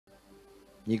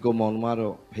Nico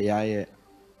Monmaro, Payaye,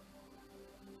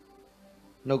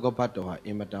 no go pato,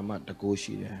 imatama, the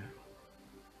goshi there.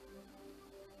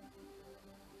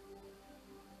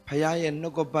 Payaye, no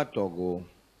go pato go.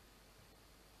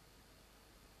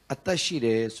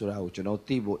 Atashide, Suraucho,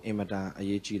 Tibo, imata,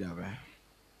 Ayechida.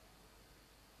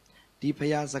 Di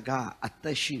Payazaga,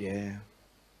 Atashide.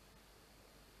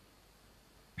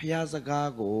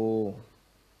 Payazaga go.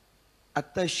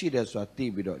 Atashide, so a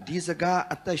tibido. Disaga,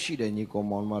 Atashide, Nico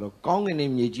Monmaro, Kong and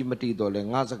him, Yijimati, dole,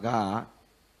 Nazaga.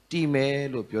 Time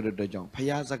lo pure de jong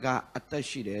Payazaga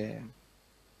Atashide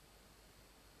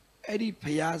Eddie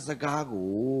Payazaga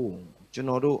go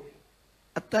Genodo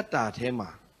Atata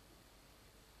Tema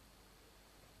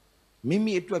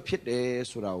Mimi it was pit de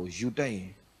Surao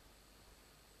Jutain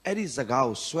Eddie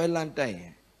Zagao Swellan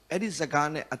Day Eddie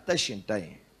Zagane Atashin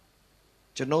Day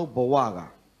Geno Bowaga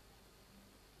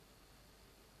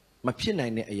Mapina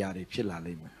in a yari pilla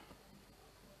lima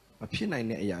Mapina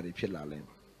in a yari pilla lima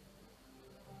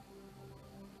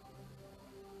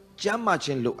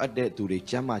Jamachin look at that to the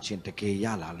Jamachin take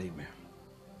yala lime.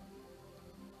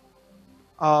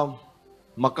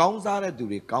 Macounzare do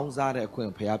the Counzare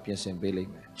Queen Piapians and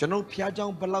Billing. General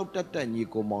Piajon Balau Tata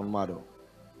Nico Monmado.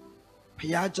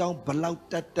 Piajon Balau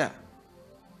Tata.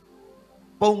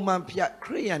 Bowman Pia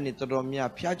Crayan Nitoromia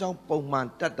Piajon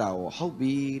Bowman Tata or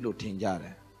Hobby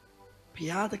Lutinjare.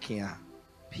 Pia the King.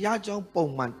 Piajon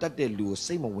Bowman Tata Lu,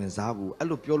 same Winzabu,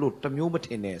 Alupiolo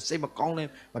Tamumatine, same a column,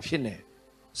 Machine.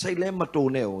 Say lem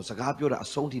matoneo, Sagapio a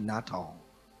sonti natal.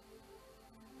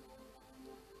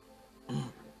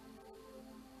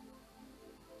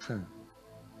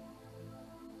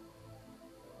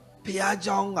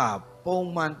 Piajong a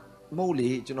Bowman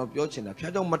Moli, General Biochina,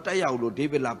 Piajong Matayao,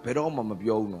 David La Peroma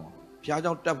Mabiono,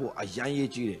 Piajong Tapu, a Yan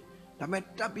Gire. Tamet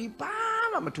Tapi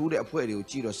Bama Matude a Puedo,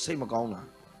 Giro, same Magona.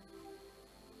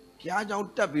 Piajong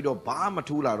Tapido, Bama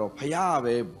Tula, or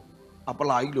Payave,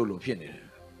 Apalailo, Piene.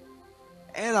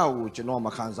 Era which no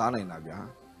Macanzana in Abia,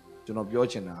 General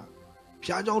Biochina.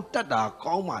 Piajong Tata,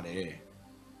 Comade.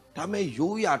 Tame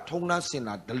Yuya Tona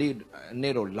Sina, the lead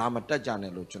Nero Lama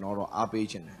Tajanelo, General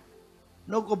Abachin.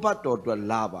 No go bato to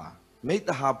lava, make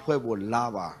the half pueblo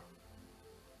lava.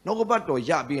 No go bato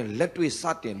ya being let to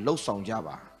satin, low song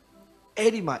java.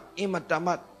 Edima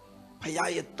imatamat,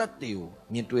 Payaya Tatio,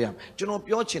 Mintuam, General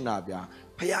Biochina,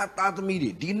 Payata the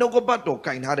media, di no go bato,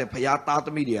 kind had a Payata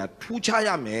the media,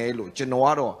 Tuchaya melo,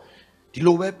 Genoaro, di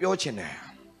Lowe Biochina.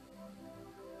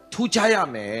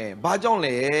 Tuchaya me,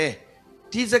 Bajonle,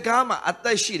 Tizagama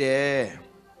Atashide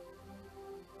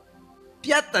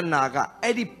Piatanaga,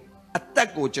 Eddie.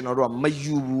 Attacko General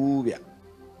Mayubia.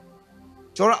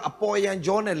 Jora Apoyan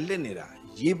John and Linida,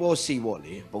 Yibo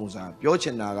Sivoli, Ponza,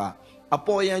 Biochinaga,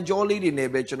 Apoyan Jolly di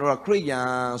Nebe General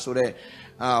Kriyan, so de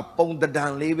Pong the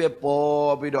Dan Lebe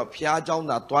Po, Bido Piajon,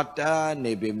 the Twata,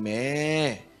 Nebe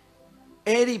Me.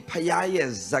 Eddie Payaya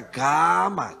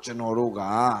Zakama,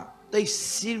 Generoga, they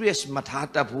serious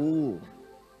Matata Poo.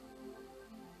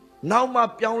 Now my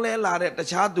Pyongle Lare, the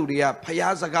Chaduria,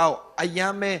 Payazagao,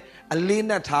 Ayame,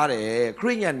 Alina Tare,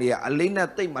 Kriania, Alina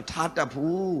Te Matata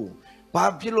Poo,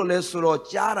 Papilo Lesuro,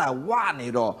 Jara,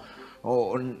 Wanido,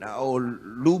 or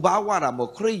Lubawara,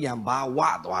 Mokrian,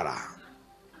 Bawadwara.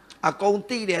 A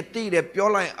conti de tea,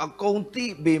 Piola, a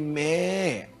conti be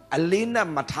me, Alina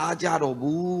Matajaro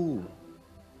boo.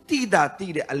 Tida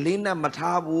Tide, Alina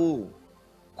Matabu,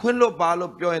 Quinlo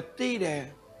Balo Pio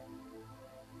Tide.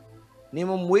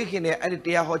 Nimum waking at the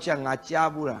Tia Hochang at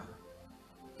Jabura.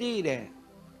 Tide,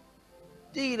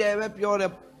 Web your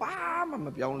palm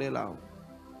of young Lila.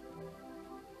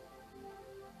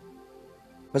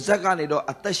 Bazagani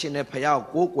attaching a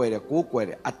payout, go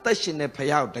query, attaching a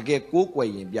payout to get go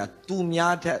quay in Bia, 2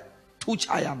 miata, 2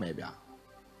 chaya maybe.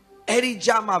 Eddie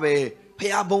Jamabe,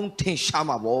 payabon tin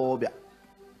shama bobia.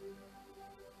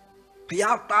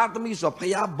 Payat Tatamis or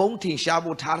payabon tin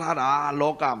shabu tarara,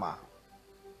 logama.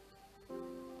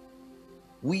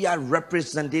 We are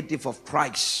representative of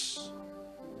Christ.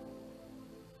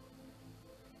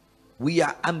 We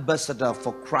are ambassador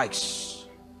for Christ.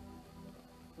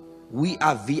 We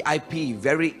are VIP,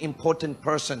 very important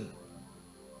person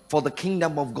for the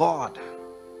kingdom of God.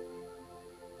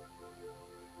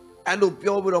 Alo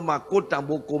pyo bro ma kota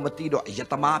boko matido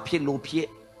yatama pie lo pie,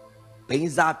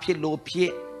 benza pie lo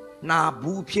pie, na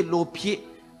bu pie lo pie,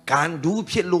 gandu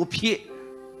pie lo pie.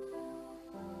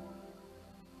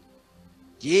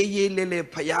 Ye lele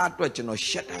payato chino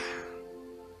sheta.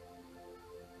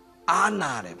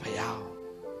 Anare payao.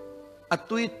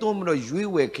 Atui tomro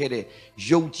yuiwe kere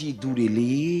yoji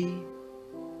durili.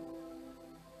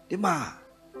 Dima.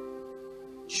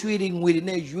 Shooting with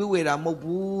ne you with a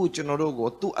mobu,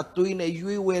 Generogo, to a twin a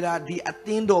you with a the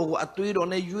attendo, a twin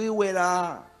on a you with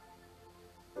a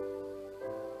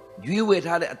you with a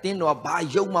attendo by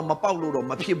Yoma Mapaulo,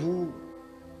 Mapibu,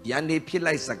 Yande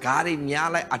Pilai Sagari,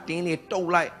 Miala, Atene,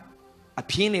 Tolai, a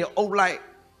penny old light.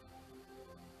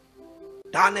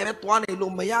 Dane Tuane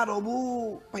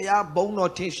Lumayado, Paya Bono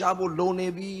Tishabo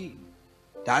Lonebi,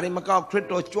 Dari Macau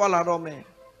Crito, Chola Rome.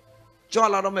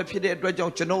 Chola Rome Pide Dredge,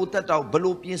 Chano Tata,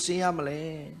 Balu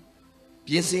Piensiamale,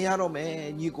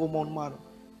 Piensiarome, Nico Monmar,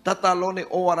 Tata Lone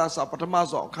Oarasa,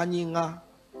 Patamazo, Kanyinga,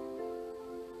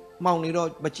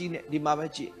 Mauniro, Machine, Di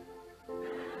Mavachi.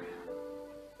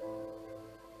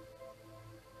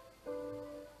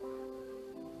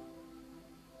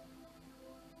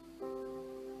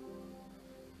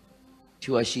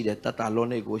 Chua she that Tata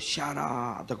Lone go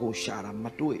Shara, the go Shara,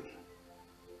 Matui.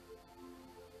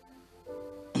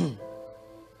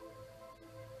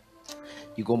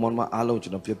 You go on my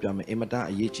allogen of Piam, Emata,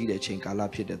 Yechi, the Chinkala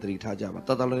Pit, the three Tajaba,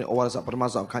 Tata Lone Oras,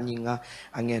 Patamazo, Kanyinga,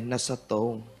 and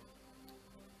Nasato.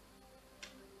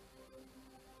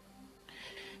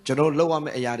 Jano Loam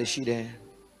Ayadishide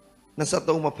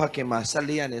Nasato Mapakema,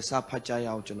 Salian, and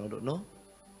Sapachaya, Jano, no?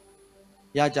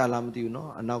 Yajalam, do you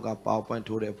know? And now got PowerPoint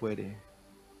to the Puede.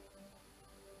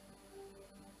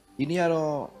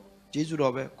 Iniaro Jesu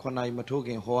Robert, Konai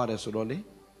Matogan, Hoa de Soroli,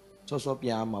 so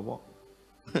Piamabo.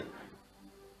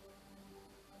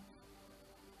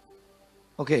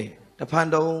 Okay, the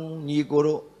Pando,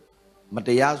 Nigoro,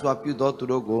 Mateas were Pudo to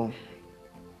go.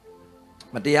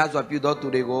 Mateas were Pudo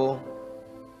to go.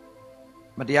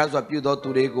 Mateas were Pudo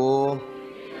to go.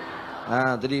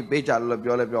 Ah, 3 page out of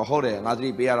your hole, and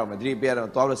 3 bear on 3 bear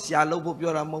on top of Sialo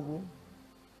Pura Mobu.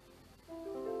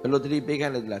 Hello, 3 big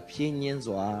and like pinions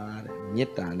or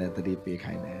Nita and 3 big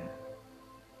kind.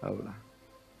 Hola.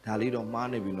 Talido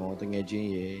money, we know, the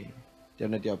Gay.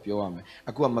 Don't you pure me.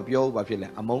 I go my pure by feeling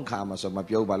among camas of my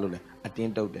pure balloon. I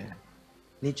think out there.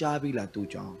 Nichabi la 2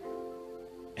 John.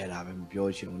 And I'm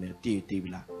pure shown a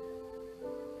tibla.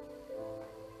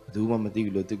 Do Mamma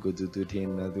Tiglo to go to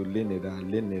Tin, to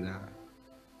Lineda.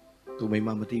 To my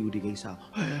Mamma Tiglo to get out.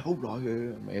 Hold on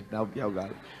here, mate. Now,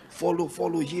 Piaga. Follow,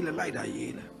 Yela light.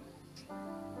 Yela.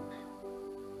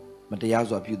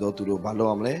 Matias of you do to do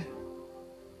Balomle.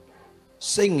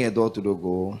 Sing a door to do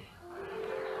go.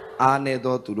 Ane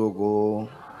do to do go.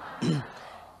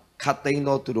 Cutting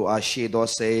do to do a she do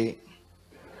say.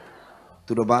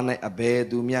 To the Bane Abe,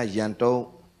 do me a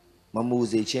yanto.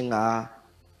 Mamuzi Chinga.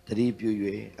 3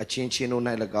 ပြွေအချင်းချင်းတို့၌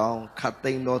၎င်းခတ်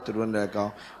သိမ်းသောသူတို့၌၎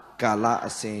င်းကာလအ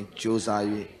စဉ်ကြိုးစား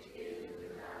၍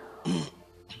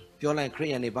ပြောလိုက်ခရိ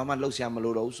ယန်နေဘာမှလှုပ်ရှားမ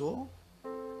လို့တော့ဆို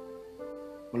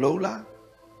မလို့လား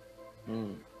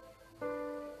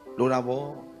လို့တာပေါ့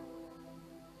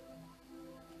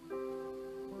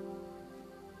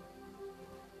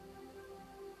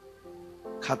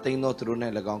ခတ်သိမ်းသောသူတို့၌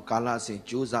၎င်းကာလအစဉ်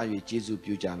ကြိုးစား၍ကျေးဇူး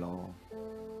ပြုကြလော့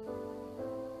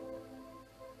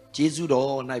Jesus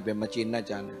do night be machine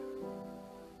jana.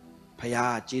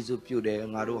 Paya Jesus pude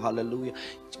ngaro hallelujah.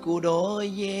 Kudo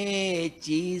ye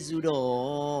Jesus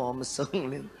do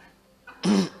song.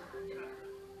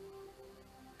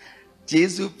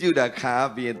 Jesus puda ka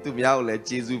bi tu miao le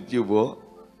Jesus pu bo.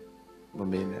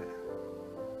 Mamena.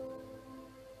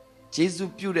 Jesus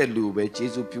pude lu be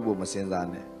Jesus pu bo ma sin sa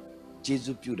ne.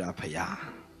 Jesus puda paya.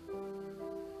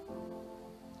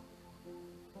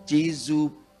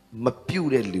 Jesus မပြုတ်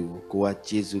တဲ့လူကိုက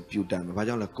ဂျေဇုပြုတ်တယ်ဘာ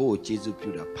ကြောင့်လဲကိုကိုဂျေဇုပြု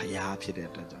တ်တာဖယားဖြစ်တဲ့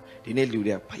အတွက်ကြောင့်ဒီနေ့လူ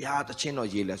တွေကဖယားတခြင်းတော့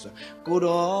ရေးလဲဆိုကို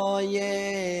တော်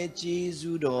ရဲ့ဂျေ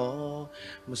ဇုတော်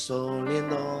မဆုံးလင်း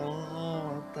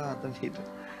တော့တာတမီး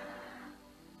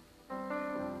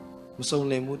မဆုံး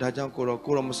လင်းဘူးဒါကြောင့်ကို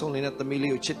တော်မဆုံးလင်းတဲ့သမီး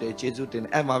လေးကိုချစ်တယ်ဂျေဇုတင်တ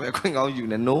ယ်အဲ့မှာပဲအခွင့်ကောင်းယူ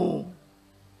နေ no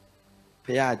ဖ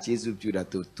ယားဂျေဇုပြုတ်တာ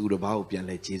သူတစ်ပါးကိုပြန်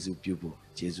လဲဂျေဇုပြုတ်ဖို့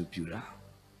ဂျေဇုပြုတ်တာ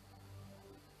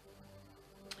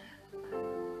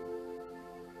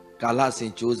ကာလစ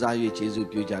ဉ်ကြိုးစား၍ကျေးဇူး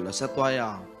ပြုကြလောဆက်သွားရ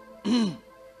အောင်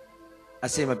အ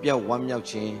စင်မပြောက်ဝမ်းမြောက်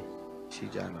ခြင်းရှိ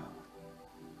ကြလော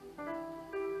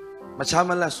မချမ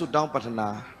လတ်ဆုတောင်းပတနာ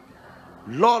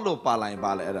လော့လို့ပါလိုက်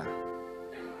ပါလေအဲ့ဒါ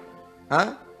ဟမ်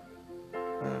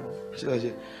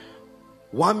ရှိ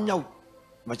ဝမ်းမြောက်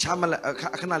မချမလတ်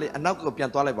အခဏလေးအနောက်ကပြန်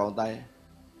သွားလိုက်ပါအောင်တိုင်း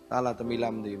တားလားသမီး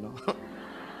လားမသိဘူးနော်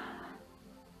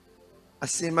အ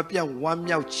စင်မပြောက်ဝမ်း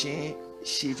မြောက်ခြင်း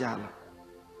ရှိကြလော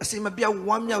အစင်မပြောက်ဝ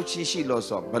မ်းမြောက်ခြင်းရှိလို့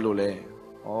ဆိုဘယ်လိုလဲ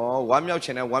ဩဝမ်းမြောက်ခြ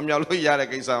င်းနဲ့ဝမ်းမြောက်လို့ရတဲ့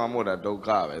ကိစ္စမှမဟုတ်တာဒုက္ခ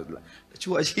ပဲတ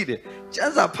ချို့အရှိတယ်ကျ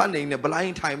န်းစာဖတ်နေနေဘလို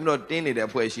င်းထိုင်ပြီးတော့တင်းနေတဲ့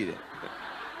အဖွဲ့ရှိတယ်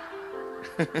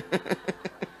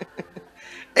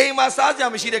အိမ်မှာစားကြ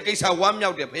မရှိတဲ့ကိစ္စဝမ်း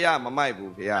မြောက်တယ်ဖေရမမိုက်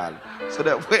ဘူးဖေရဆို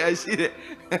တဲ့အဖွဲ့ရှိတယ်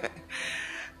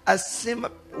အစင်မ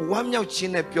ဝမ်းမြောက်ခြ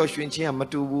င်းနဲ့ပျော်ရွှင်ခြင်းကမ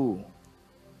တူဘူး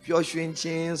ပျော်ရွှင်ခြ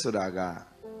င်းဆိုတာက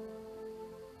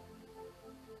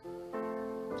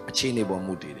အခြေအနေပေါ်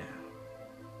မူတည်တယ်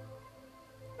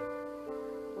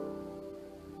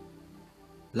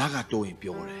လာကတိုးရင်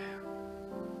ပျော်တယ်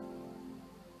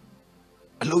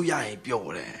အလုပ်ရရင်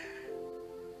ပျော်တယ်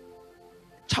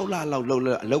6လလောက်လှုပ်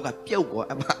လို့အလုပ်ကပြုတ်သွား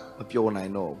အမမပျော်နို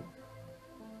င်တော့ဘူး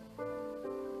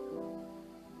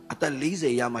အသက်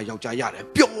40ရမှယောက်ျားရတယ်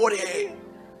ပျော်တယ်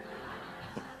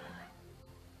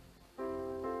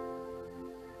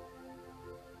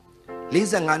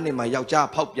45နှစ်မှာယောက်ျား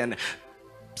ဖောက်ပြန်တယ်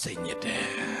စိတ်ညစ်တယ်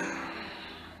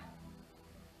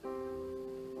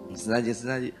စနာ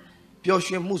ကြီးပျော်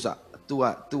ရွှင်မှုစာ तू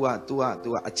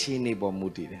အခြေအနေပေါ်မူ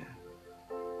တည်တယ်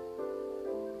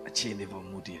အခြေအနေပေါ်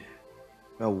မူတည်တယ်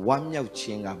ဝမ်းမြောက်ခြ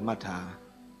င်းကမှတ်ထား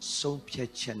ဆုံးဖြတ်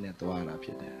ချက်နဲ့သွားတာဖြ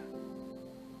စ်တယ်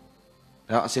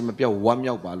ဒါအစင်မပြောက်ဝမ်း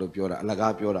မြောက်ပါလို့ပြောတာအလ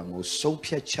ကားပြောတာမဟုတ်ဆုံး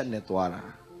ဖြတ်ချက်နဲ့သွားတာ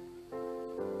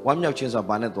ဝမ်းမြောက်ခြင်းဆိုတာ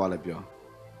ဘာနဲ့သွားလဲပြော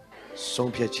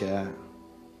ဆုံးဖြတ်ချက်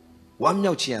ဝမ်း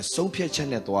မြောက်ခြင်းကဆုံးဖြတ်ချက်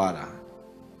နဲ့သွားတာ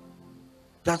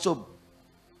ဒါဆို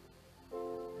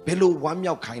ဘယ်လိုဝမ်း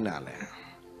မြောက်ခိုင်းတာလဲ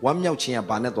ဝမ်းမြောက်ခြင်းက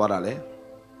ဘာနဲ့သွားတာလဲ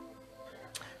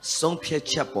ဆုံးဖြတ်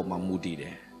ချက်ပေါ်မှာမူတည်တ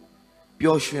ယ်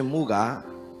ပျော်ရွှင်မှုက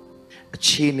အ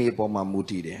ခြေအနေပေါ်မှာမူ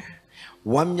တည်တယ်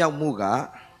ဝမ်းမြောက်မှုက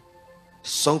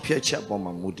ဆုံးဖြတ်ချက်ပေါ်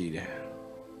မှာမူတည်တယ်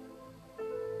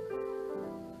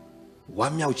ဝ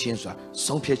မ်းမြောက်ခြင်းဆိုတာ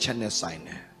ဆုံးဖြတ်ချက်နဲ့ဆိုင်တ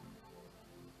ယ်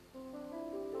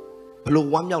ဘလို့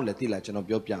ဝမ်းမြောက်လဲသိလားကျွန်တော်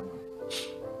ပြောပြမှာ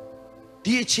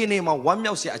ဒီအခြေအနေမှာဝမ်း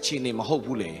မြောက်စရာအခြေအနေမဟုတ်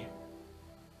ဘူးလေ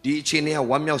ဒီအခြေအနေက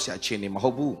ဝမ်းမြောက်စရာအခြေအနေမဟု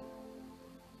တ်ဘူး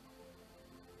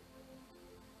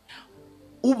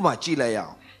ဥပမာကြည့်လိုက်ရအော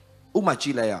င်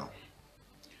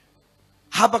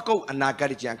ဟာဘကုတ်အနာဂ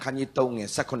တ်ကျမ်းခန်းကြီး3ငယ်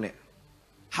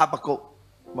19ဟာဘကုတ်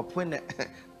မဖွင့်နဲ့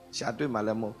ရှာတွေ့မှလ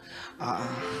ည်းမဟုတ်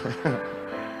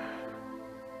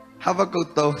ဟာဘကုတ်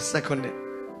3 19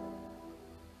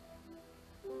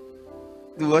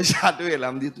သူကရှာတွေ့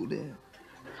လားမသိသူလေ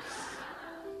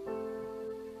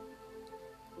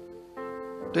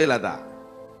တွေ့လာတာ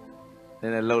န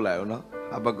ည်းနည်းလှုပ်လိုက်အောင်နော်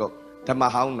ဟာဘကုတ်ဓမ္မ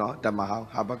ဟောင်းနော်ဓမ္မဟောင်း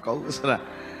ဟာဘကုတ်ဆိုတာ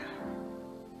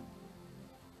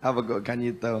ဟာဘကုတ်ခန်း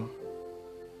ကြီး3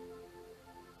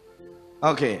โอ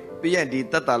เคပြီးရင်ဒီ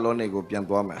တက်တာလုံးတွေကိုပြန်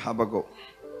သွားမယ်ဟာဘကုတ်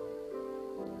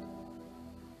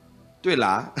တွေ့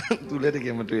လားသူလည်းတက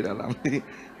ယ်မတွေ့တာလားမသိ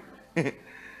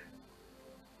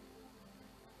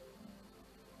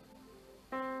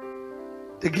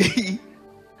တကယ်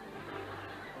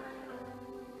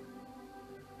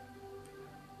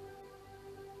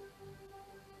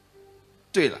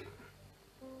တွေ့လား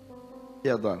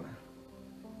ရောက်သွားလား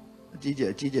အကြီးကျ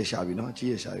ယ်ရှာပြီနော်အကြီး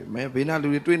ကျယ်ရှာပြီမဲဘေးနာလူ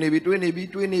တွေတွေ့နေပြီ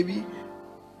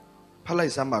ဖတ်လို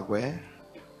က်စမ်းပါကွယ်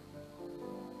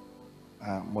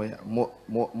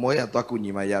မောရတော့ကူ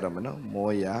ညီမရတော့မနော်မော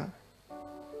ရ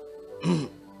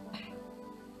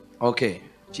โอเค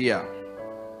ကြည့်ရ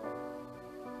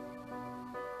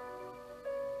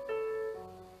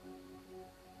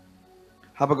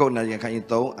ဟာဘကုတ်နာရီခန်းကြီး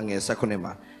3အငယ်19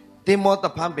မှာတင်မောတ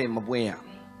ဖန်ပင်မပွင့်ရ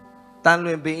တန်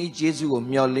လွင်ပင်ဤဂျေဇုကို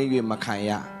မျှော်လင့်၍မခံ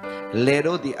ရလေ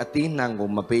တို့သည်အသီးနှံကို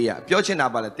မပေးရပြောချင်တာ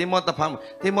ပါလေတင်မောတ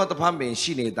ဖန်ပင်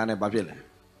ရှိနေတဲ့နဲ့ဘာဖြစ်လဲ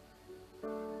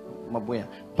မပွင့်ရ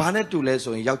ဘာနဲ့တူလဲ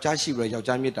ဆိုရင်ယောက်ျားရှိပြီးတော့ယော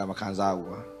က်ျားမြတ်တာမခံစားဘူး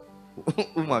ကွာ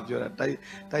ဥမာပြောတာ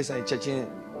တိုက်ဆိုင်ချက်ချင်း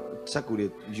စက်ကူတွေ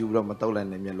ယူတော့မတော့လိုက်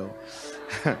နဲ့မျက်လုံး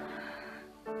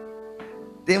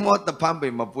တင်မောတဖန်ပ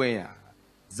င်မပွင့်ရ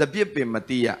စပစ်ပင်မ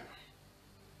တီးရ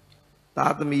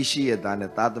သားသမီးရှိရတဲ့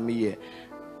နဲ့သားသမီးရဲ့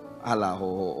ဟာလာ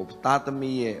ဟိုသားသ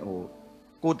မီးရဲ့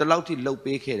ကိုတလောက်ထိလှုပ်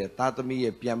ပေးခဲ့တယ်သားသမီး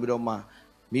ရဲ့ပြန်ပြီးတော့မှ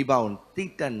မိဘကိုတိ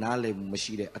တက်နားလည်မှုမ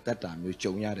ရှိတဲ့အတ္တတာမျိုး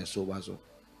ကြုံရတယ်ဆိုပါစို့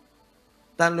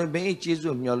တန်လွင်ပင်၏ကျေး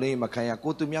ဇူးမျှော်လင့်မခံရ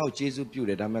ကိုသူများကိုကျေးဇူးပြု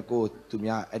တယ်ဒါပေမဲ့ကိုသူ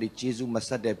များအဲ့ဒီကျေးဇူးမဆ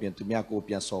က်တဲ့ပြင်သူများကို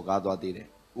ပြန်စော်ကားသွားသေးတယ်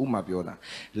ဥမာပြောတာ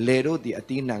လေတို့ဒီအ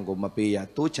တီးနှံကိုမပေးရ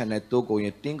တိုးချန်တဲ့တိုးကုန်ရ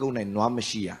င်တင်းကုန်နဲ့နွားမ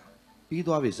ရှိရပြီး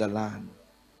သွားပြီဇလန်း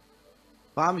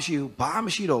ဘာမှမ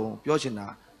ရှိတော့ပြောချင်တာ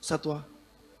ဆက်သွား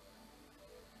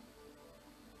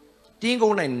တင်းကု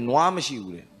န်းနိုင်နွားမရှိ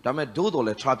ဘူးလေဒါပေမဲ့ဒို့တော်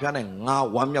လဲခြာဖျားနိုင်ငါ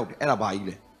ဝမ်းမြောက်တယ်အဲ့ဒါဘာကြီး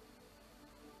လဲ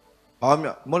ဘာ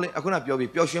မြောက်မဟုတ်လေအခုနပြော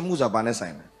ပြီးပျော်ရွှင်မှုဆိုတာဘာနဲ့ဆို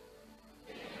င်လဲ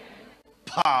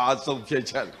ဘာဆုံးဖြတ်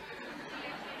ချက်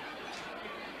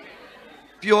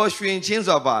ပျော်ရွှင်ခြင်း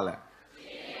ဆိုတာဘာလဲ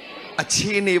အခြေ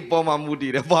အနေပေါ်မှာမူတ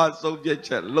ည်တယ်ဘာဆုံးဖြတ်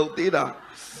ချက်လှုပ်သေးတာ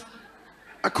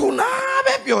အခုနာ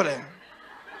ပဲပြောတယ်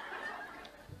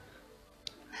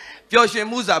ပျော်ရွှင်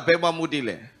မှုစာဘယ်မှာမူတည်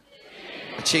လဲ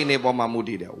အခြေအနေပေါ်မှာမူတ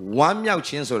ည်တယ်ဝမ်းမြောက်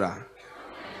ခြင်းဆိုတာ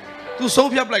သူဆုံး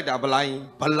ဖြတ်ပလိုက်တာဘလိုင်း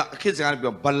အခက်စကား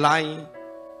ပြောဘလိုင်း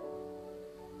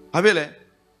ဘာဖြစ်လဲ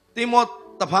တင်မော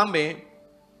တဖန်ပင်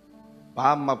ဘာ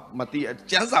မတိ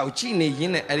ကျန်းစာကိုကြည့်နေရ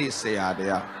င်းနဲ့အဲ့ဒီဆရာတ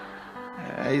ရား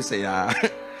အဲ့ဒီဆရာ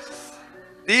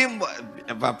တင်း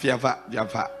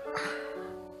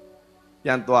ပြ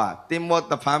န်သွားတင်းမော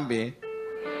တဖန်ပင်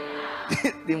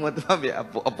တင်းမောတဖန်ပင်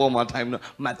အပေါ်မှာထိုင်လို့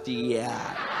မတီးရ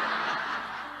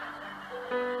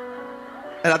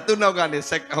အဲ့ဒါသူ့နောက်ကနေ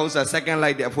second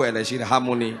light တဲ့အဖွဲလည်းရှိတယ်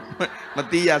harmony မ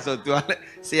တီးရဆိုသူကလည်း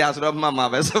ဆရာဆိုတော့မှတ်မှာ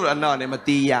ပဲဆိုတော့နောက်ကနေမ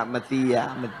တီးရ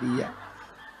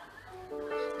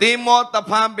တေမောတ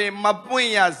ဖန်ပင်မပွင့်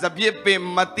ရစပြစ်ပင်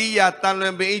မတီးရတန်လွ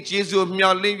င်ပင်ဂျေဇု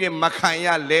မျော်လင့်၍မခံရ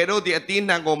လေတို့ဒီအတိ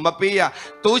နှံကိုမပေးရ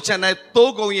တိုးချန်တဲ့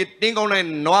တိုးကုန်ရတင်းကုန်တဲ့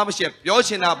နွားမရှိပြော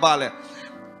ချင်တာပါလေ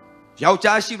ယော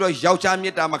က်ျားရှိတော့ယောက်ျားမြ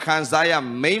တ်တာမခံစားရ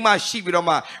မိန်းမရှိပြီးတော့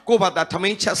မှကိုယ့်ဘာသာထမ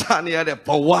င်းချက်စားနေရတဲ့ဘ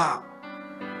ဝ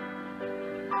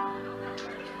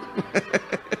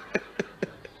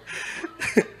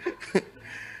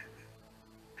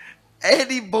အဲ့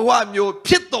ဒီဘဝမျိုး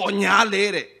ဖြစ်တော်ညာလေ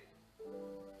တဲ့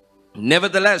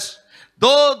Nevertheless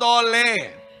သို့တော်လည်း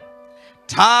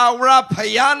ထာဝရဘု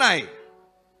ရား၌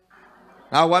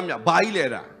ငါဝမ်းမြောက်ဘာကြီးလဲ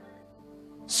တာ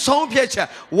ဆုံးဖြတ်ချက်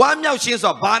ဝမ်းမြောက်ခြင်း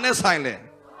ဆိုဘာနဲ့ဆိုင်လဲ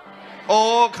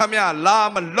အိုးခမရလာ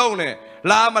မလုံနဲ့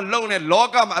လော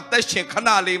ကမှာအသက်ရှင်ခဏ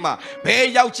လေးမှာဘယ်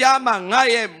ယောက်ျားမှငါ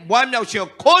ရဲ့ဝမ်းမြောက်ခြင်း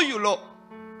ကိုခိုးယူလို့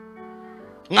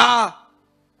ငါ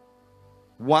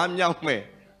ဝမ်းမြောက်မယ်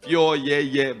ပျော်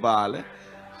ရဲပါလေ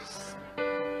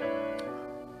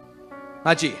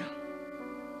ဟာကြည့်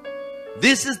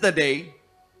This is the day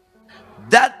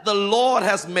that the Lord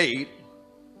has made.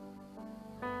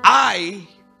 I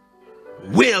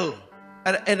will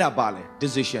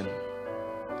decision.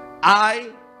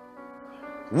 I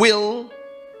will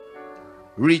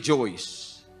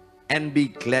rejoice and be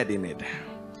glad in it.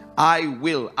 I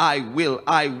will.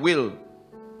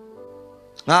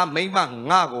 ငါမိမ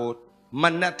ငါကိုမ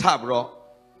နှက်ထပြီးတော့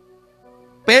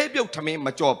ပဲပြုတ်ထမင်းမ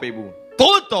ကြော်ပေးဘူး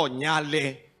တိုးတော်ညာလဲ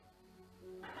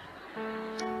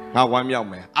ငါဝမ်းမြောက်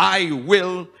မယ် I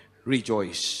will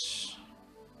rejoice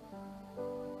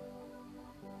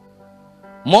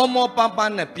မောပ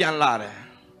န်းနဲ့ပြန်လာတယ်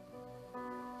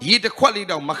ရေတစ်ခွက်လေး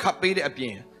တော့မခတ်ပေးတဲ့အပြ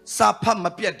င်စာဖတ်မ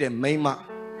ပြတ်တဲ့မိန်းမ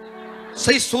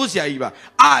စိတ်ဆိုးစရာကြီးပါ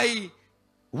I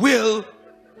will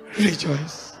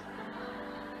rejoice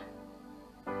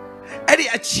အဲ့ဒီ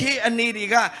အခြေအနေတွေ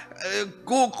က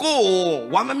ကို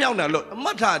ဝမ်းမမြောက်တယ်လို့မှ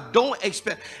တ်ထား don't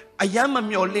expect အယမ်းမ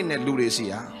မျှော်လင့်တဲ့လူတွေစီ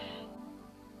ဟာ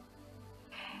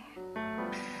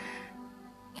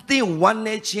တင်းဝမ်း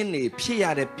နေခြင်းနေဖြစ်ရ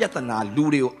တဲ့ပြဿနာလူ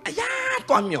တွေကိုအယမ်း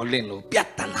တွားမျှော်လင့်လို့ပြ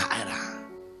ဿနာအဲ့ဒါ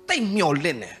တိတ်မျှော်လ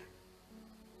င့်တယ်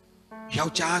ယော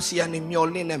က်ျားစီကနေမျှော်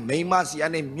လင့်တယ်မိန်းမစီက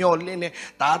နေမျှော်လင့်တယ်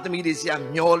သားသမီးတွေစီက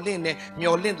မျှော်လင့်တယ်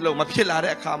လို့မဖြစ်လာ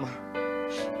တဲ့အခါမှာ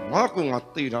ငါ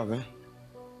သိတာပဲ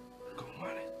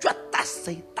ကြွတ်တ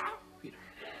စိတ်တောက်ပြီး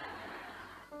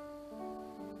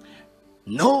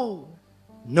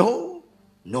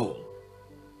တော့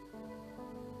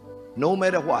no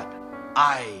matter what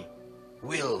I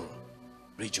will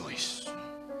rejoice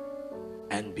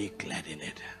and be glad in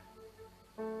it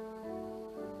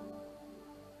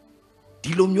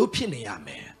ဒီလိုမျိုးဖြစ်နေရမ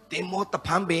ယ်တင်မောတဖ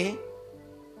န်ပင်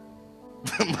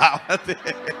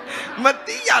မ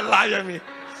တိရလာရမည်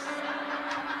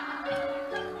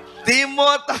တင်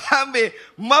မောတဖန်ပင်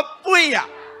မပွင့်ရ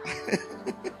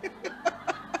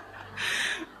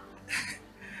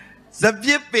စပြ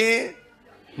စ်ပင်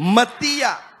မတိရ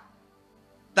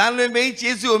တန်လွင်ပင်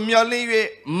ကျေးဇူးမျှော်လင့်၍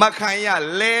မခံရ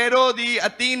လေတို့သည်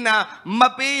အတိနာမ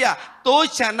ပေးရတိုး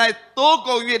ချန်၌တိုး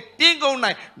ကုန်၍တင်းကုန်၌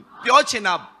ပြောချင်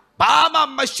တာဘာမှ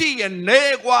မရှိရနေ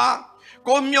ကွာ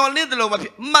ကိုမျော်လင့်တယ်လို့မဖြ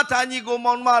စ်မှတ်သားကြီးကို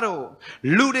မောင်မတို့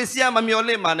လူတွေစီကမမျော်လ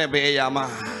င့်မှနဲ့ဘယ်အရာမှ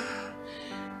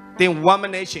တင်ဝမ်းမ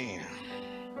နေရှင်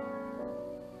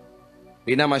ဘ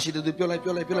ယ်နာမရှိတူပြောလိုက်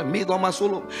မေ့သွားမှဆို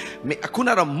လို့အခုက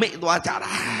တော့မေ့သွားကြတာ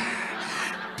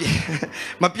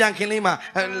မပြန်ခင်လေးမှာ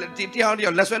တယော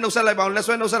က်လက်ဆွဲနှုတ်ဆက်လိုက်ပါအောင်လက်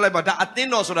ဆွဲနှုတ်ဆက်လိုက်ပါဒါအတင်း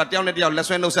တော်ဆိုတာတယောက်နဲ့တယောက်လက်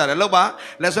ဆွဲနှုတ်ဆက်တယ်လို့ပါ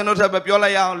လက်ဆွဲနှုတ်ဆက်ပဲပြောလို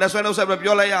က်ရအောင်လက်ဆွဲနှုတ်ဆက်ပဲ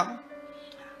ပြောလိုက်ရအောင်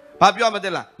ဘာပြောမသိ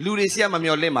လားလူတွေစီကမ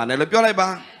မျော်လင့်ပါနဲ့လို့ပြောလိုက်ပါ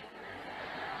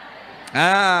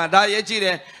ဒါရေးကြည့်တ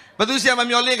ယ်ဘသူစီကမ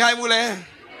မျော်လင့်ခိုင်းဘူးလဲ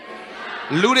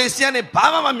လူတွေစီကနေဘာ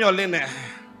မှမမျော်လင့်နဲ့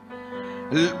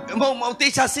မဟုတ်တေ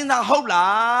ချာစဉ်းစားဟုတ်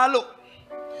လားလို့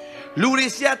လူတွေ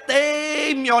စီကတိ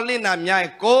တ်မျော်လင့်တာများ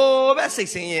ကိုပဲစိ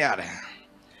တ်ဆင်းရဲရတယ်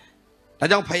ဒါ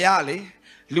ကြောင့်ဖယားလေ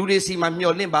လူတွေစီမှာ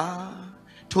မျော်လင့်ပါ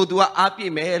ထို့သူကအားပြ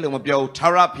ည့်မယ်လို့မပြောဘူးထာ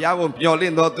ဝရဘုရားကိုမျော်လ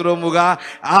င့်တော်သူတို့မူကား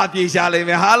အားပြည့်ရှာလိမ့်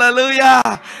မယ်ဟာလေလုယာ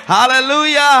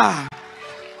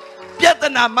ပြဿ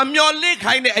နာမမျော်လင့်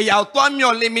ခိုင်းတဲ့အရာကိုသွား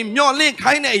မျော်လင့်ပြီးမျော်လင့်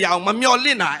ခိုင်းတဲ့အရာကိုမမျော်လ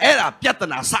င့်တာအဲ့ဒါပြဿ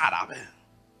နာစတာပဲ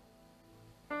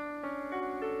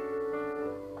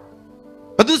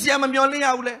ဘယ်သူစီမမျော်လင့်ရ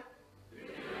ဘူးလဲ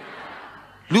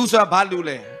လူဆိုတာဘာလူ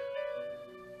လဲ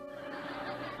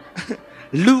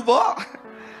Lubo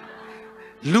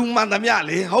Luma the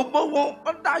Miali, Hobo,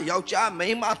 but that Yaucha,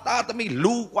 may my thought me,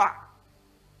 Luwa.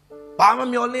 Bama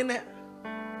Mioline.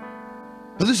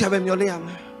 But you have a Mioliam.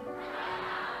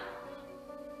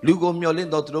 Lugo Miolin,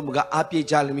 Dr. Muga, Api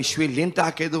Jalimi, Shui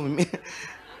Linta Kedumi.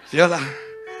 Yola.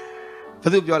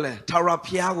 Padu Biole, Tara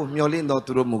Piago, Miolin,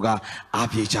 Dr. Muga,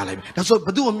 Api Jalimi. That's what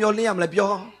Padu Mioliam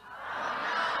Labio.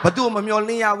 Padu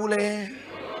Miolia Ule.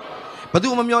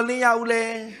 Padu Miolia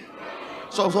Ule.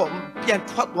 So, Pian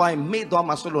Twatway made on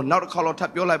my solo, not a color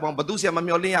tap your life on Badusia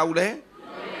Miolia Ule.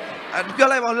 And your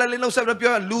life on Lelino Sabra,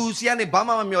 Luciani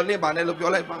Bama Miolia, Banelo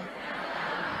Piola.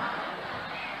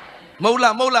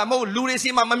 Mola, Mo,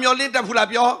 Lurisima Mamiolita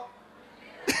Fulapio.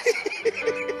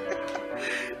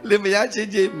 Limiachi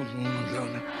Jim.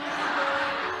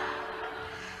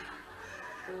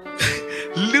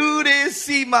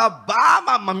 Lurisima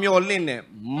Bama Mamioline,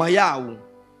 Mayau,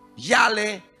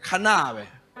 Yale, Canave.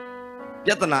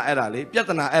 Piatana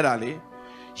Erali,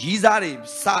 Yizari,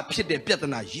 Sa Pite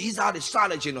Piatana, Yizari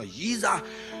Salagino, Yiza,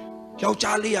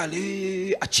 Yauchali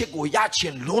Ali, a Chico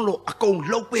Yachin, Lolo, a Kong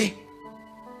Lope.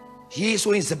 Yes,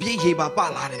 when it's a big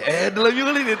papa, the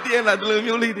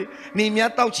Lamulity, Nimia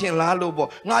Tauchin La Lobo,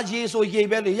 not yes or ye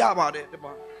belly about it.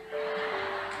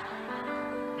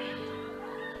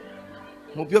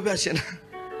 Mopiopian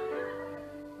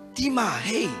Tima,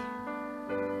 hey,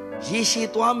 yes, she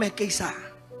to make a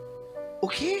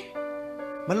okay?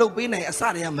 Malopina,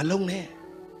 Asaria Malone.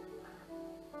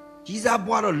 He's a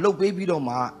boy of low baby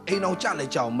doma, ain't no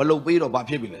challenge, Malobe or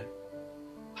Babibile.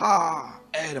 Ha,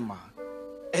 Edma.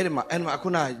 Edma,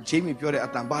 Akuna, Jamie Pure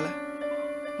at Tambala.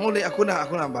 Only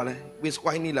Akuna Bale, with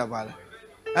Squiny La Bala.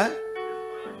 Eh?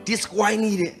 This wine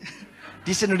needed.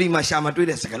 This is not my shama to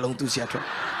the second long to Seattle.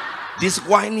 This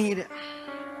wine needed.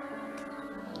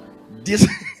 This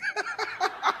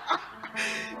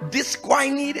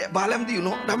wine needed. Balam, do you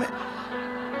know? Damn it.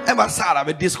 Emma Sarah,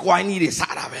 but this wine needed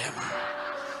Sarah.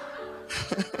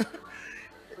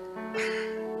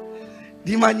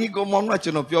 Dimanico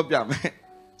Monachon of your Piame.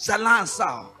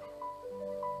 Salansa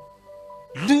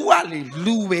Luali,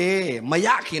 Lue,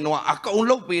 Mayakino, a con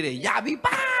lopere, Yabi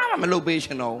Bam,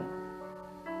 Lobation.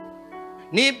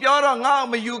 Nip your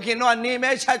arm, you cannot name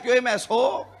a chat you as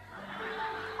ho.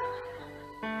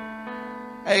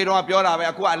 Hey, don't appear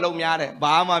a quite low miare,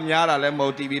 Bama Miara,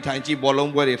 Lembo TV, Tanchi,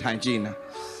 Bolon, where it Tangina.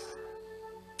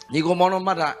 Nico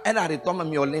Monomata, and I retomb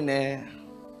Mioline.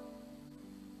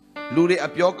 Luri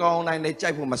up your cone and they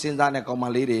check for my sins and my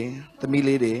lady, the me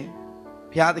lady.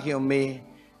 Piataki me,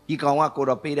 he can't walk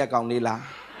or pay the Conilla.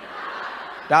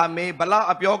 Da me, Bala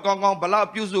up your gong, Bala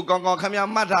Pusu gong, come your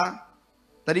mother.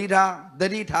 The Dita,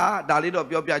 Dalit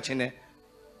of your piachine.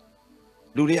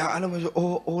 Luria animals,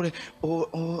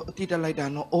 oh, Tita like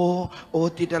that, oh,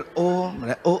 Tita,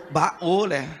 oh, ba,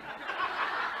 ole.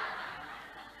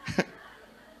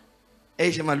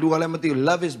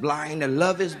 Love is blind,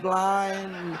 love is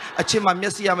blind. Achima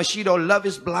Messi Amashido, love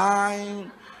is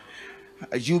blind.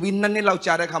 You be none of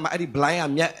Chara come at the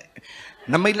blind yet.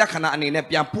 Namila Kana and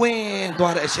Nepia Point,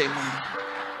 Dora Shema.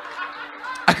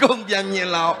 I come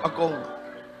Bian Lao, I go.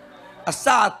 A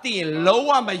sati,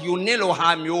 lower my unelo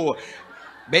ham you.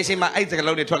 Basing my eyes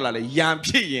alone, the toilet, yam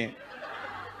pee.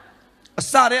 A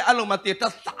sari alomati,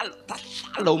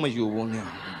 Saloma you.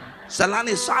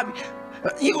 Salani Sabi.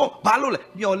 Ego Palole,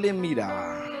 Miolimida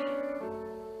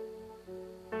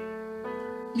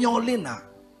Miolina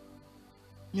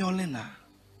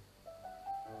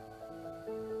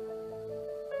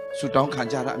Sudan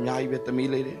Kanjara, Mia with the me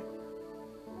lady.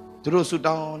 Through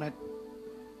Sudan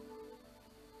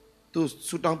to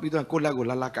Sudan Peter Kolago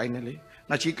La Kainele,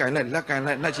 Nachika, Laka,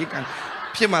 Nachika,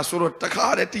 Pima Soro, the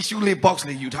car that tissue box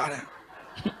the Utah.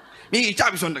 Me,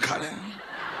 Chavis on the car.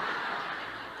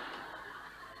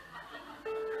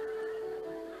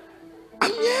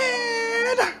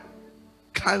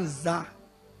 Kanza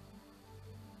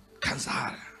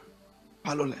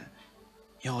Palole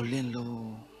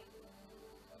Yolinlo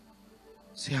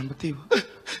Siambati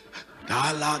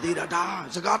Da la di da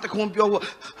Zagata Compio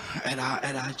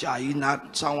era Jai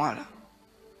not Sawara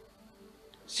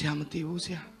Siamati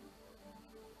Usia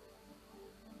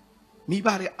Mi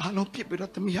bari I don't keep it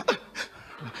at me.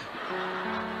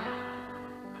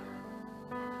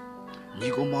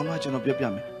 Nico Mona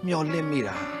Jonopiam, Miole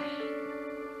Mira.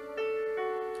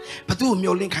 But do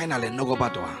Miolin kind of no go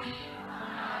batua.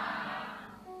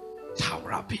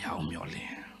 Tawrapia Miole.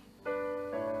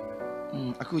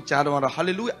 I could chat on a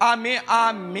hallelujah.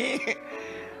 Amen.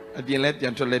 At the let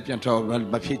you to let you talk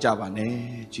about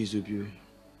Pijavane, Jesus.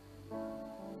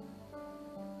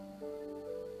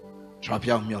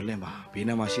 Trapia Miolemba.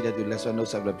 Pinama, she did less or no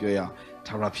sabapia.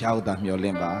 Tarapia da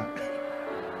Miolemba.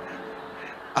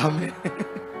 Amen.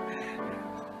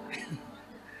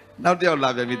 Now they all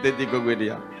love me. They go with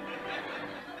you.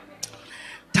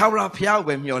 Tarapia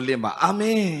when your limba.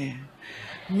 Amen.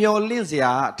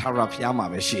 Miolinzia Tarapiama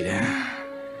Beshire.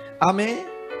 Amen.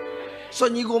 So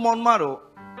you go on Maro.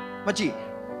 Machi.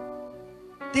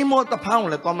 Timo the pound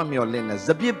let Toma Miolina.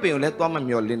 The people let Toma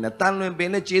Miolina. Tanlin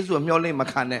Bene Jesu Miolin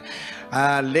Macane.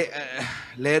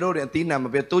 Lero and Tina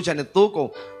Betuch and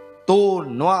Toko. To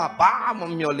Noa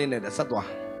Bam Miolina. The Satwa.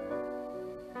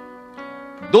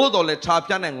 Dodo le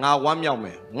Tapian and now 1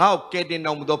 yome. Now getting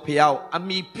on the Piao.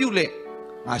 Ami Pule.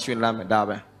 I should lame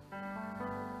Dabe.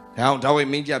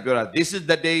 This is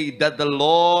the day that the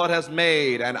Lord has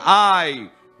made, and I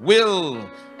will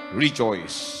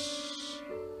rejoice.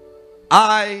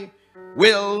 I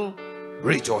will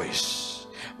rejoice.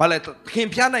 But Kim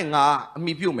Piana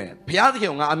mi pume,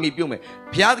 Piatica mi pume,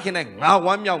 Piatica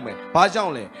 1 yome,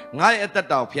 Bajonle, Nai at the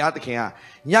dog, Piatica,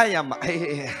 Yayam,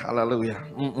 hallelujah.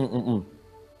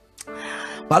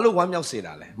 Balu 1 yam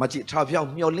sidale, Machi Trapia,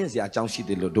 Miolinzia, Janshi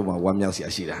de Luduma, 1 yam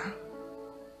sida.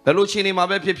 The Lucini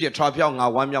Mabe Pipi, Trapia,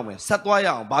 1 yam,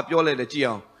 Satwaya, Babiole the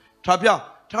Gio, Trapia,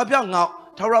 now,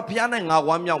 Tarapiana,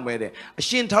 1 yam made. A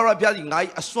shin Tarapia,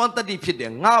 a swanta di pide,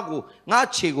 Nago,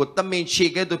 Nachigo, the main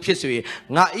chicken to Pisui,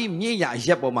 Nai Mia,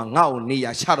 Yepoma, now,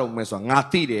 Nia, Shadow Meso,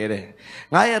 Nati de.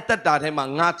 Naya Tatima,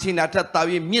 Natina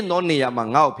Tatavi, Minonia,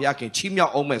 Mangao, Piakin,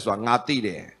 Chimia Omeso, Nati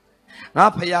de.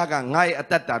 Napayaga, Nai at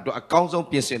that to a council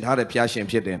piece in Hada Piashin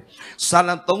Pide.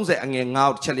 Salam Tonze and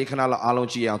out Chali Canala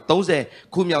Alongia, Tonze,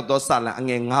 Kumia Dosala and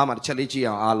Yama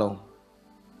Chaligia Alon.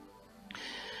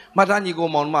 Madani go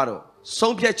Monmaro,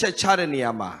 Sompia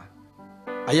Charaniama,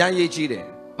 Ayan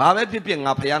Yechide, Baba Pipi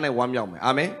Napayana 1 yome,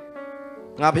 Ame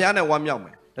Napayana 1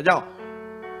 yome. The Jow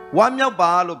 1 yao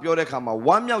balo Biodecama,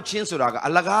 1 yao chinsuraga,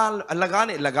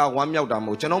 Alagani Laga 1 yao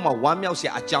damo, Janoma 1 yao si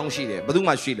a Janshide,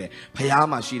 Baduma Shide,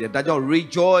 Payama Shide, that you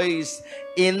rejoice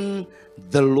in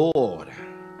the Lord.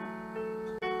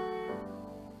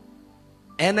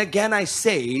 And again I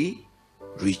say,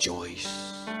 rejoice.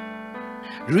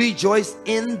 Rejoice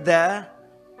in the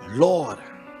Lord.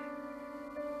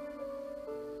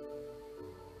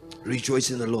 Rejoice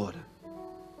in the Lord.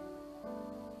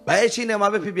 By China,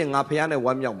 my people, Napiana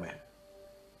 1 young man.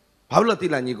 Pablo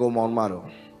Tilani go Monmaro.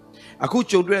 A good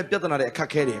children, Pietana,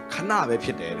 Kakeri, Canabe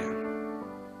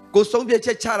Pietera. Go Sombia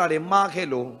Chara,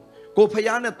 Markelo, go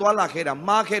Payana Tuala Hera,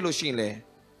 Markelo Shile.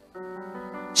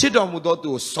 Chidom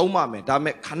Mudotu, Soma,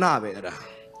 Dame Canabe.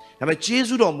 I'm a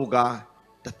Jesudo Muga,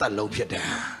 the Talo Pieta.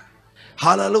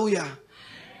 Hallelujah.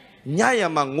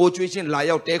 Nyayama Mojuin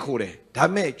Layo Tekure,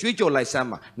 Dame, Jujo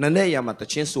Lysama, Nanayama, the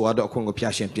Chinsuado Congo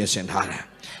Piashin Piasentare.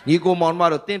 You go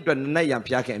Monmaro, think to Nayam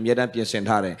Piaka and Yadan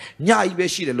Piasentare. Nya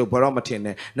Ibeshi, the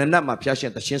Lubaromatine, Nanama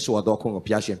Piashin, the Chinsuado Congo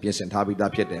Piashin Piasentabi da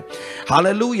Piete.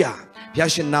 Hallelujah.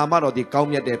 Piashin Namaro di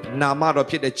Kaumia de Namaro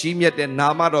Piede, Jimia de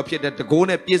Namaro Piede, the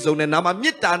Gone Piezone,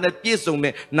 Namamita and the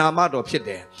Piezone, Namaro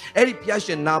Piede. Eri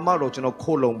Piashin Namaro to no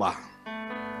Colomba.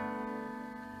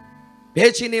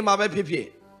 Pechini Mabe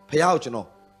Pipi. Piauchino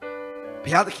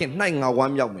Piatkin 9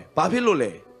 1 young me,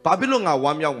 Babylole, Babylona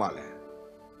 1 young male.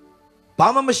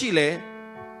 Bama Machile,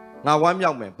 now 1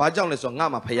 young man, Bajonless on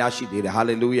Gama Payashi did,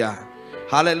 hallelujah,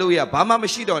 hallelujah, Bama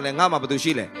Machido and Gama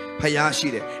Badushile,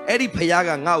 Payashi, Eddie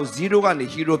Payaga now 0 and the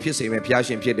hero piercing and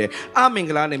Piashin Piede,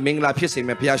 Aminglan and Mingla piercing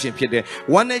and Piashin Piede,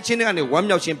 1 chin and 1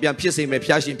 young champion piercing and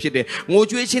Piashin Piede,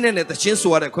 Mojuin and the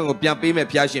Chinsua that Congo Piampi and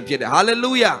Piashin Piede,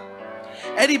 hallelujah.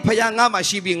 Eddie Payanga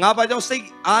Mashibi, Nabajo say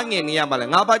Angin Yamala,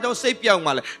 Nabajo say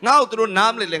Piamala, now through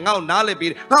Namle, now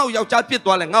Nalebi, now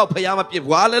Yachapitwal, now Payama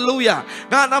Pivu, hallelujah.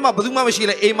 Nama Buma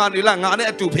Shila, Emanula,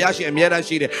 Nana to Piashi and Mera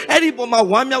Shide, Eddie Poma,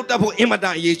 1 out of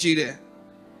Imadan Yechide.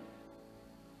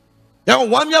 Now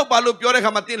 1 yao balu Piore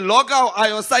Hamatin, Loga,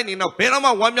 I signing of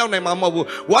Penama, 1 yao Namamu,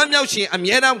 1 yao she,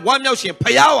 Amiena, 1 yao she,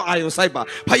 Payao, I Saiba,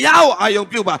 Payao, I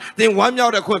Puba, then 1 yao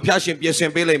the Quimpiashin,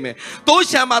 Piasin Beleme.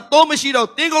 Toshama, Tomashido,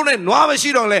 Tingole,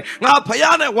 Noamashidole, now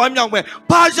Payana, 1 young man,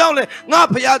 Pajole, now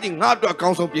Payading, not to a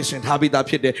council Piasin, Habita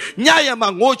Pide,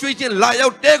 Nyayama, Mojuin,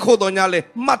 Layo, Deco Donale,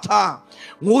 Mata,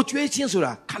 Mojuin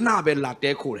Sura, Canabe la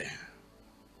Decore.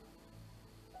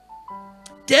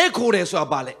 Decore so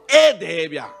abale,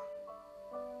 Edebia.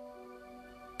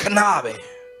 Canabe.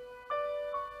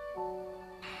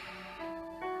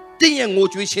 Ding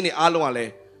Mojuin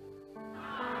Aloale.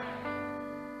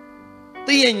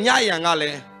 Ding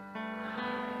Yayangale.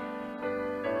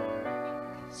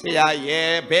 Say,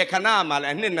 yeah, Becanamal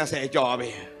and Nina say job.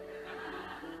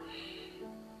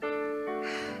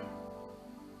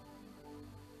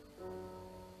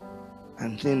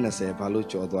 And Nina say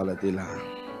Palucho Dolatilla.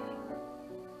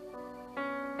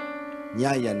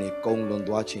 Yayani Konglund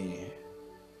watching.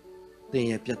 တင်း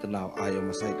ရဲ့ပြဿနာကိုအာရုံမ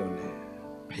ဆိုင်တော့နဲ့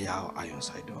ဖះကိုအာရုံ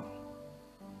ဆိုင်တော့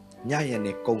ညရ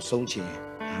နဲ့ကုံဆုံးခြင်း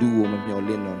လူကိုမမျှော်လ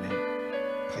င့်တော့နဲ့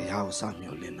ဖះကိုစ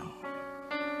မျှော်လင့်တော့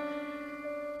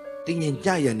တင်းရဲ့ည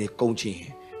ရနဲ့ကုံခြင်း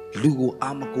လူကိုအာ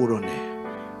မကိုတော့နဲ့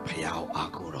ဖះကိုအာ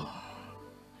ကိုတော့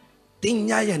တင်း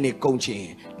ညရနဲ့ကုံခြင်း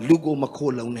လူကိုမ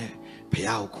ခိုးလုံးနဲ့ဖះ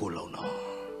ကိုခိုးလုံးတော့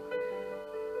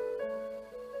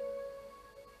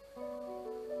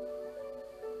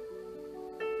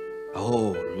Oh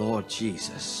Lord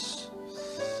Jesus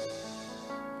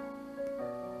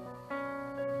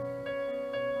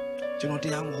ကျွန်တော်တ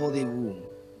ရားမဟောသေးဘူး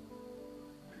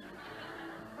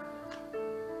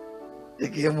တ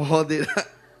ကယ်မဟောသေးတာ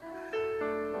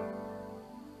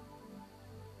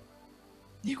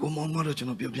ဒီကောင်မတော့ကျွန်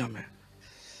တော်ပြောပြမယ်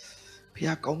ဖះ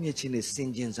ကောင်းမြတ်ခြင်းနဲ့စင်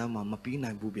ကြင်စမ်းမှာမပြီး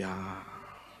နိုင်ဘူးဗျာ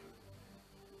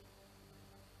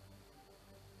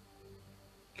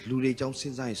လူတွေကြောင့်စ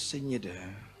ဉ်းစားရင်စိတ်ညစ်တယ်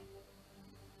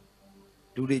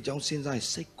လူတွေကြောင့်စဉ်းစားရင်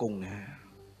စိတ်ကုန်တယ်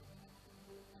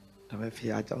ဒါပေမဲ့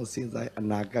ဖះကြောင့်စဉ်းစားရင်အ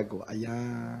နာဂတ်ကိုအ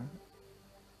ယား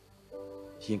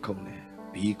ရင်ခုန်တယ်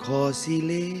because he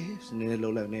lives နည်း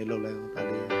လုံးလိုက်ဒါ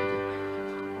လေး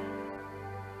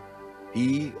ဒီ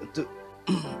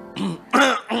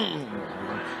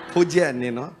ဖိုးချက်နေ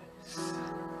နော်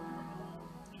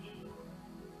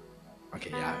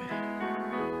Okay ရပြီ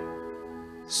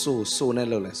ဆိုနဲ့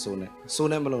လုံးလိုက်ဆို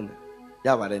နဲ့မလုံးနဲ့ရ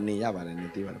ပါတယ်နေသိပါတ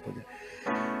ယ်ဖိုးချက်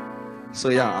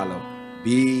ဆိုရအောင်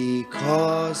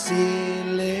because he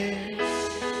lives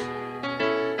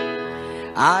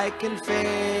I can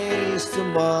face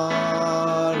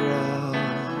tomorrow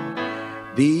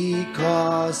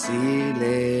because he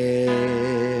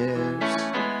lives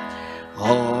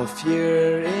all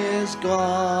fear is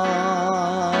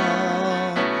gone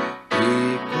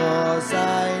because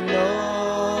I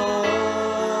know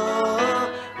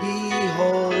he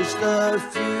holds the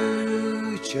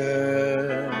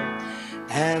future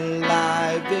and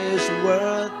life is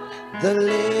worth the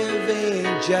living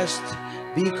just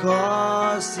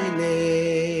because he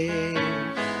lives.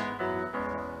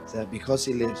 Is that because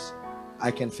he lives,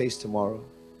 I can face tomorrow.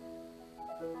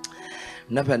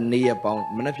 မနက်ဖြန်နေ့ရက်ပေါင်း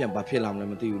မနက်ဖြန်ဘာဖြစ်လာမလဲ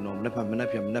မသိဘူးနော်မနက်ဖြန်no မနက်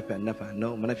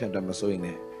ဖြန်တော့မစိုးရင်လ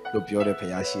ည်းလို့ပြောတဲ့ဖ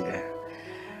ရားရှိတယ်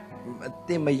တ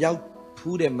င်မရောက်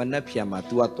ဖူးတဲ့မနက်ဖြန်မှာ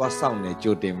तू ကသွားစောင့်နေ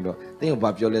ကြိုတင်ပြီးတော့တင်းကိုဘာ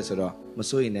ပြောလဲဆိုတော့မ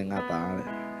စိုးရင်လည်းငါသားတဲ့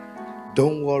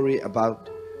Don't worry about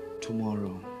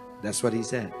tomorrow. That's what he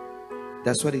said.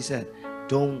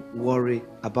 Don't worry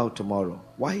about tomorrow.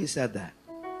 Why he said that?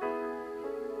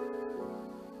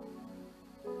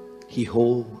 He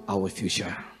holds our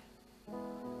future.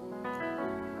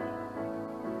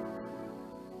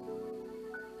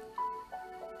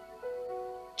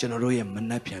ကျွန်တော်တို့ရဲ့မ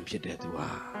နှက်ပြန်ဖြစ်တဲ့သူဟာ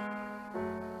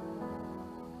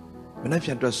မနှက်ပြ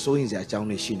န်တော့စိုးရင်စရာအကြောင်း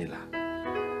တွေရှိနေလား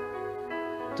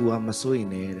तू ဟာမစိုးရင်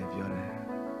လည်းတဲ့ပြောတယ်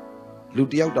လူ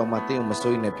တယောက်တောင်မှတင်းကိုမ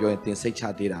စိုးရင်လည်းပြောရင်တင်းစိတ်ချ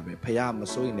သေးတာပဲဖះမ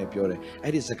စိုးရင်လည်းပြောတယ်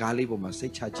အဲ့ဒီစကားလေးပေါ်မှာစိ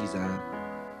တ်ချကြည်စမ်း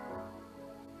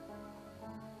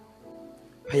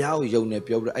ဖះကိုယုံနေ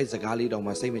ပြောပြီးတော့အဲ့စကားလေးတောင်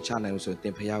မှစိတ်မချနိုင်ဘူးဆိုရင်တ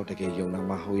င်းဖះကိုတကယ်ယုံတာ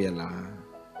မှဟုတ်ရဲ့လား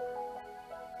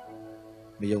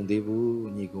မယုံသေးဘူး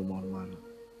ညီကောင်မောင်တို့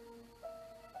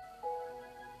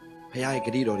ဖះရဲ့ဂ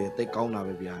တိတော်တွေသိကောင်းတာ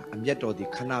ပဲဗျာအမျက်တော်ဒီ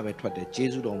ခဏပဲထွက်တယ်ကျေး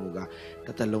ဇူးတော်မူကတ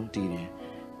စ်သက်လုံးတည်တယ်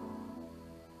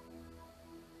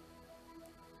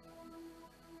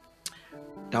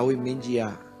ဒါဝိမင်းကြီးက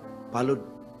ဘာလို့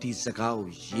ဒီစကားကို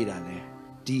ရေးတာလဲ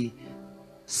ဒီ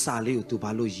စာလေးကို तू ဘာ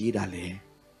လို့ရေးတာလဲ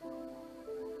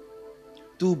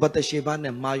तू ဘတ်တရှေဘ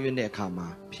နဲ့မှားယွင်းတဲ့အခါမှာ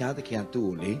ဘုရားသခင်ကသူ့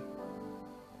ကိုလေ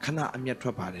ခဏအမျက်ထွ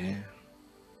က်ပါတယ်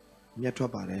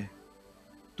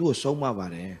သူ့ကိုဆုံးမပါ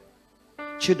တယ်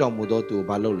ချစ်တော်မူသောသူကို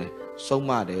ဘာလို့လဲဆုံး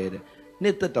မတယ်တဲ့နှ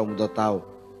စ်သက်တော်မူသောသားကို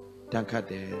တန်ခတ်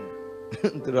တယ်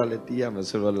သူတို့လည်းတီးရမှာ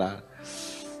ဆိုလို့လား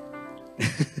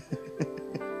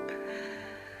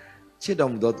ချစ်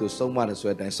တော်မူသောသူဆုံးမတယ်ဆို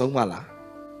တဲ့အတိုင်းဆုံးမလား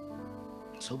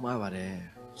ဆုံးမပါတယ်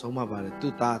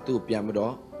သူ့သားသူ့ကိုပြန်ပြီး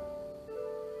တော့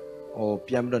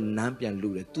နမ်းပြန်လူ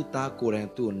တယ်သူ့သားကိုယ်တိုင်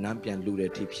သူ့ကိုနမ်းပြန်လူတ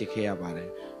ယ်ဒီဖြစ်ခဲ့ရပါတယ်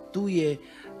သူ့ရဲ့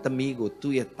သမီးကို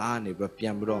သူ့ရဲ့သားနေပြီးပြ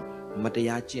န်ပြီးတော့မတ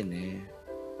ရားကျင့်တယ်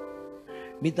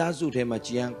မိသားစုထဲမှာကြ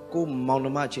ည်ဟန်ကိုမောင်နှ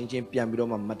မချင်းချင်းပြန်ပြီးတော့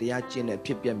မှမတရားကျင့်တဲ့ဖြ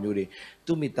စ်ပျက်မျိုးတွေ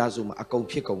သူ့မိသားစုမှာအကုန်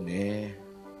ဖြစ်ကုန်တယ်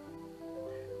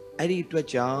အဲ့ဒီအတွက်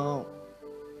ကြောင့်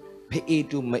ဖေးအေး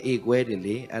တူမအေးကွဲတယ်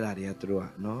လေအဲ့ဒါတွေကသူတို့က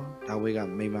နော်ဒါဝိက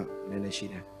မိမနည်းနည်းရှိ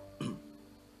တယ်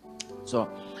ဆိုတော့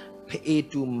ဖေးအေး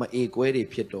တူမအေးကွဲတွေ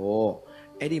ဖြစ်တော့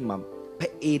အဲ့ဒီမှာ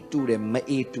ဖေးအေးတူတယ်မ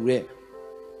အေးတူတဲ့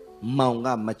မောင်က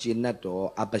မကျေနပ်တော့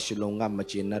အဘရှလုံကမ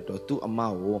ကျေနပ်တော့သူ့အမ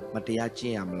ကိုမတရားကျ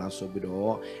င့်ရမလားဆိုပြီး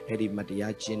တော့အဲ့ဒီမတ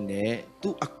ရားကျင့်တဲ့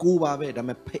သူ့အကူပါပဲဒါပေ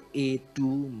မဲ့ဖေးအေးတူ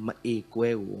မအေးကွဲ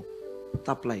ကိုတ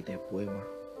ပ်လိုက်တဲ့ပွဲမှာ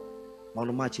မောင်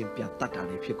နှမချင်းပြန်တတ်တာ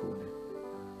တွေဖြစ်ကုန်တယ်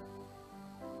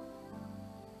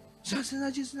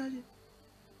Saji.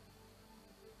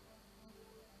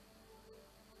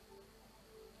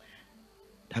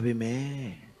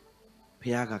 Tabime,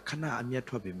 Piaga, Kana, Amia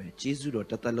Tobime, Jesus or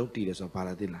Tataloti or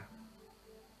Paradilla.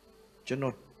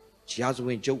 General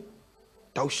Chiazwin Joe,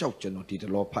 thou shalt general did the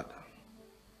law pat.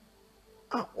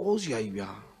 Ah, Ozia, ya.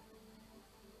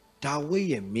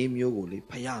 Daway and Mimio,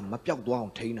 Payam, Mapiak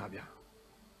down, Tainabia.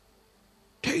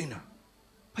 Taina.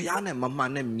 Payana, Mamma,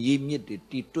 and me, the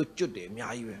two jude,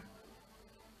 Miawe.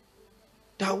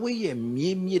 Daway and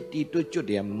me, the two jude,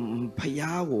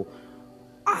 Payao.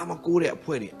 I'm a good at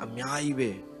Puerty, a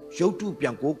miaive. Show to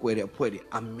Pianco, a Puerty,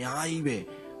 a miaive.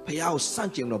 Payao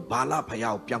Sanchin no Bala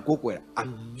Payao Pianco, a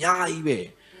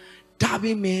miaive.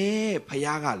 Tabi me,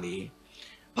 Payagali.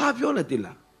 Paviola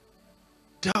dilla.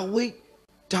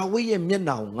 Daway and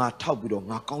Mianao, not Tabudo,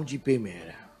 not Conji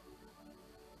Paymer.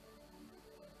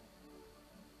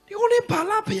 The only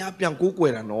Bala Paya Pianco,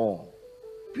 no.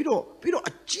 Pido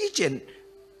a chichen,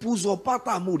 Puzo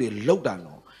Pata Moody,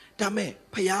 Lodano. Dame,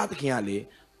 Payat Kiali,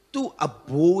 to a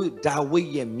boy,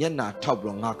 Daway, Miana,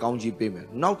 Tablo, Nakanji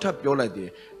payment. Now tap your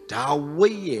lady,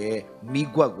 Daway,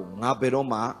 Miguago,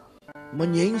 Naberoma,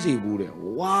 Manyenzi Bude.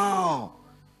 Wow!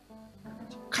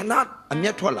 Cannot a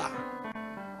Miatola.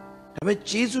 Dame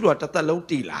Jesu or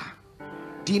Tatalotila.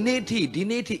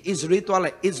 Dineti,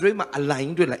 Israel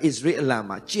aligned with Israel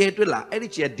Lama, Chietula,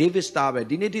 Edicia, David Starver,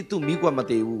 Dineti to Migua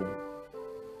Mateu.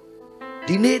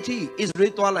 Dineti is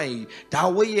ritualai,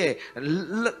 Dawaye,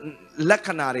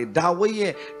 Lacanare,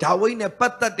 Daway ne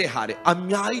pata de Hare,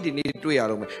 Amai dineti to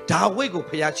Yarum, Dawego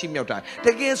Payachi Mota,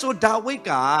 the game so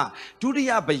Daweka,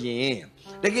 Tudia Bayen,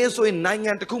 the game so in Nine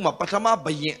and Takuma, Patama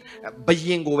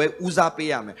Bayen go Uza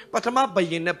Payame, Patama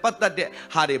Bayen, pata de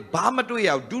Hare, Bama to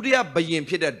Ya, Dudia Bayen,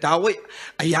 Peter Daway,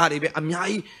 Ayari,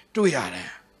 Amai to Yare.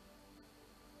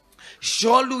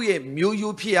 Surely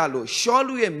Muyu Pialo,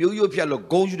 surely Muyu Pialo,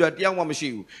 go to that young woman,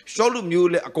 surely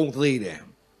Mule a conclave.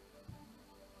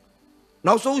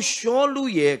 Now so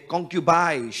surely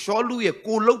concubine, surely a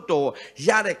culoto,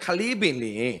 Yare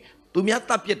Calibini, to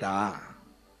Miata Pieta.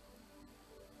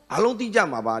 I don't think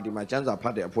I'm about my chance of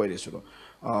party of poetry.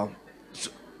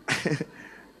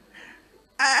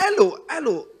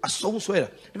 Hello, a song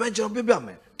sweater. Imagine a baby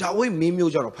man, that way me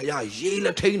muser of Paya, ye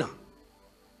Latina.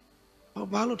 Oh,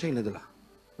 Balo Taina de la.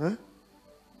 Huh?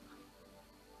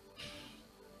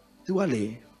 To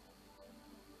Ali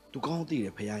to County,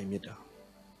 the Paya Mita.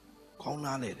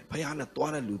 Conale, Payana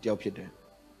Tuana Lutia Pite.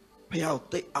 Payao,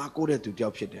 they are good to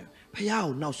Diopite.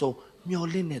 Payao now so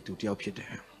Mioline to Diopite.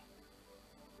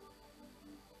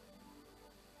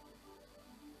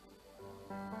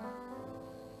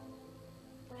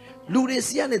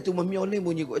 Ludesiane to Miole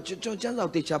when you go to Chans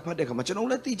of the Chapade, much and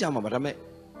let the Jama, but I may.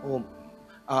 Oh,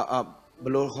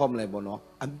 below home level, no,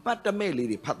 and but the mail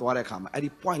lady, Patwara come at the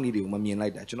point lady, Mammy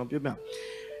like that, you know, people.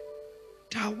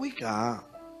 Tawika,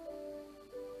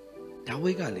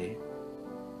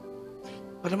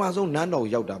 but I'm also nano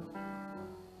yauda.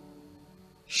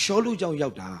 Sholu Jao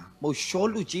Yauda, Mo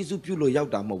Sholu Jesu Pulo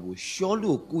Yauda Mobu,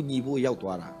 Sholu Kunibo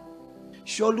Yautwara.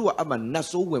 Sholu Ama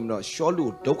Naso Wemno,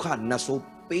 Sholu Doka Naso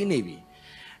Penevi.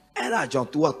 Era John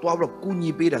to a 12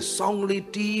 Kuni beta,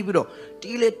 songly tea,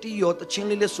 Tileti or the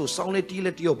Chinley so songly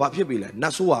Tileti or Babila,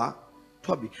 Nasua,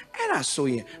 Toby, Era so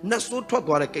ye, Naso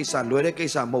Totwara Kesa, Lore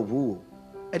Kesa Movu,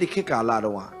 Eddie Kika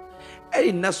Ladoa,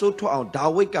 Eddie Naso to our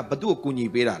Daweka Badu Kuni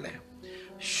beta.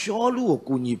 Sholu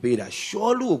Kuni beta,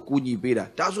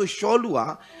 that's what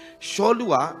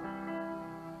Sholua,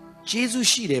 Jesus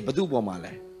Shide, Badu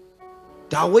Bomale,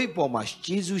 Dawe Bomash,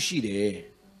 Jesus Shide.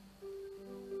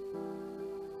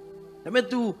 I mean,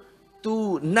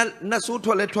 to not so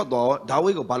toilet door,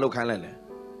 Dawego Balo Kalele.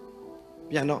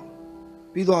 Piano,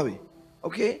 Pidovi,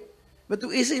 okay? But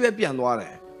to easy piano,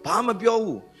 Pama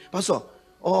Bio, Paso,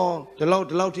 oh, the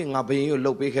louting up in your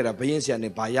low baker, Bayensia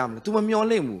and Bayam, to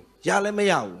Mamio Yale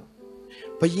Mayau.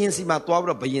 Bayensi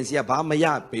Matwara, Bayensia,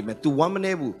 Bamaya, payment to one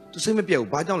manebu, to Simipio,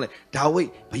 Badonle,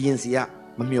 Dawe, Bayensia,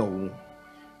 Mamio,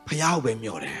 Payao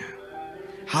Bemiore.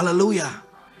 Hallelujah.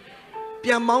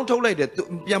 Pian Mounto later to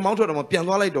Pian Mounto of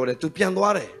Pianola daughter to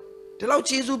Pianoare. The Lao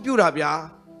Chisu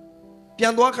Purabia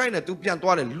Pianoa kind to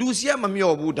Pianoare, Lucia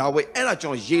Mamio Budawe, Ella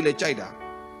John Yele Chida.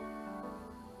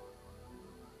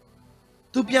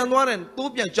 To Pianoare and to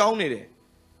Pian Johnny.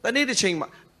 The native chamber,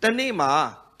 the name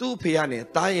two piane,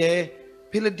 Taye,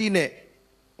 Piladine,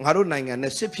 Harunang and the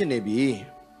Sipionebi,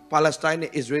 Palestine,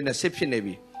 Israel, and the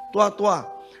Sipionebi. Tua,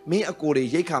 me a Kore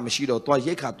Yeka Mashido, Tua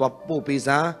Yeka, Tua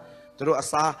Popeza. Terus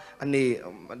asa ani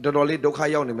doroli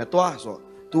dokayau ni metua so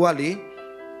tuali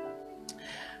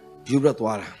jubra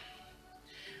tuara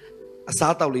အ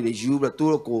စားတောက်လေးတွေယူပြီးတော့သူ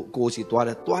တို့ကိုစီသွား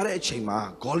တဲ့အချိန်မှာ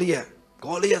ဂေါ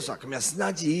လိယဆိုတာခင်ဗျာစဉ်း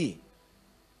စားကြည့်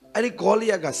အဲ့ဒီဂေါလိ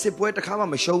ယကစစ်ပွဲတစ်ခါမှ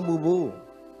မရှုံးဘူး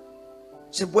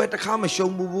စစ်ပွဲတစ်ခါမ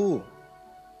ရှုံးဘူး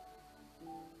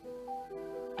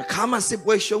တစ်ခါမှစစ်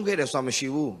ပွဲရှုံးခဲ့တယ်ဆိုတာမရှိ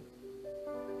ဘူး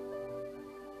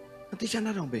အတိတ်ချမ်း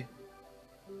တော့ပဲ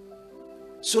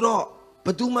ဆိုတော့ဘ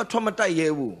ယ်သူမှထွက်မတိုက်ရဲ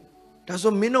ဘူးဒါ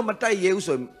ဆိုမင်းတို့မတိုက်ရဲဘူး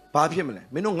ဆိုရင်ဘာဖြစ်မလဲ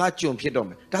မင်းတို့ငါကြုံဖြစ်တော့မ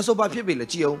ယ်ဒါဆိုဘာဖြစ်ပြီလဲ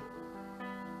ကြည့်အောင်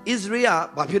ဣသရေလ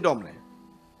ဘာဖြစ်တော့မလဲ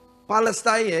ပါလက်စ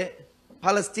တိုင်းရဲ့ပါ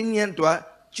လက်စတိုင်းတို့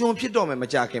ကြုံဖြစ်တော့မယ်မ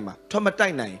ကြခင်မှာထွက်မတို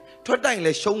က်နိုင်ထွက်တိုက်ရင်လ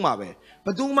ည်းရှုံးမှာပဲဘ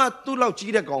ယ်သူမှသူ့လောက်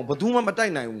ကြီးတဲ့ကောင်ဘယ်သူမှမတို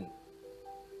က်နိုင်ဘူး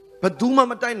ဘယ်သူမှ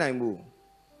မတိုက်နိုင်ဘူး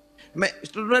မဲ့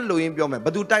သူတို့လူရင်းပြောမယ်ဘ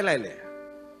ယ်သူတိုက်လိုက်လဲ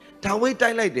ဒါဝိဒ်တို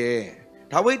က်လိုက်တယ်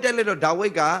ဒါဝိဒ်တိုက်လိုက်တော့ဒါဝိ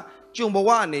ဒ်ကကျုံဘဝ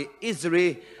နဲ့ဣသရေ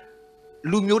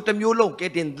လလူမျိုးတစ်မျိုးလုံးကဲ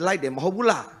တင်လိုက်တယ်မဟုတ်ဘူး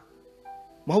လား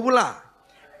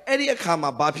အဲ့ဒီအခါမှာ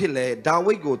ဘာဖြစ်လဲဒါ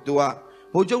ဝိဒ်ကို तू က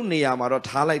ဘိုးကျုံနေရာမှာတော့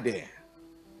ထားလိုက်တ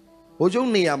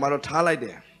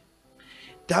ယ်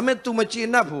ဒါမဲ့ तू မချေ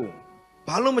နှက်ဘူး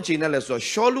ဘာလို့မချေနှက်လဲဆိုတော့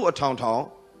ရှောလူအထောင်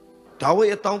ဒါဝိ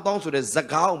ဒ်အတောင်းဆိုတဲ့ဇ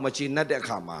ကားကိုမချေနှက်တဲ့အ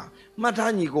ခါမှာမှတ်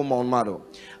ထားညီကိုမောင်မတို့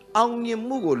အောင်မြင်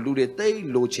မှုကိုလူတွေသိ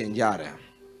လိုချင်ကြတယ်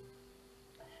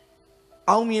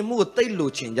အောင်မြင်မှုကိုသိလို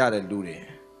ချင်ကြတဲ့လူတွေ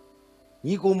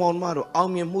ညီကိုမောင်မတို့အော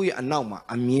င်မြင်မှုရဲ့အနောက်မှာ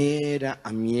အမြဲတ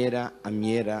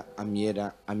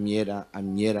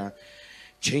မ်း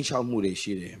ချင်းချောက်မှုတွေ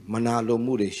ရှိတယ်မနာလို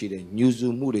မှုတွေရှိတယ်ညှူဆူ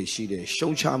မှုတွေရှိတယ်ရှုံ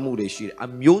ချမှုတွေရှိတယ်အ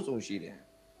မျိုးစုံရှိတယ်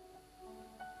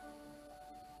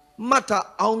မတ်တာ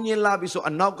အောင်မြင်လာပြီဆို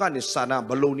အနောက်ကနေစာနာ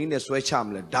ဘလုံနည်းနဲ့ဆွဲချမ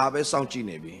လဲဒါပဲစောင့်ကြည့်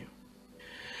နေပြီ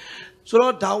ဆို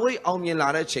တော့ဒါဝိဒ်အောင်မြင်လာ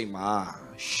တဲ့ချိန်မှာ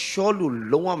ရှောလူ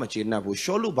လုံးဝမကျေနပ်ဘူး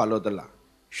ရှောလူဘာလို့တလား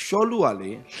ရှောလူက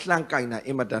လေလှန်ကင်တာအ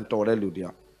င်မတန်တော်တဲ့လူတ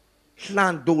ယောက်လှ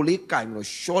န်ဒိုလေးကင်လို့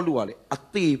ရှောလူကလေအ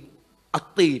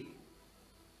သေး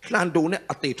လှန်ဒိုနဲ့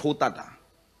အသေးထိုးတတ်တာ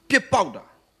ပြစ်ပေါက်တာ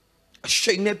အ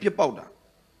ရှိန်နဲ့ပြစ်ပေါက်တာဒါ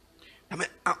ပေမဲ့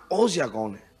အောစရာကော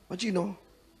င်းတယ်မကြည့်နော်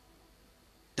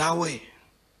ဒါဝိဒ်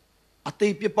အ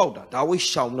သေးပြစ်ပေါက်တာဒါဝိဒ်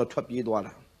ရှောင်ပြီးတော့ထွက်ပြေးသွား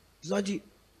တာစကြည့်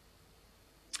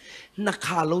နှစ်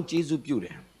ခါလုံးကျေးဇူးပြုတ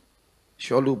ယ်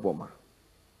ရှောလူပေါ်မှာ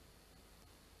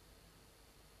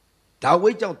ဒါဝိ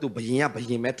ဒ်ကြောင့်သူဘယင်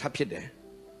ပဲထပ်ဖြစ်တယ်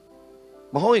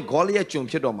မဟုတ်ရင်ဂေါလိယကျုံ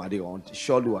ဖြစ်တော့မှာဒီကောင်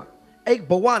ရှောလူကအဲ့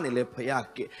ဘဝနဲ့လေဖယား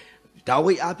ဒါ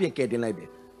ဝိဒ်အားဖြင့်ကဲတင်လိုက်တယ်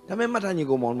ဒါပေမဲ့မှတ်ထားညီ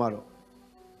ကိုမောင်မတော်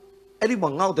အဲ့ဒီမှာ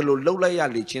ငေါ့တယ်လို့လှုပ်လိုက်ရ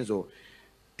လေချင်းဆို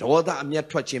ဒေါသအမျက်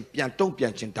ထွက်ခြင်းပြန်တုံ့ပြ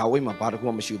န်ခြင်းဒါဝိဒ်မှာဘာတခု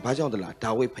မှမရှိဘူးဘာကြောင့်တလားဒါ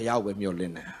ဝိဒ်ဖယားကိုပဲမျှော်လ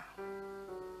င့်တယ်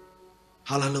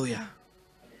ဟာလေလုယာ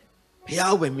ဖယား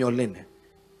ကိုပဲမျှော်လင့်တယ်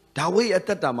ဒါဝိဒ်အသ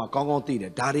က်တာမှာကောင်းကောင်းသိတ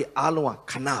ယ်ဒါတွေအားလုံးက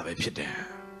ခဏပဲဖြစ်တယ်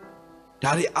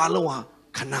ဒါတွေအားလုံးက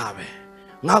ခဏပဲ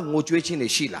ငါငိုကြွေးခြင်းတွေ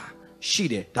ရှိလားရှိ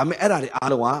တယ်ဒါပေမဲ့အဲ့ဒါတွေအား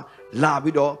လုံးကလာ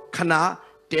ပြီးတော့ခဏ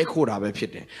တဲခိုးတာပဲဖြ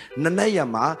စ်တယ်နနက်ရ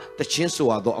မှာတခြင်းဆို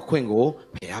တော့အခွင့်ကို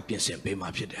ဘုရားပြင်ဆင်ပေးမှာ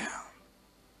ဖြစ်တယ်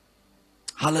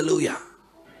ဟာလေလုယာ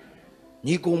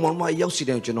ညီကောင်မောင်မရောက်စီ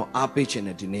တဲ့ကျွန်တော်အားပေးခြင်း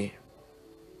နဲ့ဒီနေ့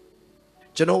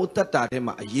ကျွန်တော်အသက်တာထဲ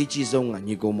မှာအရေးကြီးဆုံးက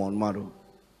ညီကောင်မောင်မတို့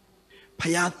ဘု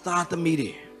ရားသားသမီး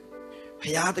တွေဘု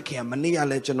ရားသခင်မနေ့က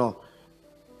လည်းကျွန်တော်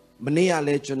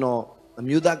အ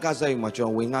မျိုးသားကစားရုံမှာကျွန်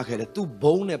တော်ဝင်ငှခဲ့တယ်သူ့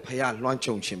ဘုံနဲ့ဖယားလွှမ်း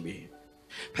ခြုံခြင်းပြီ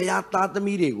ဖယားသားသ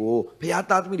မီး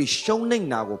တွေရှုံးနေ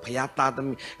တာကိုဖ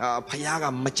ယားက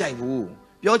မကြိုက်ဘူး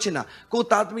ပြောချင်တာကို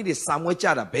သားသမီးတွေစာမွဲကြ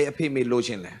တာဘယ်အဖေမေလို့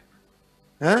ချင်လဲ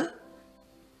ဟမ်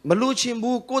မလို့ချင်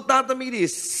ဘူးကိုသားသမီးတွေ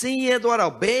ဆင်းရဲသွား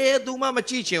တော့ဘယ်သူမှမ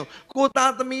ကြည့်ချင်ကို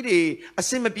သားသမီးတွေအ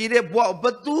စင်မပြေတဲ့ဘဝဘ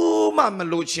ယ်သူမှမ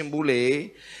လို့ချင်ဘူးလေ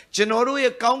ကျွန်တော်တို့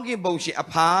ရဲ့ကောင်းကင်ဘုံရှင်အ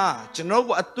ဖာကျွန်တော်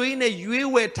ကိုအသွေးနဲ့ရွေး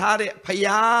ဝယ်ထားတဲ့ဖ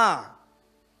ယား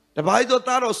တပါးတော့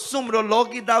သားတော်စွန့်မတော်လော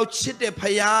ကီသားကိုချစ်တဲ့ဖ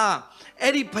ယား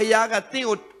အဲ့ဒီဖယားကတင့်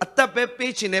ကိုအသက်ပဲ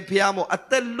ပေးချင်တဲ့ဖယားမို့အ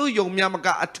သက်လွတ်ယုံများမက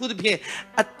အထူးသဖြင့်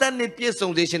အသက်နဲ့ပြည့်စုံ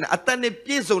စေချင်တယ်အသက်နဲ့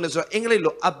ပြည့်စုံတယ်ဆိုတော့အင်္ဂလိပ်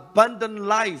လို abundant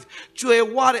life ကျွယ်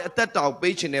ဝတဲ့အသက်တာကို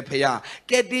ပေးချင်တဲ့ဖယား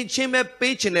ကဲတင်ချင်းပဲ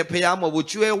ပေးချင်တဲ့ဖယားမဟုတ်ဘူး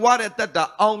ကျွယ်ဝတဲ့အသက်တာ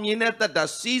အောင်မြင်တဲ့အသက်တာ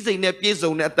စီးစိမ်နဲ့ပြည့်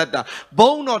စုံတဲ့အသက်တာ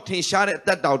ဘုံတော်ထင်ရှားတဲ့အသ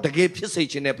က်တာကိုတကယ်ဖြစ်စေ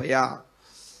ချင်တဲ့ဖယား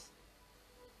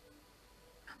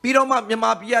ပြီးတော့မှမြန်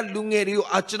မာပြည်ကလူငယ်တွေ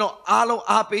ကိုကျွန်တော်အားလုံး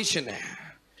အားပေးရှင်တယ်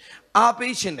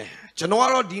ကျွန်တော်က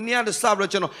တော့ဒီနေ့ကစ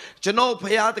ပြီးတော့ကျွန်တော်ဖ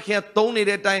ယားသခင်သုံးနေ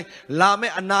တဲ့အတိုင်းလာမ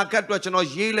ယ့်အနာဂတ်အတွက်ကျွန်တော်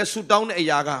ရေးလဲဆူတောင်းတဲ့အ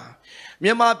ရာကမြ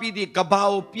န်မာပြည်ဒီကဘာ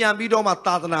ကိုပြန်ပြီးတော့မှ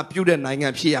သာသနာပြုတဲ့နိုင်ငံ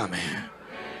ဖြစ်ရမယ်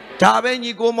ဒါပဲ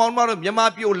ညီကိုမောင်တို့မြန်မာ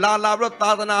ပြည်ကိုလာပြီးတော့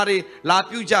သာသနာတွေလာ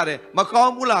ပြုကြတယ်မကော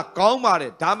င်းဘူးလားကောင်းပါတ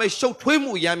ယ်ဒါမဲ့ရှုပ်ထွေး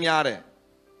မှုရမ်းများတယ်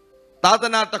သာသ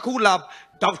နာတစ်ခုလာ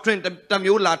doctrine တစ်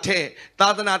မျိုးလာထဲသာ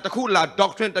သနာတစ်ခုလာ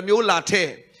doctrine တစ်မျိုးလာထဲ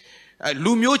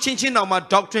လူမျိုးချင်းတောင်မှ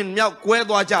doctrine မြောက်ကွဲ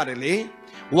သွားကြတယ်လေ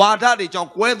ဝါဒတွေကြော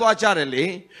င့်ကွဲသွားကြတယ်လေ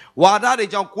ဝါဒတွေ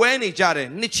ကြောင့်ကွဲနေကြတယ်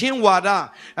နှစ်ချင်းဝါဒ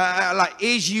like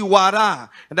AG ဝါဒ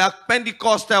ဒါ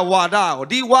Pentecostal ဝါဒ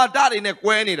ဒီဝါဒတွေနဲ့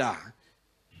ကွဲနေတာ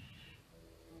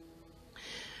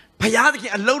ဖယားသခ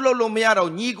င်အလုံးလုံးလို့မရ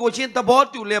တော့ညီကိုချင်းသဘော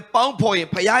တူလဲပေါင်းဖော်ရင်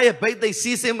ဖယားရဲ့ဗိတ်သိက်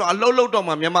စီးဆင်းတော့အလုံးလုံးတော့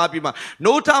မှမြန်မာပြည်မှာ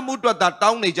နိုးထမှုအတွက်သာ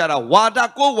တောင်းနေကြတာဝါဒ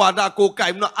ကိုက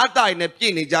င်တော့အတ္တရနဲ့ပြ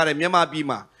ည့်နေကြတယ်မြန်မာပြည်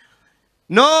မှာ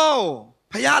no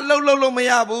ဖယားအလုံးလုံးလို့မ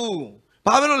ရဘူး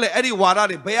ဘာဖြစ်လို့လဲအဲ့ဒီဝါဒ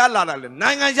တွေဘယ်ကလာတာလဲ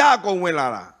နိုင်ငံခြားအကုန်ဝင်လာ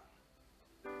တာ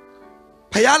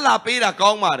ဖယားလာပေးတာကော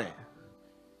င်းပါတယ်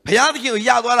ဖယားသခင်ကိုရ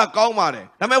သွားတာကောင်းပါတယ်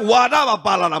ဒါပေမဲ့ဝါဒ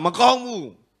ပါလာတာမကောင်းဘူး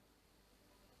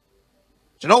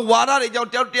ကျွန်တော်ဝါဒတွေကြောင့်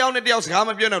တယောက်နဲ့တယောက်စကား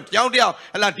မပြောနဲ့တယောက်ဟ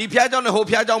လာဒီဖျားเจ้าနဲ့ဟို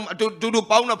ဖျားเจ้าအတူ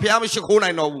ပေါင်းတော့ဖျားမရှိခိုး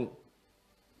နိုင်တော့ဘူး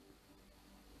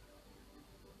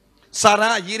စာရ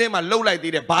န်အရေးထဲမှာလှုပ်လိုက်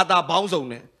သေးတယ်ဘာသာပေါင်းစုံ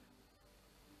နဲ့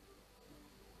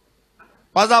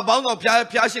ဘာသာပေါင်းတော့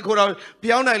ဖျားရှိခိုးတော့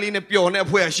ဖျောင်းနိုင်လေးနဲ့ပျော်နေအ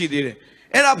ဖွဲ့ရှိသေးတယ်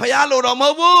အဲ့ဒါဖျားလို့တော့မဟု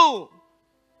တ်ဘူး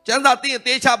ကျမ်းစာသိရင်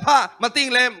တေချာဖမသိ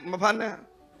လဲမဖတ်နဲ့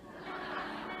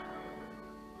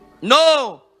no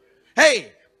hey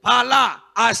ဘာလာ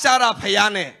အာရှာရာဖ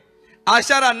ယားနဲ့အာ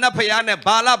ရှာရာနတ်ဖယားနဲ့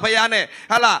ဘာလာဖယားနဲ့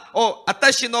ဟာလာဟိုအသ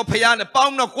က်ရှင်သောဖယားနဲ့ပေါ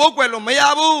င်းတော့ကိုးကွယ်လို့မရ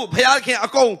ဘူးဖယားခင်အ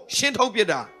ကုန်ရှင်းထုတ်ပြ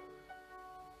တာ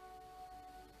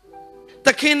တ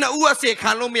ခင်နဲ့ဦးအစေ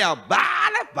ခံလို့မရဘာ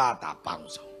လဲဘာသာပေါင်း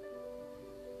စုံ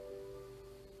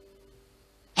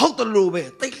ဟုတ်တယ်လို့ပဲ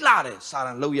တိတ်လှတယ်စာရ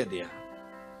န်လောက်ရက်တယ်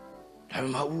ဒါမှ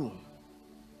မဟုတ်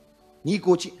ညီ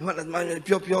ကိုချင်း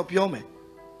ပြောမယ်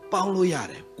ပေါင်းလို့ရ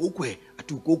တယ်ကိုးကွယ်အ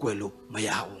တူကိုးကွယ်လို့မရ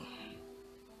ဘူး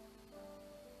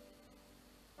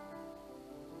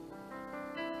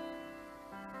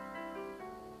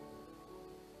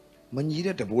မညီ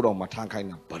တဲ့တဘိုးတော်မှာထားခိုင်း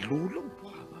တာဘလို့လို့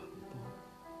ပါ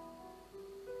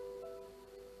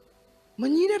မ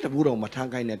ညီတဲ့တဘိုးတော်မှာထား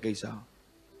ခိုင်းတဲ့ကိစ္စ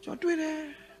ကျွန်တော်တွေ့တယ်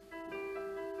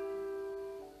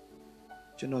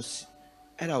ကျွန်တော်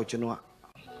အဲ့ဒါကိုကျွန်တော်မ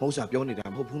ဟုတ်စားပြောနေတာ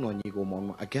မဟုတ်ဘူးနော်ညီကိုမောင်မ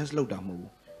against လောက်တာမဟုတ်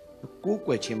ဘူးကိုး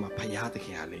ကွယ်ခြင်းမှာဖယားသခ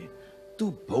င်ကလေ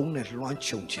သူ့ဘုံနဲ့လွှမ်း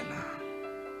ခြုံခြင်းလား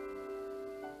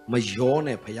မယော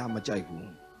နဲ့ဖယားမကြိုက်ဘူး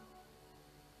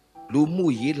လူမှု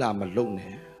ရေးလာမလုံ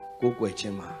နဲ့ကိုးကွယ်ခြ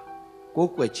င်းမှာ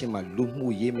လူမှု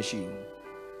ရေးမရှိဘူး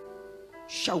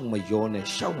ရှောက်မယောနဲ့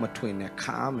ရှောက်မထွင်နဲ့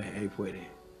ခါမယ်အဲ့ဖွဲ့တ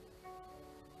ယ်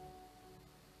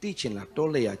တိချင်လားတော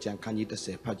လေယာကျန်ခန်းကြီး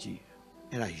30ဖတ်ကြည့်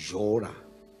အဲ့ဒါယောတာ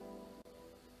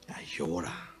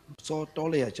စောတော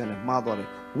လေယာကျန်နဲ့မှားသွားတယ်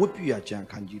ဝတ်ပြရကျန်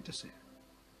ခန်းကြီး30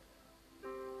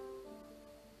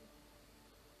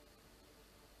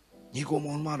ညီကို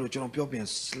မောင်မတို့ကျွန်တော်ပြောပြန်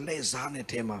လက်စားနဲ့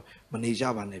ထဲမှာမနေကြ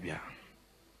ပါနဲ့ဗျာ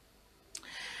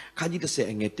ခန်းကြီး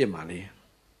30အငယ်1မှာလေ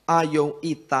အာယုံ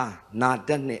ဣတာနာဒ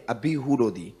တ်နဲ့အဘိဟု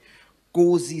တို့သည်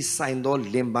ကိုစီဆိုင်သော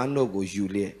လင်ပန်းတို့ကိုယူ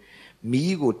လျက်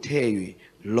မီးကိုထဲ့၍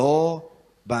လော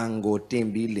ဘန်ကိုတင်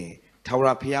ပြီးလင်ထာဝရ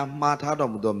ဘုရားမှားထား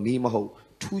တော်မူသောမီးမဟုတ်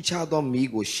ထူးခြားသောမီး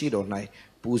ကိုရှေ့တော်၌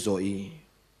ပူဇော်၏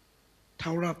ထာ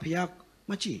ဝရဘုရား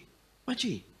မကြည့်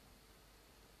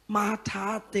မှား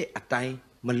ထားတဲ့အတိုင်း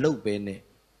မလုပ်ပဲနဲ့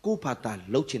ကိုယ့်ဘာသာ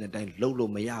လှုပ်ချင်တဲ့အတိုင်းလှုပ်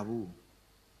လို့မရဘူး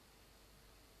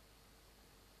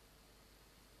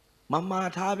မှား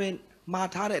ထားတဲ့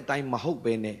အတိုင်းမဟုတ်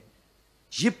ပဲနဲ့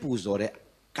ရစ်ပူဇော်တဲ့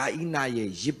ကာဣနာရဲ့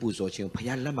ရစ်ပူဇော်ခြင်းကိုဘု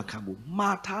ရားလက်မခံဘူး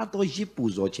မှားထားသောရစ်ပူ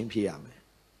ဇော်ခြင်းဖြစ်ရမယ်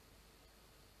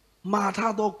မှား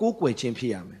ထားသောကိုးကွယ်ခြင်းဖြ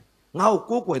စ်ရမယ်ငါ့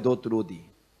ကိုကိုးကွယ်သောသူတို့သည်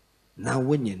နာ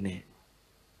ဝိညာဉ်နဲ့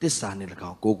တစ္ဆာနဲ့၎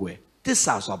င်းကိုးကွယ်တစ္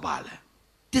ဆာဆိုပါ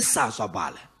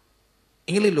လဲ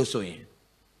အင်္ဂလိပ်လိုဆိုရင်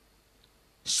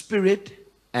spirit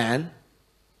and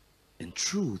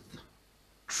truth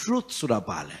ဆိုတာ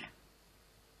ပါလဲ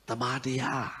တမန်တ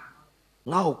ရား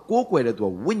ငါ့ကိုကိုးကွယ်တဲ့သူ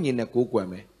ကဝိညာဉ်နဲ့ကိုးကွယ်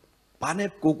မယ်ဘာနဲ့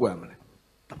ကိုးကွယ်မလဲ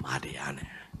တမန်တရားနဲ့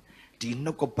ဒီ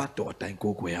နှုတ်ကပတ်တော်အတိုင်း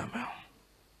ကိုးကွယ်ရမယ်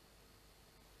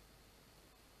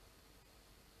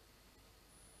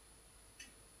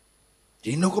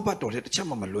ဒီနှုတ်ကပတ်တော်တဲ့တစ်ချက်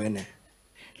မှမလွဲနဲ့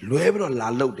လွဲပြီးတော့လာ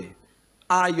လုတ်တယ်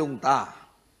အာယုံသား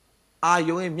အာ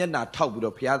ယုံရဲ့မျက်နှာထောက်ပြီး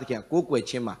တော့ဘုရားသခင်ကိုးကွယ်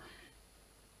ခြင်းမှာ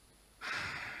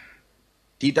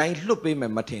ဒီတိုင်းလွတ်ပေးမ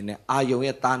ယ်မထင်နဲ့အာယုံ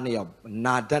ရဲ့သားနှစ်ယောက်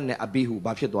နာဒတ်နဲ့အဘိဟု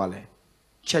ဘာဖြစ်သွားလဲ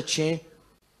ချက်ချင်း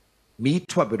မီး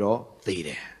ထွက်ပြီးတော့သေတ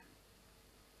ယ်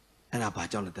အဲ့ဒါဘာ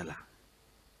ကြောင့်လဲတက်လား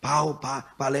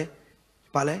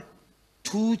ဘာလဲ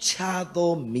ထူးခြား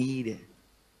သောမီးတဲ့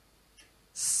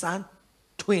စမ်း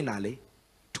ထွင်တာလေ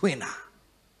ထွင်တာ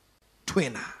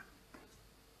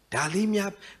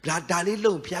ဒါလေး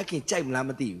လုံဖျားခင်ကြိုက်မလား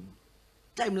မသိ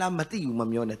ဘူးမ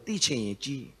ပြောနဲ့သိချင်ရင်ကြ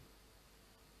ည့်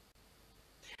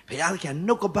ဘုရားခင်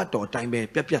နှုတ်ကပတ်တော်အတိုင်းပဲ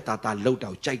ပြတ်သားလှုပ်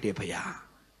တော့ကြိုက်တယ်ဘုရား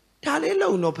ဒါလေး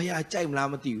လုံတော့ဘုရားကြိုက်မလား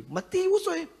မသိဘူး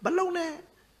ဆိုရင်မလုံနဲ့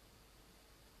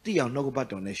သိအောင်နှုတ်ကပတ်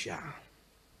တော်နဲ့ရှာ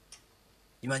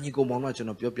ဒီမှာညီကိုမောင်တို့ကျွန်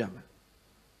တော်ပြောပြမယ်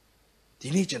ဒီ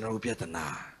နေ့ကျွန်တော်တို့ပြဿနာ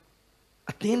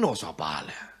အတင်းတော်ဆိုပါ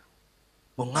လဲ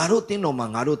ငါတို့တင်းတော်မှာ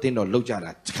ငါတို့တင်းတော်လောက်ကြ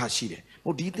တာတစ်ခါရှိတယ်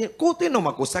ဒီတင်းကိုတင်းတော်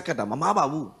မှာကိုစက်ကတ်တာမမားပါ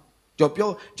ဘူး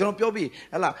ကျွန်တော်ပြောပြီး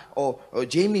ဟလာ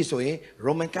ဂျေးမီဆိုရင်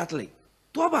Roman Catholic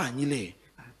တွားပါညီလေး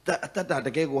အသက်တာတ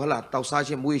ကယ်ကိုဟလာတောက်စား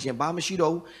ခြင်းမွေးခြင်းဘာမှမရှိ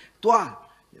တော့ဘူးတွား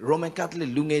Roman Catholic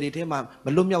လူငယ်တွေထဲမှာမ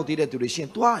လွတ်မြောက်သေးတဲ့သူတွေရှင်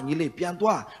တွားညီလေးပြန်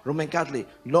တွား Roman Catholic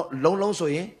လုံးဆို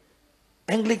ရင်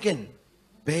Anglican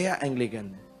ဘယ်က Anglican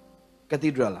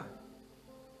Cathedral လား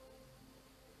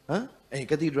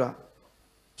Cathedral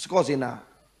စကော့စင်နာ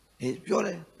ပြောတ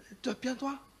ယ်ပြန်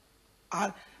သွား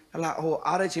ဟလာ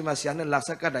အားတဲ့ချိန်မှာဆရာနဲ့လာဆ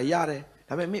က်ကတ်တာရတယ်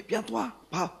ဒါပေမဲ့ပြန်သွား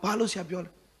ဘာလို့ဆရာပြောလဲ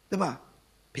ဒီမှာ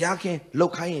ဘုရားခင်လော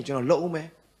က်ခိုင်းရင်ကျွန်တော်လောက်အောင်မယ်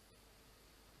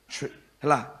ဟ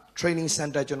လာ training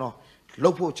center ကျွန်တော်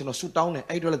လောက်ဖို့ကျွန်တော်ဆူတောင်းတယ်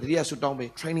အဲ့တော့လည်းတတိယဆူတောင်းပေး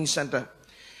training center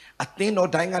အသင်းတော်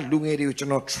တိုင်းကလူငယ်တွေကိုကျွ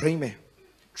န်တော် train မယ်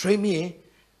train ရင်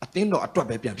အသင်းတော်အတွက်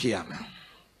ပဲပြန်ဖြစ်ရမယ်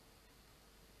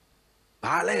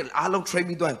ဘာလဲအားလုံး train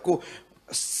ပြီးတော့ကို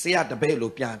ဆရာတပည့်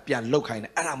လို့ပြန်လောက်ခိုင်းတ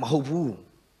ယ်အဲ့ဒါမဟုတ်ဘူး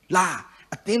လာ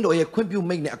အသင်းတော်ရဲ့ခွင့်ပြု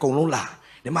မိတ်နဲ့အကုန်လုံးလာ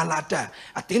ဒီမှာလာတက်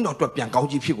အသင်းတော်အတွက်ပြန်ကောင်း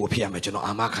ကြီးဖြစ်ကိုဖြစ်ရမယ်ကျွန်တော်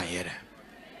အာမခံရတယ်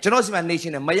ကျွန်တော်စီမံနေရှ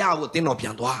င်နဲ့မရဘူးအသင်းတော်ပြ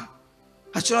န်သွား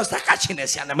ကျွန်တော်စက်ကချင်းနဲ့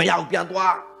ဆရာနဲ့မရဘူးပြန်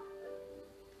သွား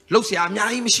လှုပ်ဆရာအများ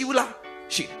ကြီးမရှိဘူးလား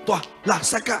ရှိသွားလာ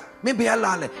စက်ကမင်းဘယ်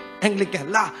လာလဲအင်္ဂလိကန်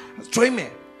လာ train မ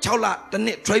ယ်6လတစ်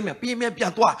နှစ် train မယ်ပြင်းပြ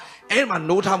န်သွားအဲ့ဒီမှာ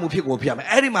နိုးထားမှုဖြစ်ကိုဖြစ်ရမယ်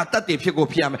အဲ့ဒီမှာတတ်တည်ဖြစ်ကို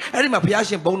ဖြစ်ရမယ်အဲ့ဒီမှာဘုရား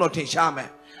ရှင်ဘုန်းတော်ထင်ရှားမယ်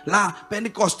လာ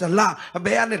Pentecostal လာဘ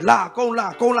ယ်ကနေလာကုန်းလာ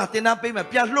တင်တန်းပေးမယ်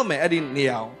ပြန်လွတ်မယ်အဲ့ဒီနေ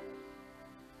ရာအောင်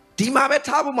ဒီမှာပဲ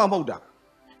ထားဖို့မှမဟုတ်တာ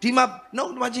ဒီမှာနှု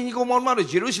တ်မချင်းကြီးကောင်မောင်တို့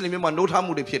ယေရုရှလင်မြို့မှာနိုးထား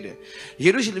မှုတွေဖြစ်တယ်ယေ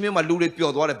ရုရှလင်မြို့မှာလူတွေ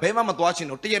ပျော်သွားတယ်ဘယ်မှမသွားချင်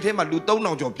တော့တရက်ထဲမှာလူ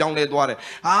3000ကျော်ပြောင်းလဲသွားတယ်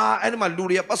အဲ့ဒီမှာလူ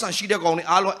တွေကပတ်စံရှိတဲ့ကောင်တွေ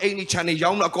အားလုံးအိမ်ကြီးခြံတွေ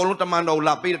ရောင်းတော့အကုန်လုံးတမန်တော်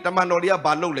လာပေးတယ်တမန်တော်တွေက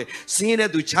ဘာလုပ်လဲစင်းရဲတဲ့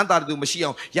သူချမ်းသာတဲ့သူမရှိ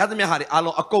အောင်ရသမျှဟာတွေအား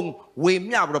လုံးအကုန်ဝေ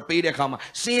မျှပြီးတော့ပေးတဲ့အခါမှာ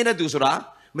စင်းရဲတဲ့သူဆိုတာ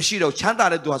မရှိတော့ချမ်းသာ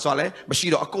တဲ့သူဆိုတာလည်းမရှိ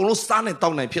တော့အကုန်လုံးစားနဲ့တော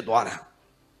င်းနိုင်ဖြစ်သွားတာ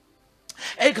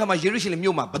အဲ့ခါမှာယေရုရှလင်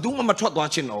မြို့မှာဘယ်သူမှမထွက်သွား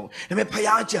ချင်တော့ဘူးဒါပေမဲ့ဖ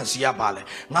ယားကြံစီရပါလေ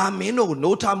ငါမင်းတို့ကို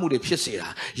နိုးထမှုတွေဖြစ်စေတာ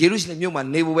ယေရုရှလင်မြို့မှာ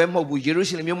နေဖို့ပဲမဟုတ်ဘူးယေရု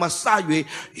ရှလင်မြို့မှာစ၍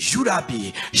ယူဒာပြည်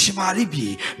ရှမာရိပြ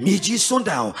ည်မြေကြီးစွန့်တ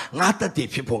န်အောင်ငါတက်တည်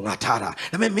ဖြစ်ဖို့ငါထားတာ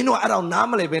ဒါပေမဲ့မင်းတို့အဲ့တော့နား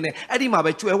မလဲပဲနဲ့အဲ့ဒီမှာ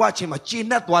ပဲကြွယ်ဝခြင်းမှာကျေ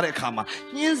နပ်သွားတဲ့အခါမှာ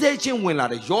ညှင်းဆဲခြင်းဝင်လာ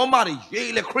တဲ့ယောမတွေ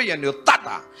ရေးလေခရစ်ယာန်တွေတတ်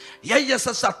တာရဆ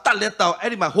က်တတ်လက်တော့အဲ့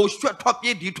ဒီမှာဟိုရွှက်ထွက်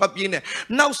ပြေးဒီထွက်ပြေးနေ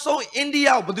နောက်ဆုံးအိန္ဒိယ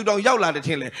ကိုဘယ်သူတောင်ရောက်လာတယ်ထ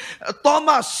င်လဲသောမ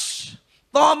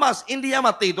တ်အိန္ဒိယ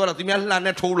မှာတည်သွားတာသူများလှန်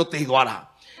နဲ့ထိုးလို့တည်သွားတာ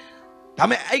ဒါပေ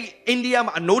မဲ့အဲ့အိန္ဒိယ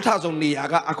မှာအနိုးထဆုံးနေရာ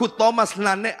ကအခုသောမတ်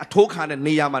လှန်နဲ့အထိုးခံတဲ့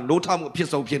နေရာမှာနိုးထမှုအဖြစ်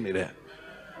ဆုံးဖြစ်နေတယ်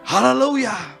ဟာလေလု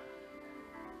ယာ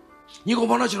ညီကောင်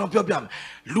မတို့ကျွန်တော်ပြောပြမယ်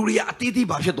လူတွေကအတီးတီး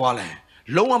ပါဖြစ်သွားလဲ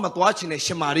လုံးဝမသွားချင်တဲ့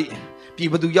ရှမာရိပြည်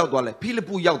ဘသူရောက်သွားလဲဖိလိပ္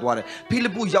ပုရောက်သွားတယ်ဖိလိ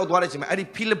ပ္ပုရောက်သွားတဲ့အချိန်မှာအဲ့ဒီ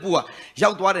ဖိလိပ္ပုကရော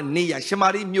က်သွားတဲ့နေရာရှမာ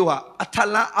ရိမြို့ဟာအထက်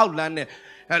လန်းအောက်လန်းနဲ့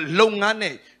လုပ်ငန်း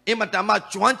နဲ့အင်မတန်မှ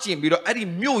ကျွမ်းကျင်ပြီးတော့အဲ့ဒီ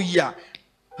မြို့ကြီး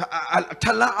ထ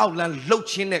လန်းအောက်လန်းလှုပ်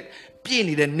ချင်းနဲ့ပြည့်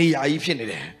နေတဲ့နေရာကြီးဖြစ်နေ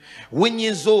တယ်ဝိညာ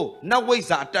ဉ်စိုးနတ်ဝိဇ္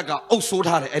ဇာအတက်က အုပ်ဆိုး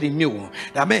ထားတယ်အဲ့ဒီမြို့ကို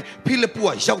ဒါပေမဲ့ဖိလိပ္ပု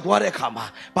ကရောက်သွားတဲ့အခါမှာ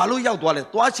ဘာလို့ရောက်သွားလဲ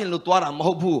သွားချင်လို့သွားတာမ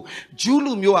ဟုတ်ဘူးဂျူး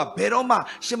လူမျိုးကဘယ်တော့မှ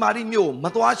ရှမာရိမြို့ကိုမ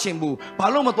သွားချင်ဘူးဘာ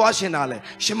လို့မသွားချင်တာလဲ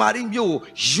ရှမာရိမြို့ကို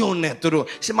ယွန်းနေသူတို့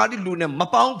ရှမာရိလူနဲ့မ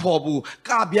ပေါင်းဖော်ဘူး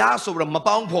ကပြားဆိုပြီးတော့မ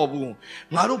ပေါင်းဖော်ဘူး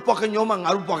ငါတို့ပွားကညောမှငါ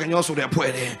တို့ပွားကညောဆိုတဲ့အဖွဲ့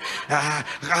တွေ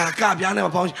ကပြားနဲ့မ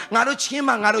ပေါင်းငါတို့ချင်း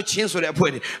မှငါတို့ချင်းဆိုတဲ့အ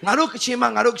ဖွဲ့တွေငါတို့ကချင်းမှ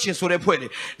ငါတို့ကချင်းဆိုတဲ့အဖွဲ့တွေ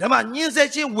ဒါမှညင်းဆဲ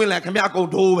ချင်းဝင်လာခင်ဗျာအကုန်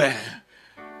ဒိုးပဲ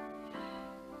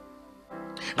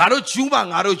ငါတို့ဂျူးမှ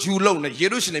ငါတို့ဂျူးလုံနေယေ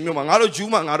ရုရှလင်မြို့မှာငါတို့ဂျူး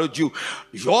မှငါတို့ဂျူး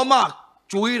ယောမ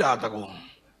ကျွေးတာတ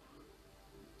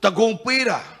ကုံပေး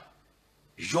တာ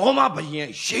ယောမဘယင်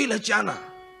ရေးလက်ချမ်းတာ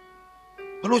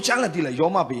ဘလို့ချမ်းလက်တည်လဲယော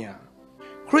မဘယင်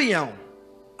ခရိ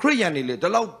ယန်နေလေဒီ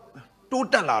လောက်တိုး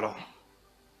တက်လာတော့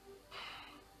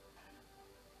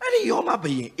အဲ့ဒီယောမဘ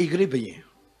ယင်ဧကရိဘယင်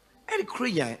အဲ့ဒီခရိ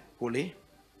ယန်ကိုလေ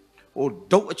ဟို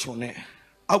ဒုတ်အချွန်နဲ့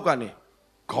အောက်ကနေ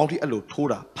ခေါင်းထိအဲ့လိုထိုး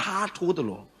တာဖားထိုးတယ်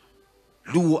လို့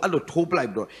လူကိုအဲ့လိုထိုးပလို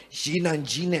က်ပြီးတော့ရေနံ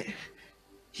ကြီးလေ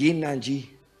ရေနံ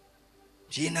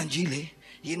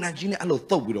ကြီးနဲ့အဲ့လို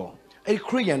သုတ်ပြီးတော့အဲ့ဒီခ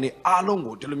ရိယန်တွေအားလုံး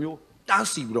ကိုဒီလိုမျိုးတား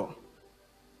စီပြီးတော့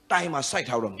တိုင်မှာစိုက်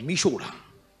ထားတော့မီးရှို့တာ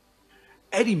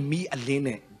အဲ့ဒီမီးအလင်း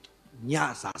နဲ့ည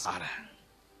စားတာ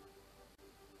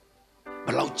ဘ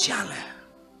ယ်လောက်ကြမ်းလဲ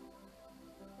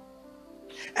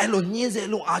အဲ့လိုညင်းစဲ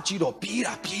လုံးအားကြီးတော့ပြေး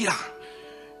တာဖိ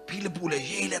လိပ္ပုလည်း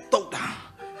ရေးလဲတုတ်တာ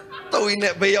တုတ်ရင်း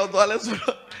နဲ့ဘယ်ရောက်သွားလဲဆို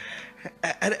တော့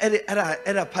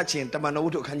အဲ့ဒါဖတ်ချင်တမန်တော်ဝ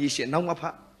တ္ထုအခန်းကြီး8နောက်မှဖ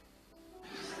တ်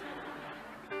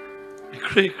ခ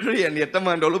ရစ်ယာန်เนี่ยတမ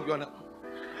န်တော်လို့ပြောနေ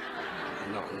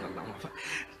နောက်မှဖတ်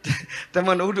တမ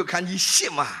န်တော်ဝတ္ထုအခန်းကြီး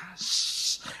8မှာ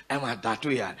အဲ့မှာဒါ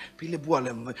တွေ့ရတယ်ဖိလိပ္ပုကလ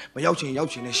ည်းမရောက်ချင်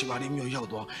နဲ့ရှမာရိမြို့ရောက်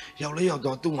တော့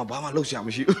သူ့မှာဘာမှလုပ်စရာမ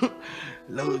ရှိဘူး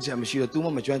လုပ်စရာမရှိတော့သူ့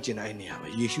မှာမကျွမ်းကျင်တဲ့အဲ့နေရာမှာ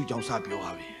ယေရှုကြောင့်စပြော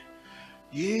ပါပြီ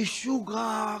ယေရှုက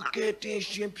ကယ်တင်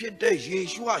ရှင်ဖြစ်တဲ့ယေ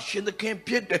ရှုကရှင်သခင်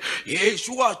ဖြစ်တဲ့ယေ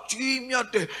ရှုကကြီးမြတ်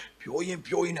တဲ့ပြောရ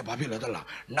င်နဲ့ဘာဖြစ်လဲသလား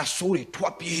နတ်ဆိုးတွေထွ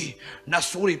က်ပြေးနတ်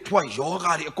ဆိုးတွေထွက်ယော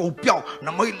ဂါတွေအကုန်ပြောင်းန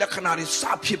မိတ်လက္ခဏာတွေစ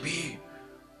ဖြစ်ပြီး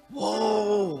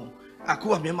ဝိုးအခု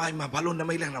ကမြန်မာမှာဘာလို့န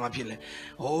မိတ်လက္ခဏာမှာဖြစ်လဲ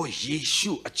။အိုးယေ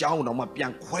ရှုအကြောင်းတော့မှပြ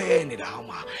န်ခွဲနေတာဟော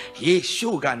မှာယေရှု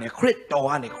ကနေခရစ်တော်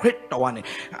ကနေ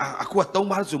အခုက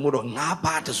3ပါးစုမို့တော့5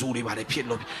ပါးတစုတွေပါတယ်ဖြစ်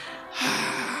လို့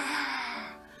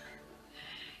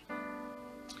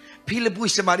ဖိလိပ္ပု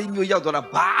ရှမာရိမြို့ရောက်တော့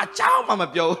ဘာအကြောင်းမှမ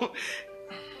ပြောဘူး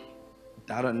။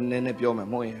ဒါတော့နည်းနည်းပြောမယ်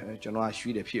မဟုတ်ရင်ကျွန်တော်က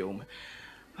ရွှေ့တယ်ဖြစ်အောင်မယ်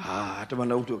။တမန်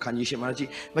တော်တို့အခန်းကြီးရှမာရိ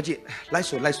မကြည့်လိုက်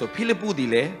ဆိုဖိလိပ္ပုဒီ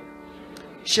လေ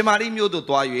ရှမာရိမြို့သို့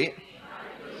သွား၍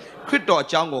ခရစ်တော်အ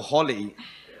ကြောင်းကိုဟောလေ၏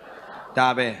ဒါ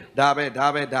ပဲ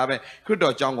ခရစ်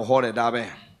တော်အကြောင်းကိုဟောတယ်ဒါပဲ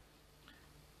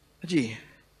အကြည့်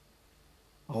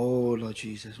Oh Lord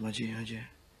Jesus မကြည့်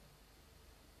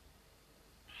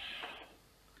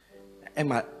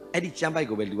အဲ့ဒီကျမ်းပိုက်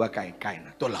ကိုပဲလူကကင်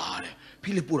တာတော်လားတဲ့ဖိ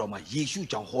လိပ္ပုတော်မှာယေရှု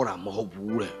ကြောင့်ဟောတာမဟုတ်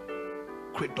ဘူးတဲ့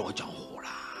ခရစ်တော်ကြောင့်ဟော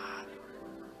တာ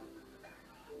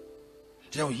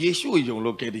ကျွန်တော်ယေရှုယုံ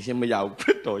လို့ကယ်တင်ရှင်မရဘူးခရ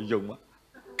စ်တော်ယုံမှာ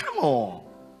Come on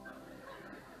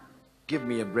Give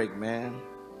me a break man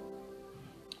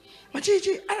မကြည့်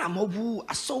အဲ့ဒါမဟုတ်ဘူး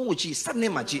အဆုံးကိုကြည့်စန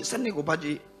စ်မှာကြည့်စနစ်ကိုပါကြ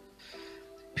ည့်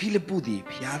ဖိလိပ္ပုသည်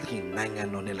ဘုရားသခင်နိုင်ငံ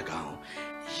တော်နဲ့၎င်း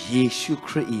ယေရှုခ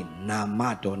ရစ်၏နာမ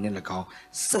တော်နဲ့၎င်း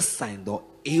ဆက်ဆိုင်သော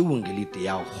ဧဝံဂေလိတ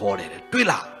ရားဟောတယ်တွေ့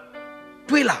လား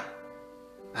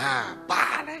ပါ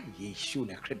လေယေရှု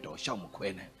နဲ့ခရစ်တော်ရှောက်မခွဲ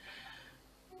နဲ့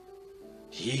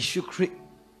ယေရှုခရစ်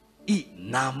ဤ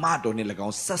နာမတော်နဲ့၎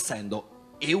င်းဆက်ဆိုင်သော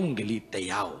ဧဝံဂေလိတ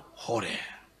ရားကိုဟောတယ်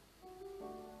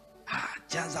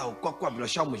ကျမ်းစာကိုကွက်ပြီး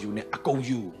တော့ရှောက်မယူနဲ့အကုန်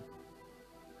ယူ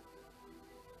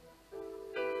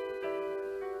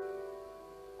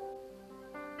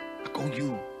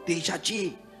တေချာကြည့်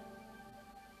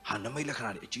နမိတ်လက္ခဏာ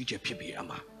တွေအကြီးကျယ်ဖြစ်ပြီးအ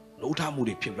မှနှိုးထားမှု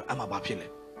တွေဖြစ်ပြီးအမှဘာဖြစ်လဲ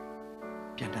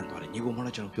ပြန်တန်းသွားတယ်ညီကောင်မလ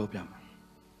ည်းကျွန်တော်ပြောပြမှာ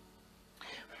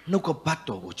နှုတ်ကပတ်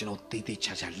တော်ကိုကျွန်တော်တေးသေး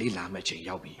ချာလေ့လာမယ့်အချိန်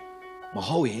ရောက်ပြီမ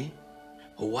ဟုတ်ရင်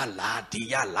ဟိုကလာဒီ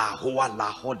ရလာဟိုကလာ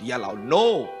ဟောဒီရလာ no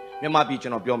မြန်မာပြည်ကျွ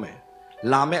န်တော်ပြောမယ်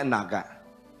လာမယ့်အနာဂတ်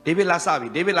ဒေးဗစ်လာစပြီ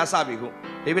ခုဒေးဗ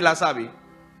စ်လာစပြီ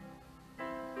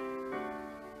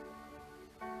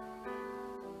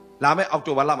လာမယ့်အောက်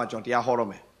တိုဘာလမှာကျွန်တော်တရားဟောတော့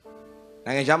မယ်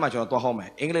နိုင်ငံခြားမှာကျွန်တော်သွားဟောမယ်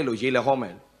အင်္ဂလိပ်လိုရေးလဲဟောမ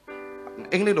ယ်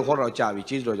အင်္ဂလိပ်လိုဟောတော့ကြာပြီ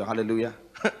ကျေးဇူးတော်ကြောင့်ဟာလေလုယာ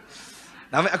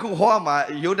ဒါပေမဲ့အခုဟောမှာ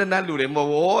ယုဒနတ်လူတွေမဟုတ်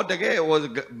ဘူးတကယ်ဟို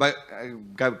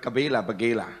ကဘေးလာပ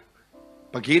ကေး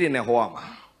တွေနဲ့ဟောရမှာ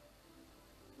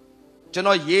ကျွန်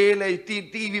တော်ရေးလေ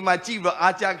တီဗီမှာကြည့်ပြီး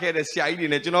အားကြခဲ့တဲ့ဆရာကြီးတွေ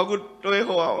နဲ့ကျွန်တော်အခုတွဲ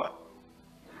ဟောရမှာ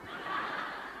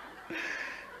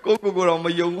ကိုတော့မ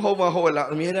ယုံဟုတ်မဟုတ်လား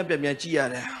အမြဲတမ်းပြန်ကြည့်ရ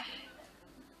တယ်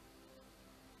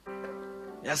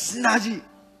ရစနာကြီး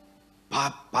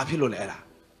ဘာဖြစ်လို့လဲအဲ့ဒါ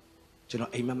ကျွန်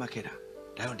တော်အိမ်မက်ခဲ့တာဒါ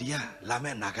ကြောင့်ဒီကလာ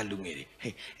မဲ့နာကလူငယ်တွေ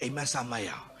ဟေးအိမ်မက်စမတ်ရ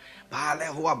အောင်ဘာလဲ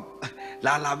ဟိုက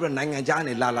လာပြီးတော့နိုင်ငံခြား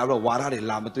နေလာပြီးတော့ဝါဒတွေ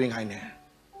လာမသွင်းခိုင်းနဲ့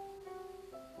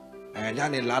နိုင်ငံခြား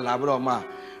နေလာပြီးတော့မ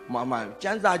ကျ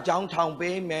န်းစာကြောင်းထောင်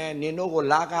ပေးမယ်နင်တို့ကို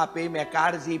လာကပေးမယ်ကား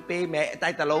တစ်စီးပေးမယ်အတို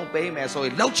က်တစ်လုံးပေးမယ်ဆိုရ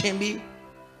င်လှုပ်ချင်ပြီ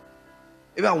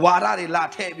အဲ့ဘာဝါဒတွေလာ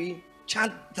ထည့်ပြီးချ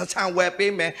မ်းဝယ်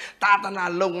ပေးမယ်တာသနာ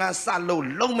လုပ်ငန်းစ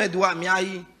လုပ်မဲ့သူကအများ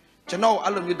ကြီးကျွန်တော်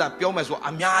အဲ့လိုမျိုးတာပြောမယ်ဆို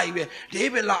အများကြီးပဲဒေး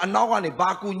ဗစ်လာအနောက်ကနေဘာ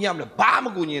ကူညံ့မလဲဘာမ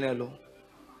ကူညင်လဲလို့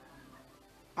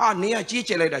နင်ကကြီး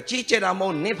ကျယ်လိုက်တာကြီးကျယ်တာမဟု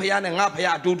တ်နင်ဖယားနဲ့ငါဖ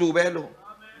ယားအတူတူပဲလို့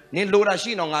နင်လိုတာ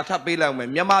ရှိတော့ငါထပ်ပေးလိုက်အောင်မယ်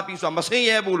မြန်မာပြည်ဆိုတာမစင်း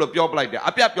ရဲဘူးလို့ပြောပလိုက်တယ်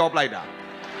အပြတ်ပြောပလိုက်တာ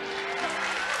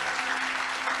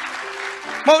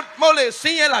မဟုတ်လေစ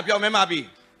င်းရဲလားပြောမြန်မာပြည်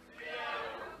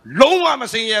လုံးဝမ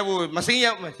စင်းရဲဘူးမစင်းရဲ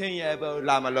ဘူး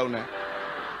လာမလုံးနဲ့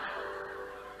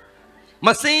မ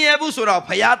စင်ရဘူးဆိုတော့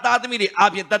ဖယားသားသမီးတွေအ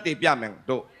ပြင်တက်တည်ပြမယ်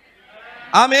တို့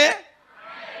အာမင်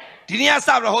ဒီနေ့စ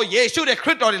ပြီးတော့ဟိုယေရှုတဲ့ခရ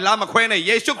စ်တော်တွေလာမခွဲနဲ့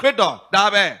ယေရှုခရစ်တော်ဒါ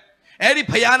ပဲအဲ့ဒီ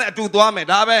ဖယားနဲ့အတူသွားမယ်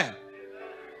ဒါပဲ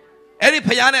အဲ့ဒီဖ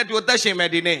ယားနဲ့အတူအသက်ရှင်မ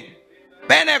ယ်ဒီနေ့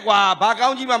ဘယ်နဲ့ကွာဘာကော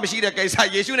င်းကြီးမှမရှိတဲ့ကိစ္စ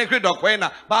ယေရှုနဲ့ခရစ်တော်ခွဲတာ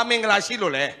ဘာမင်္ဂလာရှိ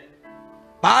လို့လဲ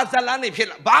ဘာဇလန်းနေဖြစ်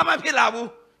လာဘာမှဖြစ်လာဘူး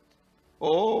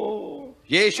အိုး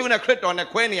ယေရှုနဲ့ခရစ်တော်နဲ့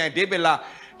ခွဲနေရင်ဒေးဗစ်လာ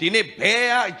ဒီနေ့ဘယ်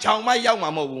အကြောင်းမှရောက်မှာ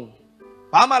မဟုတ်ဘူး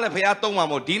ဘာမှလည်းဖယားသုံးမှာ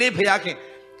မဟုတ်ဒီနေ့ဖယားခင်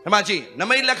ဒီမှာကြည့်န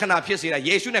မိတ်လက္ခဏာဖြစ်စေတာ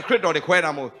ယေရှုနဲ့ခရစ်တော်တွေခွဲ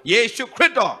တာမဟုတ်ယေရှုခရ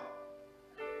စ်တော်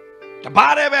တ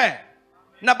ပါးတည်းပဲ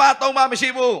နှစ်ပါးသုံးပါးမရှိ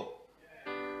ဘူး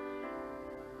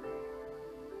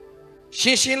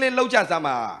ရှင်းလေးလောက်ကြစမ်း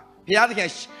ပါဖယားသခင်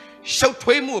ရှုပ်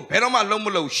ထွေးမှုဘယ်တော့မှလုံးမ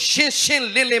လုံးရှင်း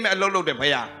လင်းမဲ့အလုပ်လုပ်တယ်ဖ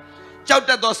ယားကြောက်တ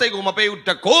တ်သောစိတ်ကိုမပေးဘူး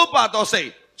တကိုးပါသောစိတ်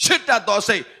ချစ်တတ်သော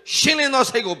စိတ်ရှင်းလင်းသော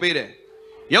စိတ်ကိုပေးတယ်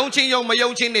ယုံချင်းယုံမယုံ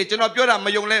ချင်းနေကျွန်တော်ပြောတာမ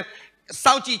ယုံလဲ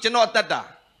စောင့်ကြည့်ကျွန်တော်အသက်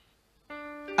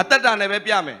တာနဲ့ပဲ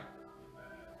ပြမယ်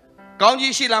ကောင်း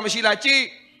ကြီးရှိလားမရှိလားကြည့်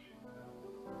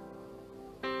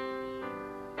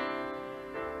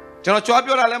ကျွန်တော်ကြွား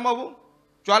ပြောတာလည်းမဟုတ်ဘူး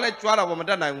ကြွားလဲကြွားတာပေါ့မ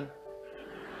တတ်နိုင်ဘူး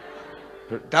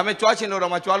ဒါမဲ့ကြွားချင်လို့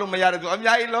တော့မှကြွားလို့မရတယ်သူအ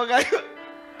များကြီးလောက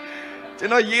ကျွ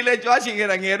န်တော်ရေးလဲကြွားချင်ခဲ့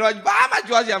တာငယ်တော့ဘာမှ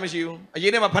ကြွားစရာမရှိဘူးအ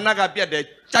ရေးထဲမှာဖနက်ကပြတ်တယ်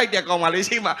ကြိုက်တဲ့ကောင်မလေး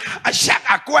ရှိမှအရှက်က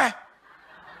ကွဲ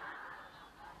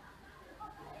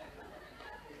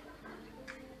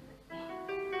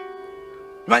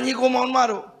မကြီးကောင်မောင်မ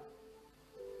တို့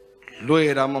လွ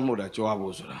ယ်တာမဟုတ်တာကြွား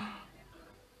ဖို့ဆိုတာ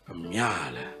အများ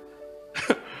လဲ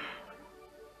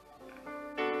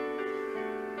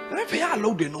အဲ့ဖေး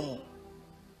လုံးတယ်နော်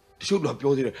တချို့တော့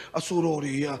ပြောသေးတယ်အဆိုတော်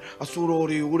တွေ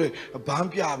ကိုတဲ့ဘန်း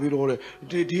ပြပြီးတော့တဲ့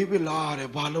ဒီပဲလားတဲ့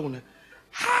ဘာလုံးလဲ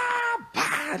ဟာဘာ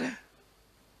တဲ့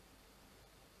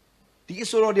ဒီအ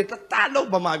ဆိုတော်တွေတလုံး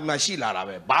ပမာပြီးမှရှိလာတာ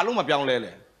ပဲဘာလို့မပြောင်းလဲ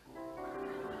လဲ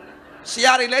ဆ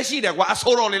ရာတွေလည်းရှိတယ်ကွာအ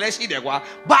ဆိုတော်တွေလည်းရှိတယ်ကွာ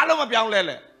ဘာလို့မပြောင်းလဲ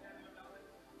လဲ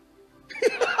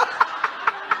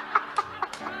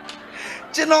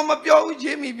ကျွန်တော်မပြောဘူးချ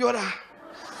င်းမီပြောတာ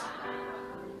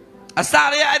အစား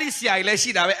ရအဲ့ဒီဆရာကြီးလည်း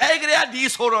ရှိတာပဲအဲ့ကလေးကဒီ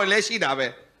ဆိုတော့လည်းရှိတာပဲ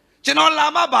ကျွန်တော်လာ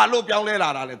မှဘာလို့ပြောင်းလဲလာ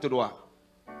တာလဲသူတို့က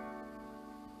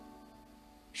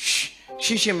ရှ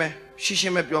င်း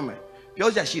မဲပြောမယ်ပြော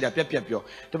စရာရှိတာပြက်ပြော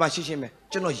ဒီမှာရှင်းမဲ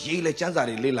ကျွန်တော်ရေးလဲစံစာ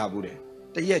တွေလေ့လာဘူးတယ်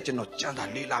တရက်ကျွန်တော်စံစာ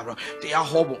လေ့လာပြီးတော့တရား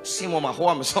ဟောဖို့စင်ပေါ်မှာဟော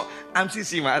ရမှာဆို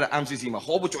MCC မှာအဲ့ဒါ MCC မှာ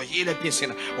ဟောဖို့ကျွန်တော်ရေးလဲပြင်ဆင်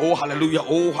တာအိုးဟာလေလုယာ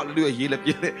ရေးလဲပြ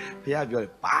င်တယ်ဘုရားပြောတ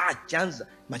ယ်ဘာစံစာ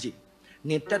မကြည့်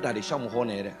နေတက်တာတွေရှောက်မဟော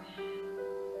နေတဲ့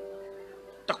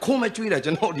တခုံးမကျွေးတာ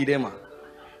ကျွန်တော်ဒီထဲမှာ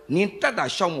နင်တက်တာ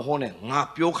ရှောက်မဟောနဲ့ငါ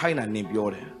ပြောခိုင်းတာနင်ပြော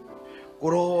တယ်ကို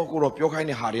ရောပြောခိုင်း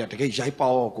တဲ့ဟာတွေကတကယ်ရိုက်ပေါ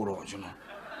က်ကိုရောကျွန်တော်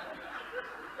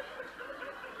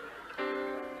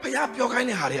ဖယားပြောခိုင်း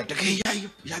တဲ့ဟာတွေကတကယ်ရို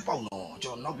က်ပေါက်တော့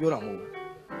ကျွန်တော်နောက်ပြောတာမဟုတ်ဘူး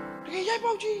တကယ်ရိုက်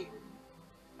ပေါက်ကြီး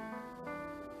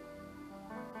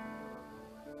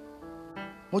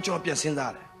မကျွန်တော်ပြန်စဉ်း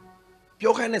စားတယ်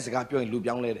ပြောခိုင်းတဲ့စကားပြောရင်လူ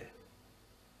ပြောင်းလဲတယ်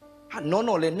ဟာ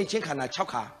နော်လေနှစ်ချင်းခန္ဓာ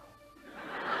6ခါ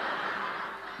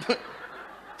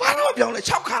ဘာလို့ပြောင်းလဲ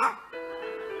6ခါဣ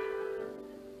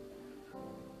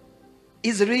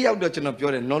သရေလရောက်တော့ကျွန်တော်ပြော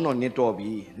တယ်နော်နင်းတော်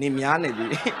ပြီနင်များနေပြီ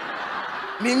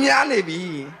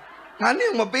ငါ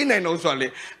နဲ့မပေးနိုင်တော့ဆိုလေ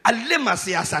အလစ်မှာဆ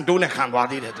ရာစံတိုးနဲ့ခံသွား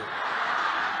သေးတယ်သူ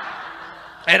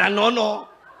အဲ့ဒါနော်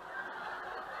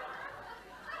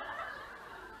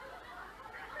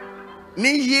န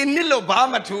င်ရင်နစ်လို့ဘာ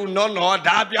မထူနော်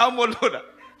ဒါပြောင်းမလို့တာ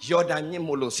ယော်ဒန်မြင့်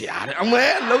မို့လို့ဆရာတဲ့အမဲ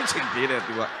အလုံးချိန်သေးတယ်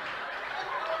သူက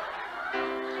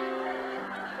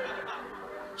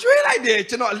ကျွေးလိုက်တယ်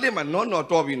ကျွန်တော်အလစ်မှာနော်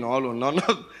တော်ပြီနော်လို့နော်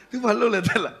သူမလို့လဲတ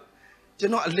က်လာကျွ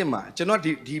န်တော်အလစ်မှာကျွန်တော်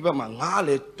ဒီဘက်မှာငါး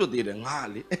လေတွတ်သေးတယ်ငါး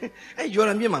လေအဲယော်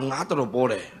ဒန်မြင့်မှာငါးတော်ပေါ်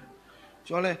တယ်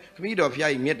ကျွန်တော်လဲခမီးတော်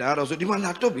ဖျားကြီးမြတ်တာတော့ဆိုဒီမှာ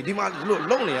လာတွတ်ပြီဒီမှာလို့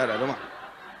လုံနေရတာတော့မှ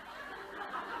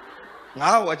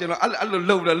ငါ့ကကျွန်တော်အဲ့လို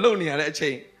လုံနေရတဲ့အချိ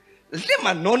န်လက်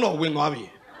မှာနော်ဝင်သွားပြီ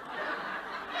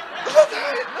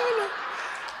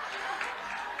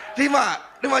ဒီမှာ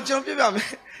ကျွန်တော်ပြမယ်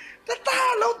တ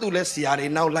လုံးသူလဲဆရာတွေ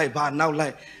နောက်လိုက်ဘာနောက်လို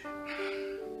က်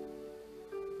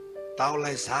တောက်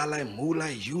လိုက်စားလိုက်မူး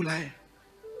လိုက်ယူလိုက်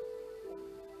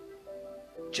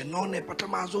ကျွန်တော်နဲ့ပထ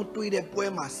မဆုံးတွေ့တဲ့ပွဲ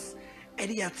မှာအဲ့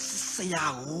ဒီဆရာ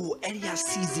ကိုအဲ့ဒီ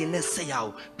စီဇန်နဲ့ဆရာ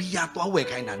ကိုဘီယာသွားဝယ်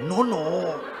ခိုင်းတာနော်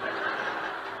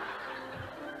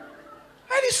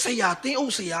အဲ့ဒီဆရာတင်းအု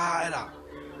ပ်ဆရာအဲ့ဒါ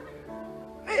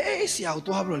အဲ့ဆရာကို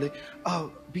သွားပြီးတော့လေ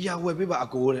ဘီယာဝယ်ပေးပါအ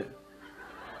ကိုတဲ့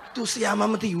သူဆရာမ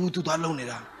မသိဘူးသူသွားလုံနေ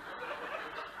တာ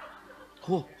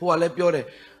ဟိုကလည်းပြောတယ်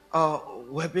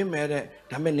ဝယ်ပေးမယ်တဲ့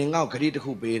ဒါပေမဲ့နင်ငါ့ကိုဂရိတစ်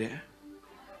ခုပေးတယ်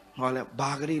ဟောလဲ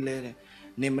ဘာဂရိလဲတဲ့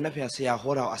နင်မနေ့ဖျားဆရာ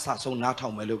ဟောတာအဆဆုံးနားထော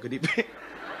င်မယ်လို့ဂရိပေး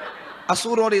အ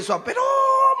ဆိုတော်တွေဆိုဘယ်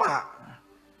တော့မှ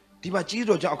ဒီမှာကြီး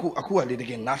တော်ကြောင့်အခုကလေတ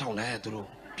ကယ်နားထောင်တယ်သူတို့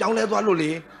ပြောင်းလဲသွားလို့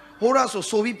လေဟိုရ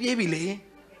ဆိုပြီးပြေးပြီလေ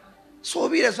ဆို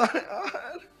ပြီးတယ်ဆို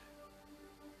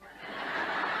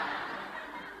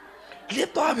လက်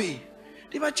သွားပြီ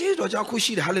ဒီမှာကြီးတော်ကြောင့်အခု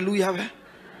ရှိတယ်ဟာလေလုယာပဲ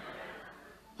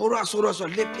ဟိုရဆိုလ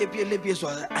က်ပြဆို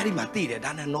အဲ့ဒီမှာတည်တယ်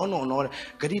ဒါနဲ့နော်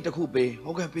ဂတိတစ်ခုပေး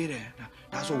ဟုတ်ကဲ့ပေးတယ်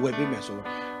ဒါဆိုဝယ်ပေးမယ်ဆို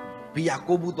ဘီယာ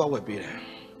ကိုဘူးသွားဝယ်ပေးတယ်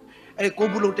အဲ့ဒီကို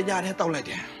ဘူးလုံးတရားနဲ့တောက်လိုက်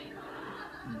တယ်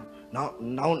နော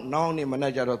က်နေ့မ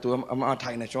နေ့ကျတော့သူအမ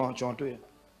ထိုင်နေကျွန်တော်တွေ့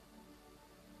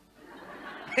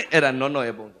အဲ့ဒါနော်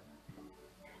ရဲ့ပုံစံ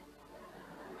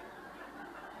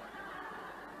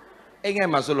အဲ့ငယ်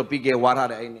မှာဆိုလို့ပြီးကဝါထား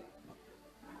တယ်အဲ့နေ့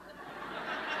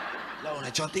လော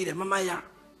နဲ့ကျွန်တော်သိတယ်မမရ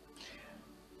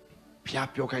ဖျား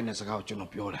ပြောခိုင်းတဲ့စကားကိုကျွန်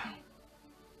တော်ပြောတာ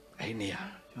အဲ့နေ့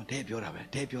ကျွန်တော်တဲ့ပြောတာပဲ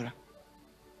တဲ့ပြောတာ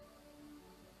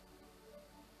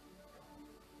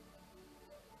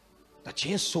တချ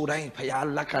င်းဆိုတိုင်းဖျား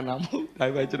လက်ခံတာမဟုတ်ဒါ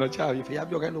ပဲကျွန်တော်ချပြီဖျား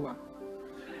ပြောခိုင်းလို့ပါမ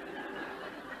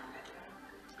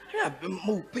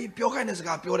ဟုတ်ပြောခိုင်းတဲ့စ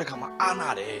ကားပြောတဲ့ခါမှာအာနာ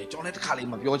တယ်ကျွန်တော်လည်းတစ်ခါလေး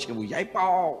မပြောချင်ဘူးရိုက်ပေါ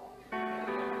က်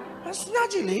စနာ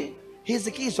ကြည့်လေဟေဇ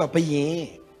ကိဆိုတာ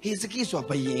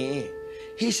ဘယင်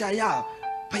ဟေရှာယ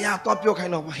ဖယားတော့ပြောခို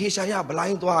င်းတော့ဟေရှာယဘလို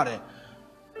င်းသွားတယ်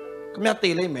ခမ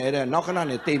တေးလိုက်မယ်တဲ့နောက်ခဏ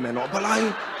နေတေးမယ်နော်ဘလို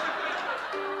င်း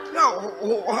နော်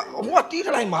ဟိုတီး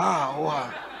လိုက်မှာဟိုဟာ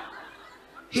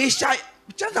ဟေရှာ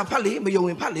ကျန်တာဖတ်လေမယုံ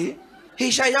ရင်ဖတ်လေဟေ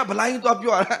ရှာယဘလိုင်းသွား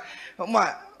ပြောတာဟိုမှာ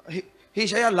ဟေ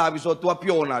ရှာယလာပြီဆိုတော့ तू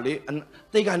ပြောနေတာလေ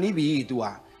တေးကနီးပြီ तू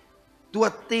ဟာ तू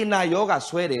တေးနာယောဂ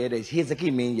ဆွဲတယ်တဲ့ဟေဇကိ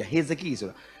မင်းကြီးဟေဇကိဆို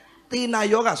တာတေနာ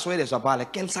ယောဂဆွဲတယ်ဆိုတာဘာလဲ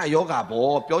ကင်ဆာယောဂ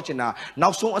ပေါ့ပြောချင်တာနော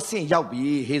က်ဆုံးအဆင့်ရောက်ပြီ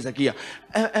ဟေဇကိက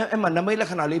အဲ့မှာနမိတ်လက္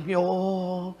ခဏာလေးပြော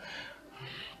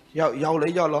ရောက်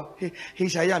လို့ဟေ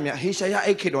ရှာယမြဟေရှာယ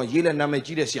အဲ့ခေတ်တော့ရေးလဲနာမည်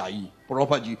ကြီးတဲ့ဆရာကြီးပရော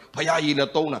ဖက်ကြီးဖယားရေးလဲ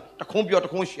သုံးတာတခွန်းပြောတ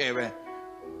ခွန်းရှယ်ပဲ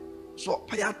ဆို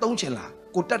ဖယားသုံးချင်လား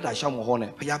ကိုတက်တာရှောက်မဟော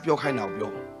နဲ့ဖယားပြောခိုင်းတာကို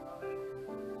ပြော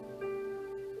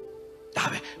ဒါ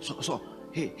ပဲဆို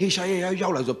ဟေရှာယရော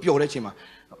က်လာဆိုပျော်တဲ့ချိန်မှာ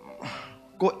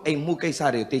ကိုအိမ်မှုကိစ္စ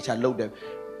တွေတေချာလုပ်တယ်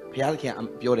ဘုရားခင်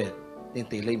ပြောတယ်သင်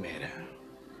တည်လိမ့်မယ်တဲ့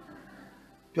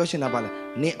ပြောရှင်တာပါလေ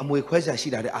နင်အမွေခွဲစရာရှိ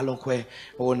တာတဲ့အလုံးခွဲ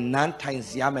ဟိုနန်းထိုင်စ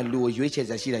ရာမဲ့လူကိုရွေးချယ်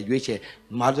စရာရှိတာရွေးချယ်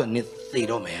မားဆိုနင်သေ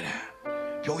တော့မယ်တဲ့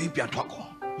ပြောပြီးပြန်ထွက်ကုန်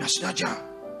ညစနာကြ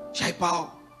ရိုက်ပေါ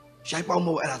က်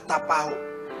မို့အဲ့ဒါတပ်ပေါ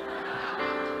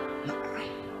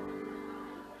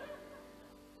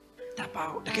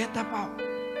တကယ်တပ်ပေါ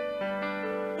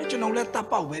ကျွန်တော်လည်းတပ်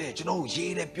ပေါပဲကျွန်တော်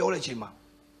ရေးတယ်ပြောတဲ့အချိန်မှာ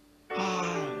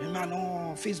မြန်မာနော်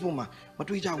Facebook မှာမ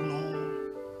တွေ့ကြဘူးနော်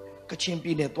ကချင်ပြ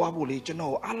ည်နယ်သွားဖို့လေကျွန်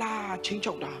တော်အလားချင်း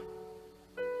ချောက်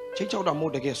တာ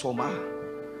မို့တကယ်ဆော်မှာ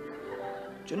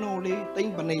ကျွန်တော်လေတိ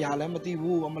မ့်ပနေရလည်းမသိ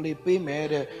ဘူးအမလေးပေးမယ်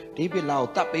တဲ့ဒေးဗစ်လာကို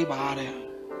တတ်ပေးပါတဲ့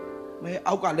မဲ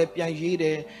အောက်ကလည်းပြန်ရေးတ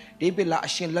ယ်ဒေးဗစ်လာအ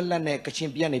ရှင်လက်နဲ့ကချင်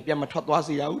ပြည်နယ်ပြန်မထွက်သွား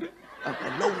စေရဘူးတဲ့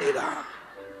လုံနေတာ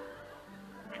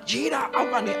ရေးတာအောက်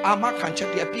ကနေအာမခံချက်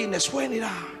တည်းအပြည့်နဲ့ဆွဲနေ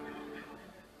တာ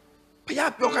ဖ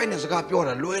ယားပြောခိုင်းတဲ့စကားပြော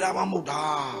တာလွယ်တာမှမဟုတ်တာ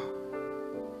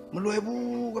မလွယ်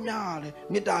ဘူးခင်ဗျာလေ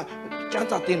မေတ္တာကျမ်း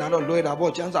စာတင်တာတော့လွယ်တာ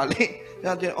ပေါ့ကျမ်းစာလေး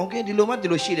โอเคဒီလိုမှဒီ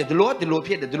လိုရှိတယ်ဒီလိုကဒီလို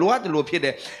ဖြစ်တယ်ဒီလိုကဒီလိုဖြစ်တ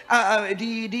ယ်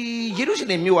ဒီယေရုရှ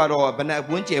လင်မြို့ကတော့ဘဏ္ဍ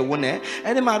ဝန်းကျယ်ဝန်းတယ်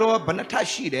အဲ့ဒီမှာတော့ဘဏ္ဍထပ်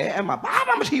ရှိတယ်အဲ့မှာဘာ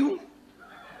မှမထီဘူး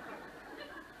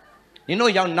နင်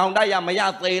တို့ရောက်နောင်တရမရ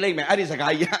သေးလိမ့်မယ်အဲ့ဒီစ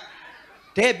ကားကြီး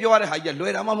တဲ့ပြောရတဲ့ဟာကြီးလွ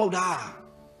ယ်တာမှမဟုတ်တာ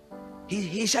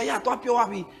ဟေရှာယတော့ပြောရ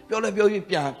ပြီပြောလဲပြောပြီး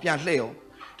ပြန်လှည့်အောင်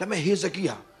ဒါပေမဲ့ဟေဇကိ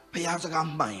ဟာဘုရားစကား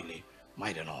မှန်ရင်လေမို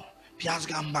က်တယ်နော်ဘုရားစ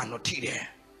ကားမှန်တော့ထိတယ်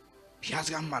ချက်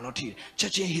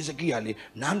ချင်းဟေဇကိဟာလေ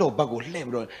နန်းတော်ဘက်ကိုလှည့်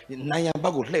ပြီးတော့နိုင်ရန်ဘ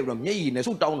က်ကိုလှည့်ပြီးတော့မျက်ရည်နဲ့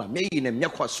ဆူတောင်းတာမျက်ရည်နဲ့မျ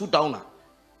က်ခွဆူတောင်းလဲ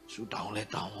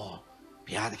တောင်းဟော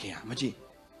ဘုရားသခင်ဟာမကြည့်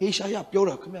ဟေရှာယပြော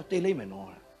တာခင်ဗျတိတ်လိမ့်မယ်နော်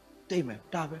တိတ်မယ်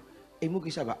ဒါပဲအိမ်မှု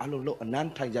ကိစ္စကအလုံးလို့အနန်း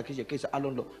ထိုင်ကြကိစ္စအ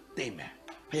လုံးလို့တိတ်မယ်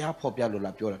ဘုရားဖော်ပြလို့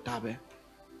လားပြောတာဒါပဲ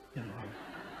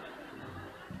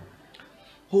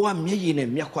ဟိုကမျက်ရည်နဲ့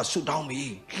မျက်ခွဆူတောင်းပြီ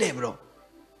လှည့်ပြီးတော့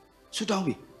ဆူတောင်း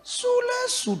ပြီ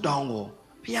ဆူတောင်းကို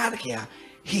ဘုရားသခင်က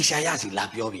ဟေရှာယစီလာ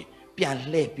ပြောပြီပြန်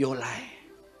လှည့်ပြောလိုက်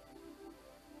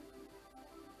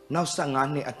နောက်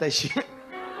15နှစ်အသက်ရှိ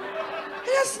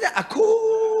ဟဲ့စအခု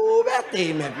ပဲ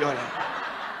တေးမယ်ပြောတယ်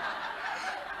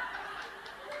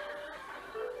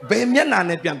ဘယ်မျက်နှာ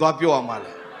နဲ့ပြန်သွားပြောရမှာ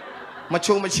လဲမ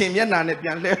ချုံမချင်မျက်နှာနဲ့ပြ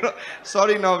န်လှည့်တော့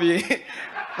sorry နော်ဗျ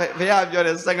ဘုရားပြောတ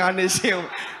ယ်15နှစ်ရှိ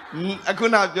အခု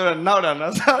နပြောတော့နောက်တာ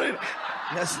နော် sorry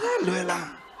ညစလွယ်လား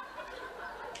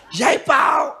ရိုက်ပေါ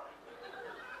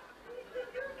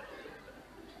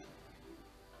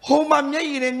ဟိုမှာမျက်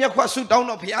ရည်နဲ့မျက်ခွဆူတောင်း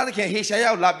တော့ဘုရားသခင်ဟေရှာယ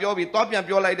ကိုလာပြောပြီးသွားပြန်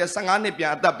ပြောလိုက်တဲ့15နှစ်ပြ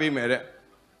န်အသက်ပေးမယ်တဲ့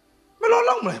မလို့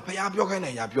လုံးမလဲဘုရားပြောခိုင်းတ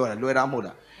ယ်ညာပြောတယ်လွယ်တာမဟုတ်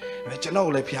တာကျွန်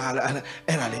တော်လည်းဖျားလာ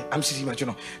အဲ့ဒါလေ MCC မှာကျွန်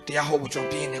တော်တရားဟောဖို့ကျွန်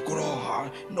တော်ပြင်းနေကိုတော့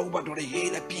နှုတ်ဘတ်တို့ရေး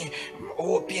လည်းပြင်း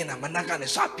ပြင်းတာမနက်ကနေ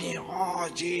စပြင်း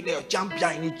ကြီးလေကြမ်း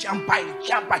ပြိုင်နေကြမ်းပိုက်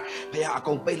ဘုရားအ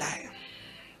ကုန်ပိတ်လိုက်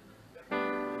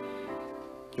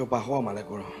ပြောပါဟောမှာလဲ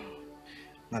ကိုတော့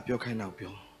ငါပြောခိုင်းတော့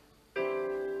ပြော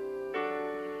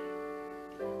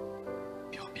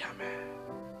ပြမယ်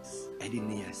အဲ့ဒီ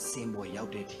နေရာစင်ပေါ်ရောက်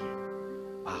တဲ့ที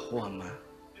ဘာဟောမှာ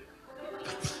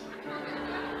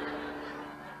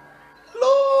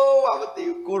မသိ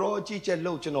ကိုရောကြည့်ချက်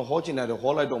လို့ကျွန်တော်ဟောချင်တယ်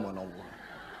ဟောလိုက်တော့မှာတော့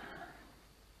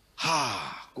ဟာ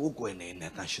ကိုယ်ကွယ်နေ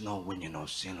တဲ့တန်ရှင်တော်ဝိညာဉ်တော်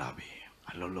ဆင်းလာပြီ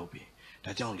အလုံးလုံးပြီ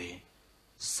ဒါကြောင့်လေ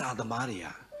စာသမားတွေက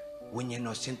ဝိညာဉ်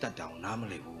တော်ဆင်းတတ်တောင်နားမ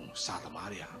လည်ဘူးစာသမား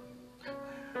တွေက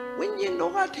ဝိညာဉ်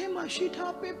တော်ကထဲမှာရှိ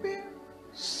ထားပေ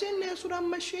ဆင်းနေဆိုတာ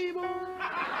မရှိဘူး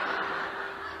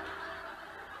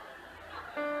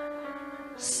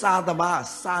စာသမား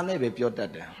စာနဲ့ပဲပြောတ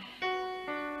တ်တယ်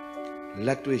လ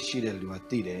က်တွေ့ရှိတဲ့လူက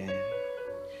သိတယ်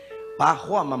ဘာ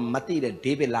ဟောမှမသိတဲ့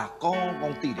ဒေးဗစ်လာကော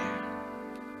င်းသိတယ်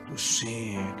သူစ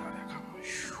င်းတာလည်းကမှ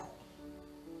ရှူ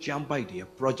ဂျမ်ပိုက်တွေ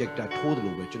projector ထိုးတယ်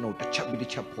လို့ပဲကျွန်တော်တစ်ချက်ပြီးတ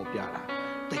စ်ချက်ဖော်ပြတာ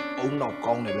တိတ်အုံတော့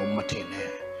ကောင်းတယ်လို့မထင်နဲ့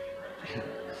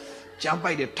ဂျမ်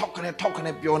ပိုက်တွေထောက်ခ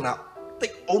နဲ့ပြောတာတိ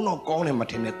တ်အုံတော့ကောင်းတယ်မ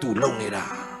ထင်နဲ့သူလုံနေတာ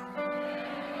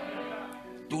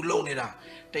တူလုံးနေတာ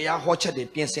တရားဟောချက်တွေ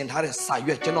ပြင်ဆင်ထားတဲ့စာ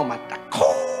ရွက်ကျွန်တော်မှတခု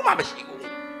မှမရှိဘူး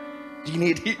ဒီ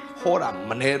နေ့ထိဟောတာ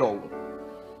မနှဲတော့ဘူး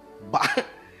ဘာ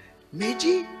မေ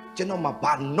ကြီးကျွန်တော်မှ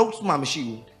ဘာ notes မှမရှိ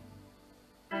ဘူး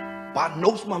ဘာ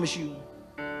notes မှမရှိဘူး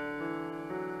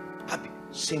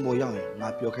စင်ပေါ်ရောက်ရင်ငါ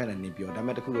ပြောခိုင်းတယ်နေပြောဒါပေ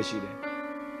မဲ့တခုပဲရှိတယ်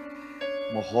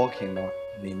မဟောခင်တော့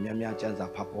နေများများစံစာ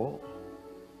ဖတ်ဖို့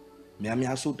များ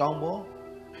များဆူတောင်းဖို့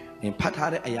နေဖတ်ထား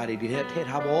တဲ့အရာတွေဒီထဲထည့်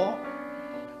ထားဖို့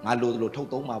ငါလိုထုတ်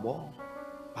သုံးမှာပေါ့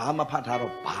ဘာမှဖတ်ထား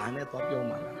တော့ဘာနဲ့သွားပြော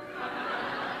မှာလဲ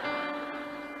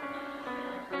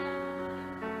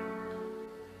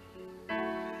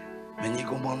မင်းကြီး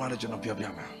ကုန်းပေါ်မှာလည်းကျွန်တော်ပြောပြ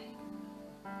မှာ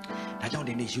ဒါကြောင့်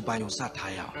ဒီနေ့ယူပါယုံစ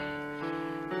ထားရအောင်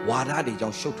ဝါဒတွေကြော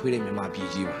င့်ရှုပ်ထွေးတဲ့မြန်မာပြည်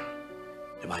ကြီးပါ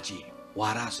ဒီမှာကြည့်ဝါ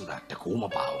ဒဆိုတာတကူမ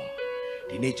ပါဘူး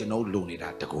ဒီနေ့ကျွန်တော်လုံနေတာ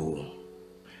တကူ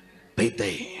ဘိတ်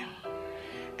သိက်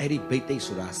အဲ့ဒီဘိတ်သိက်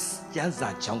ဆိုတာကျန်းစာ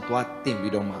ချောင်းသွားတင်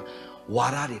ပြီးတော့မှဝါ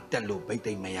ဒတွေတက်လို့ဘိတ်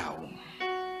သိက်မရဘူး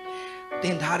တ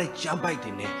င်ထားတဲ့ကျမ်းပိုက်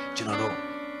တွေနဲ့ကျွန်တော်တို့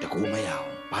တကူမရအောင်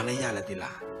ဘာလဲရလဲတိ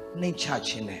လားနှိမ့်ချ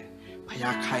ခြင်းနဲ့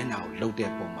ဖျားခိုင်းတာကိုလှုပ်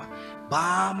တဲ့ပုံမှာဘာ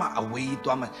မှအဝေး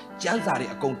သွားမှကျန်းစာတွေ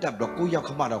အကုန်တက်ပြီးတော့ကိုရောက်ခ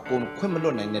မတော့ကိုခွင့်မလွ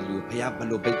တ်နိုင်တဲ့လူဖျားဘ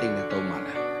လို့ဘိတ်သိက်နဲ့သုံးပါ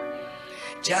လား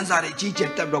ကျန်းစာတွေကြီးကျ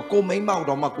ယ်တက်ပြီးတော့ကိုမိမ့်မောက်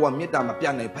တော့မှကိုကမေတ္တာမပြ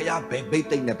တ်နိုင်ဖျားဘယ်ဘိတ်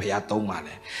သိက်နဲ့ဖျားသုံးပါ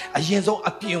လဲအရင်ဆုံး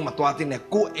အပြင်းမသွားတဲ့နဲ့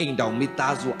ကိုအိမ်တောင်မိ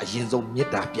သားစုအရင်ဆုံးမေ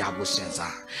တ္တာပြဖို့စဉ်း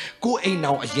စားကိုအိမ်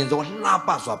တောင်အရင်ဆုံးလှပ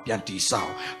စွာပြန်တည်ဆော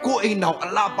က်ကိုအိမ်တောင်အ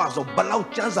လှပစွာဘလောက်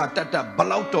ကျန်းစာတက်ဘ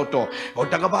လောက်တော်ဟို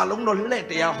တကဘာလုံးတော့လက်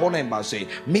တရားဟောနိုင်ပါစေ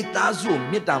မိသားစု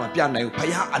မေတ္တာမပြတ်နိုင်ဘူး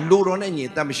ဖျားအလိုတော်နဲ့ညီ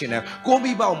တတ်မရှိနိုင်ကို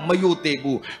မိဘမယိုသေး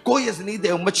ဘူးကိုရဲ့စနီး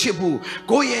တဲ့မချစ်ဘူး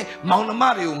ကိုရဲ့မောင်နှမ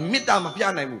တွေကိုမေတ္တာမပြ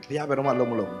နိုင်ဘူးဖျားဘယ်တော့မှ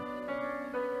လုံးမလုံးဘူး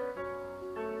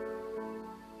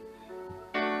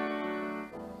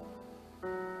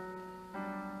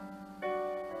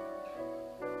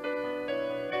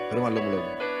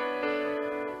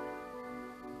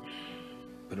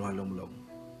ဘယ်တော့မှလုံးမလုံး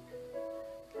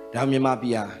ဒါမြန်မာပြ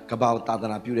ည်ဟာကမ္ဘာကိုသာသ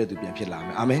နာပြုတဲ့သူပြန်ဖြစ်လာမ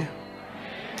ယ်အာမင်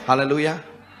ဟာလေလုယာ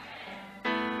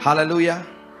ဟာလေလုယာ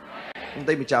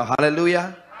သိမကြောက်ဟာလေလုယာ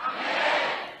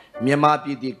မြန်မာပြ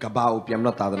ည်ဒီကမ္ဘာကိုပြန်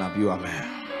ပြီးတော့သာသနာပြုရမယ်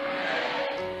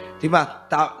ဒီမှာ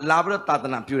လာပြီးတော့သာသ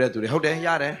နာပြုတဲ့သူတွေဟုတ်တယ်ရ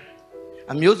တယ်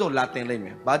အမျိုးစုံလာတင်လိုက်မ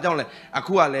ယ်ဘာကြောင့်လဲအ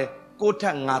ခုကလည်းကိုယ့်ထ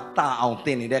က်ငါတာအောင်တ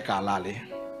င်နေတဲ့ကာလလေ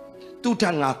သူ့ထ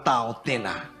က်ငါတာအောင်တင်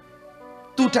တာ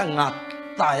သူ့ထက်ငါ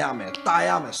တာရမယ်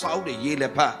စာအုပ်တွေရေးလ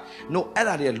က်ဖတ်နို့အဲ့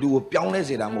ဒါတွေလူကိုပြောင်းလဲ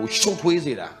စေတာမဟုတ်ရှုပ်ထွေး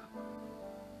စေတာ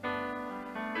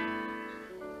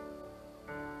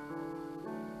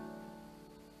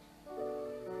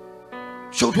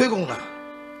ရှုပ်ထွေးကုန်တာ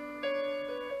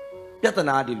ပြဿ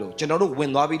နာဒီလိုကျွန်တော်တို့ဝ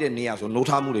င်သွားပြီးတဲ့နေရာဆိုနိုး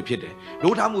ထားမှုတွေဖြစ်တယ်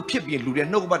နိုးထားမှုဖြစ်ပြီးလူတွေ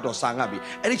နှုတ်ကပတ်တော်စာငတ်ပြီး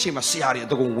အဲ့ဒီချိန်မှာဆရာတွေအ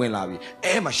တကုံဝင်လာပြီး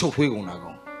အဲမှာရှုပ်ထွေးကုန်တာ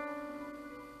ကောင်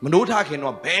မနိုးထားခင်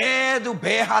တော့ဘ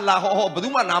ယ်ဟာလာဟောဘယ်သူ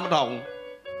မှနားမထောင်ဘူး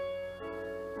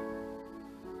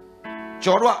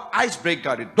ကျော်တော့ ice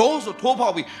breaker တွေဒုံးဆိုထိုးပေါ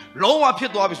က်ပြီးလုံးဝဖြ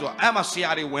စ်သွားပြီဆိုတော့အဲ့မှာဆရာ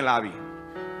တွေဝင်လာပြီ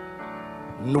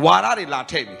နွားတွေလာ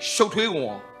ထည့်ပြီးရှုပ်ထွေးကုန်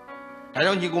အောင်ဒါ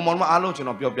ကြောင့်ညီကောင်မောင်မအားလုံးကျွန်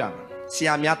တော်ပြောပြမယ်ဆ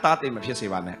ရာများသားသိမဖြစ်စေ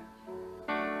ပါနဲ့ဒါ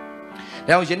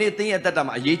ကြောင့်ယနေ့သင်ရဲ့အသက်တာ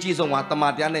မှာအရေးကြီးဆုံးကတမ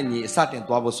န်တရားနဲ့ညီအစတင်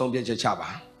သွားဖို့ဆုံးဖြတ်ချက်ချပါ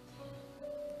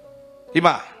ဒီ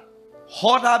မှာ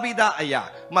ဟောထားပြီးသားအရာ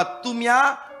သူများ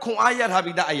ခွန်အားရထား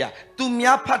ပြီးသားအရာသူ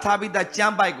များဖတ်ထားပြီးသားကျ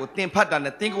မ်းပိုက်ကိုသင်ဖတ်တာ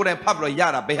နဲ့သင်ကိုယ်တိုင်ဖတ်ပြီးတော့ရ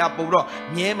တာဘယ်ဟာပို့ပြီးတော့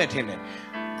မြဲမယ်ထင်တယ်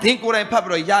သင်ကိုယ်တိုင်ဖတ်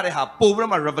ပြီးတော့ရတဲ့ဟာပို့ပြီး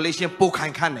တော့မှ revelation ပို့ခို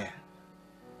င်ခန့်တယ်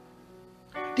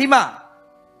ဒီမှာ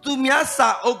သူများစာ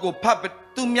အုပ်ကိုဖတ်ပြီး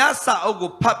သူများ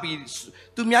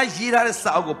ရေးထားတဲ့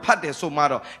စာအုပ်ကိုဖတ်တယ်ဆိုမှ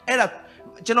တော့အဲ့ဒါ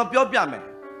ကျွန်တော်ပြောပြမယ်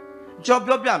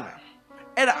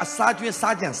အဲ့ဒါအစားကျွင်း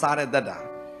စားကြံစားတဲ့တတ်တာ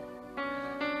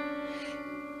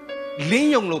လင်း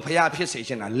ယုံလို့ဖျားဖြစ်စေ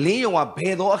ချင်တာလင်းယုံကဘ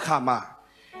ယ်တော့အခါမှ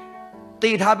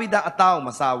တေထားပြီးသားအသားကိုမ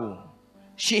စားဘူး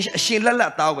ရှင်လက်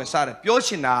အသားကိုပဲစားတယ်ပြောချ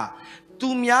င်တာသူ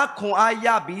များခွန်အားရ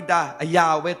ပြီးသားအရာ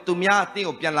ပဲသူများအသင်း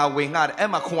ကိုပြန်လာဝင်ငှတယ်အဲ့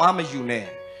မှာခွန်အားမယူနဲ့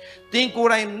သင်ကိုယ်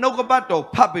တိုင်နှုတ်ကပတ်တော်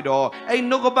ဖတ်ပြီးတော့အဲ့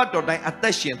နှုတ်ကပတ်တော်တိုင်းအသ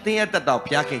က်ရှင်သင်ရဲ့တက်တော်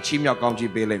ဘုရားခင်ချီးမြှောက်ကောင်း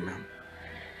ချီးပေးလိုက်မယ်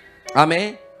အာမင်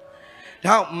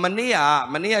ဒါမနေ့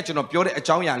ကကျွန်တော်ပြောတဲ့အ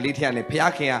ကြောင်းအရာလေးထဲကနေဘု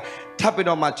ရားခင်ကထပ်ပြီး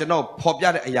တော့မှကျွန်တော်ဖော်ပြ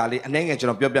တဲ့အရာလေးအနည်းငယ်ကျွန်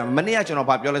တော်ပြောပြမနေ့ကကျွန်တော်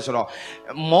ဗာပြောလဲဆိုတော့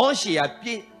မောရှေက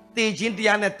တေခြင်းတ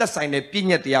ရားနဲ့သက်ဆိုင်တဲ့ပြည့်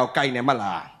ညက်တရားကိုကိုင်တယ်မ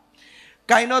လား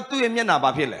ကိုင်တော့သူ့ရဲ့မျက်နှာဘာ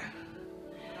ဖြစ်လဲ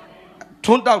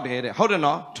ထွန်းတောက်တယ်တဲ့ဟုတ်တယ်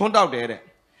နော်ထွန်းတောက်တယ်တဲ့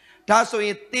ဒါဆိုရ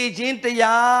င်တေခြင်းတ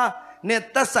ရားနဲ့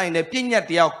သက်ဆိုင်တဲ့ပြည့်ညက်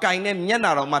တရားကိုကိုင်တဲ့မျက်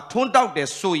နှာတော်မှာထွန်းတောက်တယ်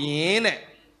ဆိုရင်တဲ့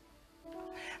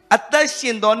အသက်ရှ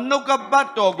င်သောနှုတ်ကပတ်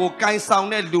တော်ကိုကိုင်ဆောင်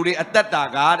တဲ့လူတွေအသက်တာ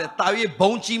ကတဲ့တာ၍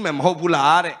ဘုံကြီးမယ်မဟုတ်ဘူး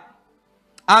လားတဲ့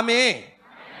အာမင်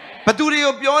ဘသူတွေ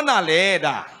ကိုပြောနာလဲ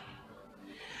ဒါ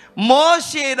မော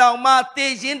ရှေတော်မှာတေ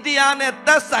ခြင်းတရားနဲ့သ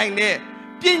က်ဆိုင်တဲ့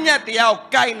ပြည့်ညတ်တရားကို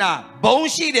ကိုင်တာဘုံ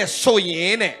ရှိတယ်ဆိုရ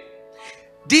င်တဲ့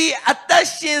ဒီအသက်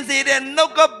ရှင်စေတဲ့နှု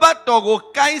တ်ကပတ်တော်ကို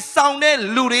ကိုင်းဆောင်တဲ့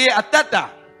လူတွေရဲ့အသက်တာ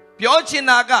ပြောချင်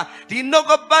တာကဒီနှုတ်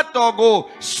ကပတ်တော်ကို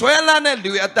ဆွဲလန်းတဲ့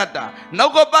လူရဲ့အသက်တာနှု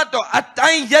တ်ကပတ်တော်အ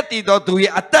တိုင်းရက်တည်တော်သူ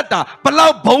ရဲ့အသက်တာဘလော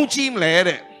က်ဘုန်းကြီးမလဲ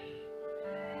တဲ့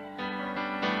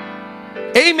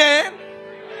အာမင်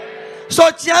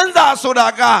ဆိုကျမ်းစာဆိုတာ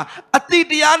ကအတိ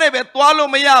တရားနဲ့ပဲသွား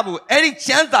လို့မရဘူးအဲ့ဒီ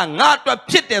ကျမ်းစာငါအတွက်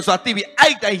ဖြစ်တယ်ဆိုတာသိပြီး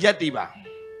အဲ့တိုင်းရက်တည်ပါ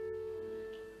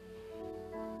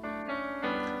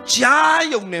ကြား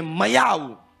ယုံနဲ့မရ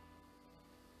ဘူး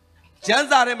ကျမ်း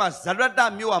စာထဲမှာဇရတ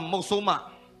မြို့ကမုတ်ဆိုးမ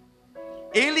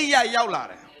အေလိယရောက်လာ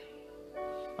တယ်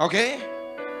โอเค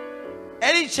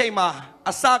အဲ့ဒီချိန်မှာ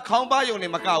အစာခေါင်းပါယုံ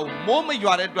နဲ့မကဘူးမိုးမ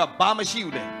ရွာတဲ့အတွက်ဘာမရှိ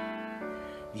ဘူးလေ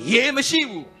ရေမရှိ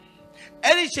ဘူး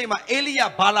အဲ့ဒီချိန်မှာအေလိယ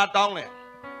ဘာလာတောင်းလဲ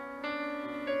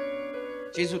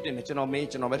ယေရှုတင်တယ်ကျွန်တော်မင်း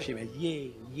ကျွန်တော်ပဲဖြစ်မယ်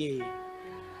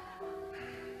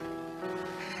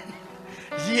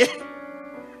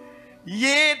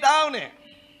ရေတောင်းတယ်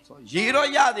ဆိုရေတော့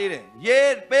ရသေးတယ်ရေ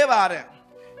ပေးပါတယ်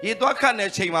ရေတော့ခတ်တဲ့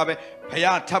ချိန်မှာပဲဘု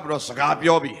ရားထပ်ပြီးတော့စကား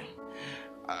ပြောပြီး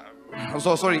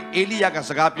sorry အေလိယက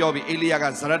စကားပြောပြီးအေလိယက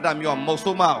ဇရတမြို့မုတ်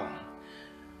ဆိုးမအောင်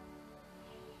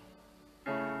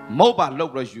မုတ်ပါလု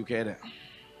တ်ပြီးယူခဲ့တယ်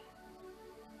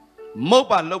မုတ်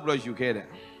ပါလုတ်ပြီးယူခဲ့တယ်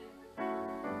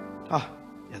ဟာ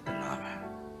ယတနာပဲ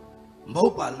မု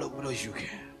တ်ပါလုတ်ပြီးယူ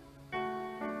ခဲ့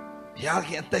ဘုရားခ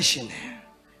င်အသက်ရှင်တယ်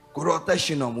ကိုရောအသက်ရှ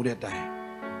င်တော်မူတဲ့အတိုင်း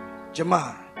ကျမ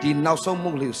ဒီနောက်ဆုံးမု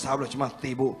တ်လေးကိုစားပြီးတော့ကျမ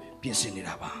သေဖို့ပြင်ဆင်နေ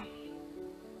တာပါ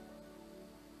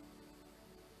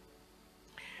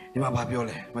ဒီမှာဘာပြော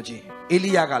လဲမကြည့်အေ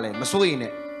လိယကလည်းမစိုးရင်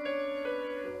နဲ့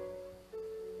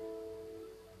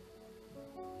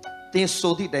တင်း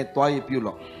ဆိုသည့်တိုင်တွားရပြု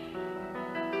လို့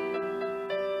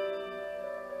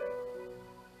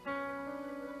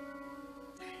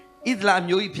ဣသလ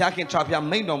မျိုးကြီးဖျားခင်ခြားဖျား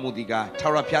မိန်တော်မူသည်ကထာ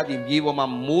ဝရဘုရားသည်မြေပေါ်မှာ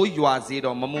မိုးရွာစေ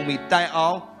တော်မမူမီတိုင်အော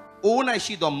င်အိုး၌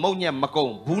ရှိသောမုံညက်မကုံ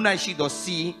ဘူး၌ရှိသော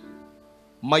စီ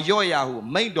မရော့ရဟု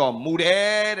မိန်တော်မူတ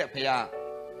ယ်တဲ့ဘုရား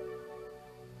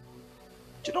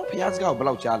ကျွန်တော်ဘုရားစကားကိုဘယ်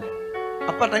လောက်ကြားလဲ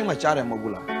အပတ်တိုင်းမှာကြားတယ်မဟုတ်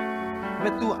ဘူးလားဒါပေ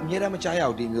မဲ့ तू အမြဲတမ်းမကြားရ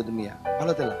ဘူးဒီမျိုးသမီးကဘာ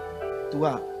လို့လဲလား तू က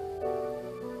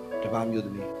တပါးမျိုးသ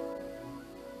မီး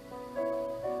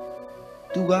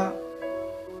तू က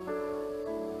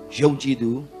ယုံကြည်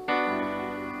သူ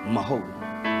မဟုတ်ဘူး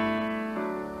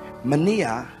မနေ့က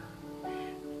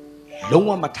လုံး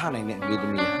ဝမထနိုင်တဲ့အမျိုးသ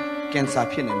မီးကင်ဆာ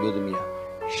ဖြစ်နေမျိုးသမီးက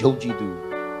ယုံကြည်သူ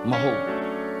မဟုတ်ဘူး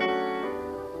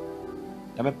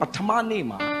ဒါပေမဲ့ပထမနေ့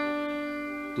မှာ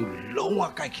သူလုံးဝ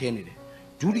ကြိုက်ခဲနေတယ်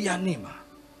ဒုတိယနေ့မှာ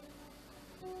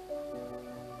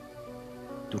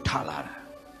သူထလာတာ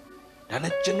ဒါ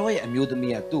နဲ့ကျွန်တော်ရဲ့အမျိုးသ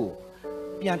မီးကသူ့ကို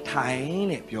ပြန်ထိုင်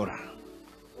နဲ့ပြောတာ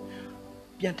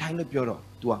ပြန်ထိုင်လို့ပြောတော့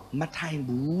तू ကမထိုင်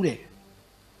ဘူးတဲ့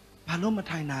ဘာလို့မ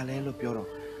ထိုင်တာလဲလို့ပြောတော့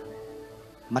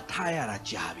မထိုင်ရတာ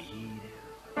ကြာပြီတဲ့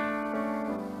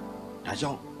ဒါ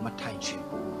ကြောင့်မထိုင်ချင်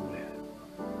ဘူးတဲ့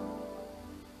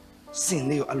စင်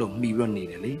လေးကိုအဲ့လိုမှီပြီးတော့နေ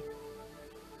တယ်လေ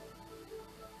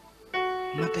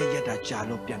မတည့်ရတာကြာ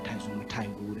လို့ပြန်ထိုင်ဆိုမထို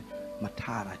င်ဘူးတဲ့မထ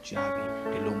တာကြာပြီ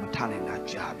ဒီလိုမထနိုင်တာ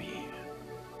ကြာပြီ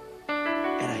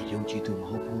အဲ့ဒါယုံကြည်သူမ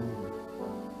ဟုတ်ဘူး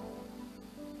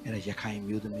အဲ့ဒါရခိုင်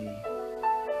မျိုးသမီး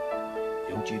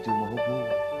ယုံကြည်သူမဟုတ်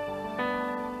ဘူး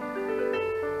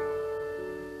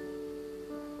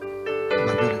မ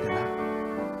ပြောရတဲ့လား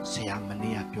ဆရာမ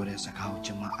နေ့ကပြောတဲ့စကားကို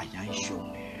ကျွန်မအရင်ရှုံ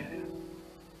တယ်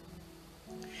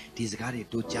ဒီစကားတွေ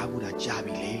တို့ကြားဘူးတာကြား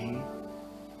ပြီလေ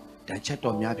တန်ချက်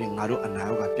တော်များဖြင့်ငါတို့အနာ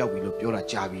ရောဂါပျောက်ပြီလို့ပြောတာ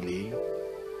ကြားပြီလေ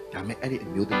ဒါပေမဲ့အဲ့ဒီအ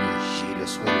မျိုးသမီးရှည်လဲ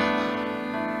ဆွဲလာတာ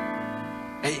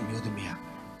အဲ့ဒီအမျိုးသမီးက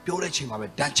ပြောတဲ့ချိန်မှာပဲ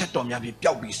တန်ချက်တော်များဖြင့်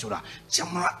ပျောက်ပြီဆိုတာကျွ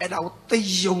န်မအဲ့ဒါကိုသိ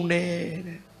ယုံတယ်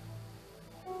တဲ့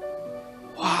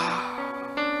ဝါ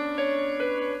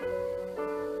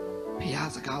ဘုရား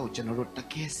စကားကိုကျွန်တော်တို့တ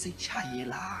ကယ်စိတ်ချရဲ့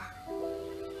လား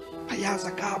ဘုရားစ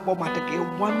ကားပေါ်မှာတကယ်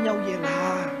ဝမ်းမြောက်ရဲ့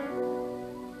လား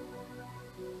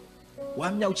ဝ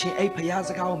မ်းမြောက်ခြင်းအဲ့ဘုရား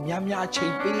စကားကိုများများအချိ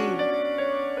န်ပေး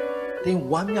သင်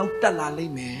ဝမ်းမြောက်တက်လာလိ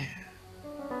မ့်မယ်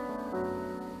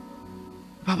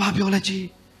ဘာပြောလဲကြီး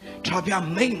ထာဝရ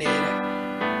မိတ်နေတယ်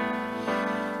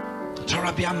ထာဝ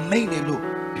ရမိတ်နေလို့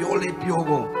ပြောလေပြော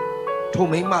ကုန်ထို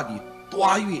မိန်းမဒီ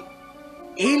သွား၍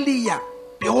အေလိယ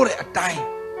ပြောတဲ့အတိုင်း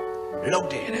လုပ်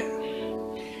တယ်တဲ့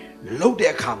လုပ်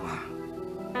တဲ့အခါမှာ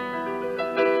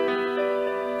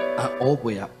အော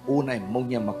ဘွေကအိုးနိုင်မုံ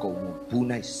ညက်မကုန်ဘူးဘူး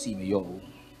နိုင်စီမရောဘူး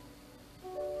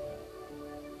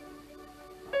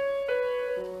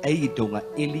အဲ့ဒီတုန်းက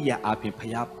အေလိယအပြင်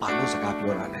ဖျားဘာလို့စကား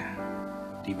ပြောတာလဲ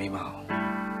ဒီမိမအောင်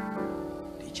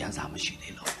ဒီကျမ်းစာမရှိ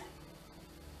သေးလို့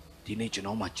ဒီနေ့ကျွန်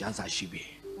တော်မှကျမ်းစာရှိပြီ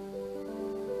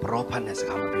ပရောဖက်နဲ့စ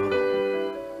ကားမပြောတော့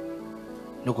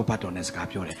နှုတ်ကပတ်တော်နဲ့စကား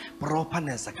ပြောတယ်ပရောဖက်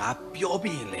နဲ့စကားပြော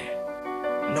ပြီးရင်လေ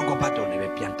နှုတ်ကပတ်တော်နဲ့ပဲ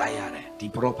ပြန်တိုက်ရတယ်ဒီ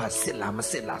ပရောဖက်စစ်လားမ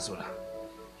စစ်လားဆိုတာ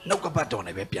နှုတ်ကပတ်တော်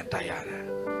နဲ့ပဲပြန်တိုက်ရတယ်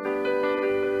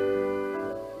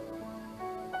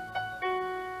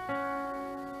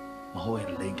မဟုတ်ရင်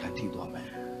လိန်ခံထိသွားမယ်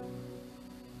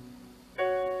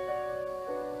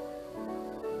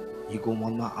ဒီကောင်မ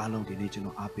အားလုံးဒီနေ့ကျွန်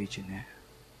တော်အားပေးခြင်းနဲ့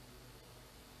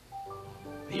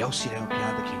ရောက်စီတဲ့ဘု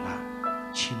ရားသခင်က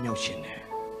ချီးမြှောက်ခြင်းနဲ့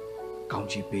ကောင်း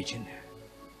ချီးပေးခြင်းနဲ့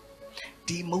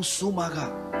ဒီမုတ်ဆိုးမက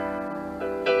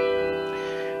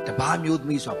တပါးမျိုးသ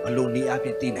မီးဆိုဘလို့နေအဖြ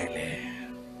စ်တည်နိုင်လဲ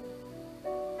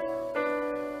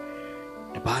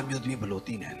တပါးမျိုးသမီးဘလို့တ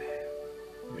ည်နိုင်လဲ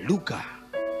လူကာ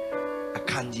အ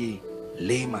ခန်းကြီး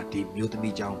၄မှာဒီမျိုးသ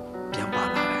မီးကြောင့်ပြန်ပါ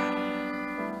လာတယ်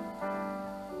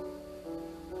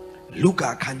လူကာ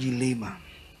အခန်းကြီး၄မှာ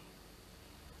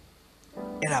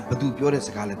အဲ့ဒါဘသူပြောတဲ့စ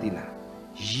ကားလဲသိလား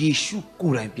ယေရှုကို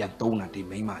ယ်တိုင်ပြန်သုံးတာဒီ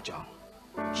မိန်းမကြောင့်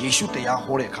ယေရှုတရား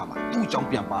ဟောတဲ့အခါမှာသူ့အကြောင်း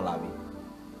ပြန်ပါလာပြီ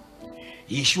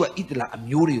ယေရှုကဣသလအ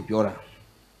မျိုးတွေကိုပြောတာ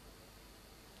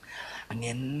အင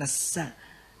ယ်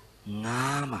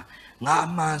25မှာငါအ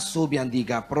မှန်ဆိုပြန်ဒီ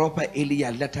ကပရောဖက်အေလိယ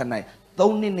လက်ထက်၌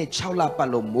3နှစ်နဲ့6လပတ်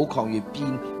လုံးမိုးခေါင်၍ပြ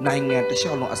ည်နိုင်ငံတစ်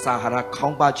လျှောက်လုံးအစာဟာရခေါ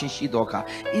င်းပါခြင်းရှိသောအခါ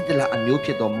ဣသလအမျိုးဖြ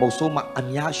စ်သောမုတ်ဆိုးမအ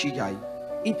များရှိကြ၏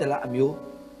ဣသလအမျိုး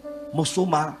မုတ်ဆိုး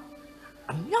မ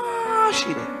အများ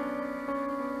ရှိတယ်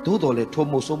သို့တော်လည်းထို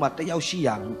မုတ်ဆိုးမတယောက်ရှိ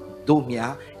ရာတို့မြ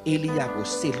အေလိယကို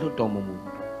စေလွတ်တော်မမူ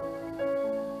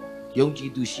ယုံကြ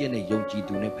ည်သူရှိတဲ့ယုံကြည်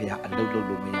သူနဲ့ဖခင်အလုပ်လုပ်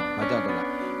လို့မရဘာကြောင့်လဲ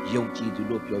ယုံကြည်သူ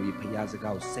လို့ပြောပြီးဖခင်စ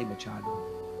ကားကိုစိတ်မချလို့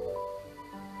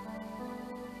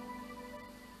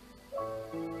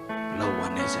လောဝ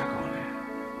နဲ့စကားနဲ့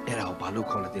အဲ့ဒါကိုဘာလို့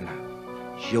ခေါ်လဲသိလား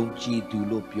ယုံကြည်သူ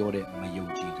လို့ပြောတဲ့မယုံ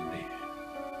ကြည်သူတွေ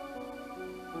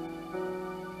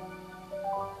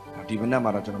ဒီမနက်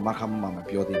မှာတော့ကျွန်တော်မခမမ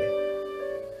ပြောသေးတယ်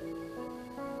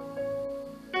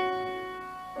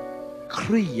ခ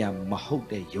ရိယာမဟုတ်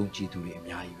တဲ့ယုံကြည်သူတွေအ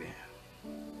များကြီးပဲ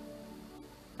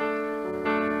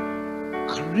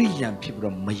ခရိယာဖြစ်ပြီး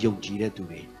တော့မယုံကြည်တဲ့သူ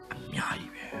တွေအများ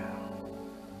ကြီးပဲ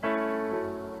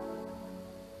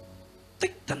တိ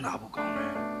တ်တနာဖို့ကောင်းတ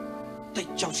ယ်တိတ်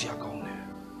ကြောက်စရာကောင်းတယ်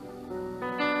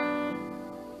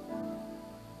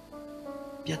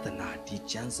ပြဿနာဒီ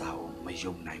ကျမ်းစာကိုမ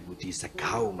ယုံနိုင်ဘူးဒီစ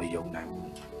ကားကိုမယုံနိုင်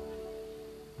ဘူး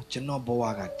ကျွန်တော်ဘဝ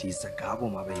ကဒီစကား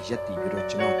ပေါ်မှာပဲရက်တည်ပြီးတော့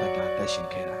ကျွန်တော်တက်ရှင်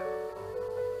ခဲ့တာ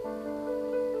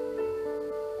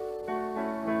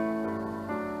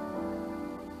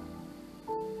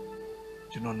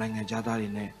ကျွန်တော်နိုင်ငံသားတွေ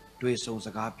နဲ့တွေ့ဆုံစ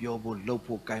ကားပြောဖို့လှုပ်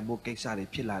ဖို့ကြိုင်ဖို့ကိစ္စတွေ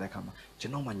ဖြစ်လာတဲ့အခါမှာကျွ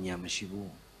န်တော်မှဉာဏ်မရှိဘူး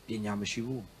ပညာမရှိ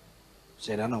ဘူးဆ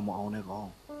ယ်တန်းတော့မအောင်နဲ့ကော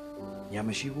ဉာဏ်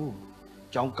မရှိဘူး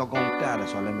ကျောင်းကောက်တက်ရတယ်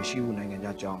ဆိုလည်းမရှိဘူးနိုင်ငံ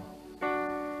သားကျောင်း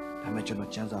ဒါပေမဲ့ကျွန်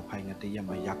တော်ကျမ်းစာဖိုင်နဲ့တရက်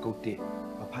မှာယာကုပ်တစ်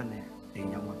မဖတ်နဲ့အိမ်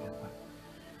ရောက်မှပြန်ပါ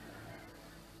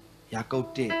ယာကုပ်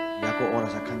တစ်ယာကုပ်ဩရ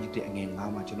စာခန်းကြီးတစ်အငယ်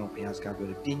9မှာကျွန်တော်ဘုရားစကားပြော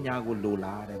တယ်ပညာကိုလို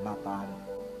လားတယ်မသားတယ်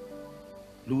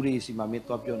လူတွေစီမှာမင်း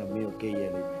တော့ပြောနေမင်းကိုကဲရဲ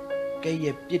လိမ့်မယ်ကဲ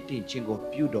ရဲ့ပြစ်တင်ခြင်းကို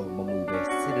ပြုတော်မမူပဲ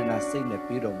စေတနာစိတ်နဲ့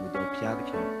ပြီးတော်မူသောဘုရားသ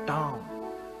ခင်တောင်း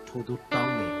ထိုသူတော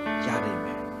င်းနေရနိုင်မ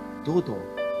ယ်သို့တော်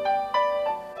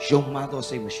ယုံမှသော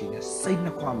စိတ်မရှိနဲ့စိတ်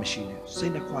နှခွမရှိနဲ့စိ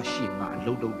တ်နှခွရှိမှအ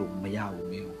လုံးလုံးလို့မရဘူး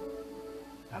မင်း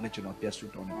ဒါနဲ့ကျွန်တော်ပြတ်ဆု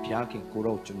တောင်းတယ်ဘုရားခင်ကို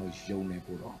တော့ကျွန်တော်ယုံနေ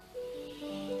ကိုတော့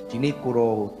ဒီနေ့ကို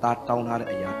တော့တာတောင်းထားတဲ့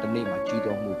အရာတစ်နေ့မှကြီး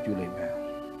တော်မှုပြုလိုက်မယ်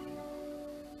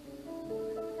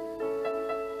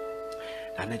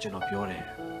ဒါနဲ့ကျွန်တော်ပြောတယ်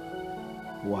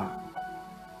ဟိုက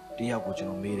တယောက်ကိုကျွန်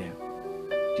တော်မေးတယ်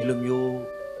ဒီလိုမျိုး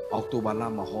အောက်တိုဘာလ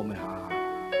မှာဟောမယ်ဟာ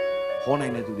ဟောနို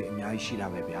င်တဲ့သူတွေအများကြီးရှိတာ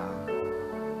ပဲဗျာ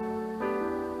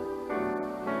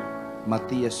မတ်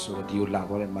တီးယက်ဆိုဒီကိုလာ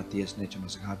တော့လေမတ်တီးယက်နဲ့ကျွန်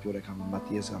တော်စကားပြောတဲ့အခါမှာမတ်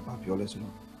တီးယက်ကဘာပြောလဲဆို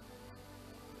တော့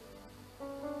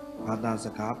ဘာသာစ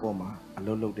ကားပေါ်မှာအ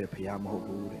လုပ်လုပ်တဲ့ဖရားမဟုတ်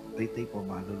ဘူးတဲ့သိသိပေါ်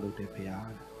မှာအလုပ်လုပ်တဲ့ဖရား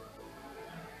တဲ့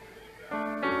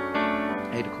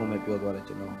အဲ့ဒီခုမှပြောသွားတယ်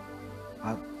ကျွန်တော်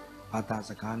ဘာသာ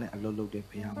စကားနဲ့အလုပ်လုပ်တဲ့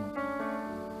ဖရားမဟုတ်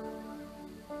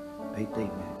သိသိ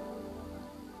နဲ့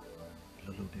အ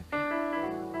လုပ်လုပ်တဲ့ဖရား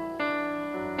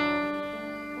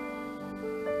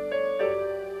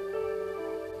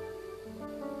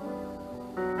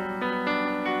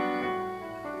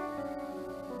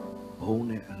ဘုံ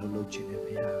နဲ့အလုပ်လုပ်ခြင်းနဲ့ဖ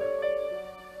ရား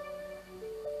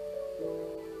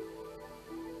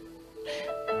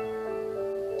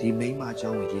ဒီမိန်းမအကြော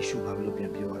င်းကိုယေရှုဘာလို့ပြ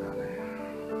န်ပြောရတာလဲ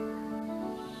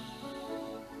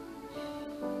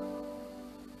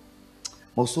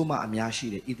မုတ်ဆိုးမအများရှိ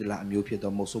တယ်ဣသလအမျိုးဖြစ်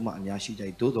သောမုတ်ဆိုးမအများရှိကြ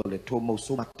၏သို့တော်လည်းထိုမုတ်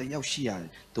ဆိုးမတယောက်ရှိရတယ်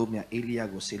တို့မြအေလိယ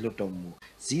ကိုဆေလွတ်တော်မူ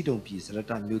ဇီးတုံပြည်ဇရ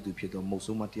တမြို့သူဖြစ်သောမုတ်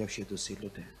ဆိုးမတယောက်ရှိသူဆေလွ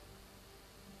တ်တယ်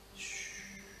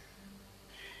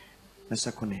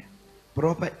29ပ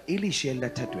ရောဖက်အေလိရှဲလ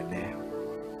က်ထက်တွင်လည်း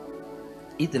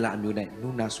ဣသလအမျိုး၌နူ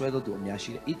နာဆွဲသောသူအများရှိ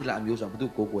တယ်ဣသလအမျိုးဆိုတာဘုသူ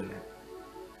ကိုကိုွယ်လဲ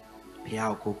ဘု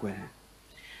ရားကိုကိုကိုွယ်တယ်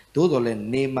သို့တော်လည်း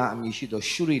နေမှာအမည်ရှိသော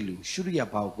ရှုရိလူရှုရိက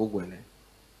ဘာကိုကိုးကွယ်လဲ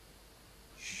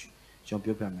ကျွန်တော်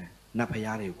ပြောပြမယ်နတ်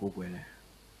ဖျားတွေကိုကိုးကွယ်လဲ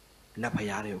နတ်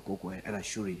ဖျားတွေကိုကိုးကွယ်အဲ့ဒါ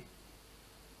ရှုရိ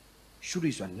ဆို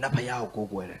တာနတ်ဖျားကိုကိုး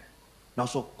ကွယ်တယ်နော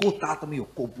က်ဆိုကိုသားသမီးကို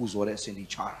ကိုပူဇော်တဲ့အစဉ်ဒီ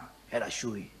ချတာအဲ့ဒါရှု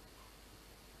ရိ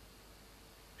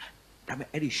ဒါပေမဲ့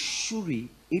အဲ့ဒီရှုရိ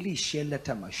အေလိရှဲလက်ထ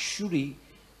က်မှာရှုရိ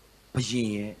ဘုရင်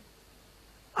ရဲ့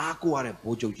အားကိုးရတဲ့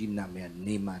ဘိုးချုပ်ကြီးနာမည်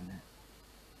နေမန်နဲ့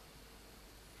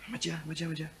မကြ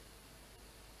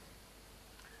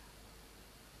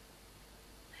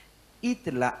ဣတ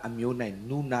လအမျိုး၌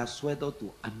နူနာဆွဲတော်သူ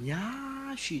အ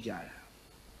များရှိကြတယ်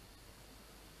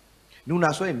နူနာ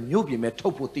ဆွဲမြို့ပြင်မဲ့ထု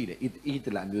တ်ဖို့တည်တယ်ဣတ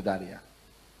လအမျိုးသားတွေက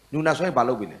နူနာဆွဲဘာ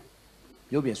လုပ်ပြီလဲ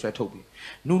မြို့ပြင်ဆွဲထုတ်ပြီ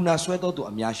နူနာဆွဲတော်သူ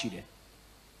အများရှိတယ်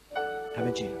ဒါ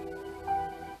ပဲကြည့်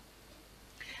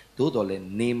သို့တော်လည်း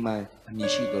နေမန်အမည်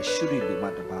ရှိသောရှုရိလူမှ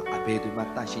တပါအဘယ်သူမှ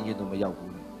တန်ရှင်းခြင်းတော့မရောက်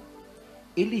ဘူး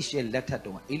အေလိရှဲလက်ထက်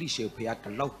တော့အေလိရှဲဖခင်တ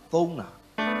လောက်သုံးတာ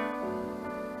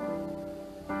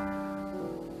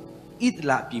ဣတ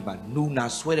လပြည်မှာနူနာ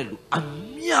ဆွဲတဲ့လူအ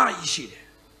များကြီးရှိတယ်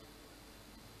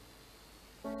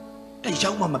တ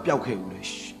ယောက်မှမပြောက်ခဲ့ဘူးလေ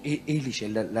အေလိရှဲ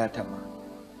လက်ထက်မှာ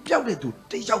ပြောက်တဲ့သူ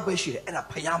တယောက်ပဲရှိတယ်အဲ့ဒါ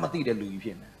ဖခင်မသိတဲ့လူကြီးဖြ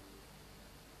စ်နေ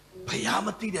ဖခင်မ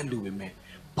သိတဲ့လူပဲမဲ့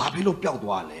ဘာဖြစ်လို့ပြောက်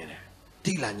သွားလဲတဲ့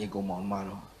တိလန်ကြီးကောင်မောင်မ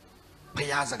တော်ဖ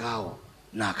ခင်စကားကို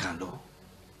နာခံတော့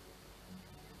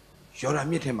ယော်ဒန်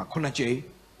မြစ်ထဲမှာ9ကြိမ်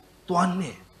သွားနှ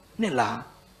စ်လား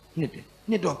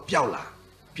နှစ်တော့ပျောက်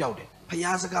တယ်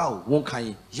ဖျားစကားကိုဝန်ခံရ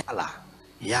င်ရလား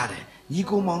ရတယ်ညီ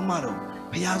ကိုမောင်မတော့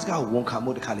ဖျားစကားကိုဝန်ခံ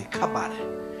မှုတစ်ခါလေးခတ်ပါတယ်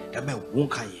ဒါပေမဲ့ဝန်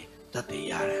ခံရင်တတ်တယ်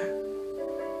ရတယ်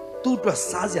သူ့အတွက်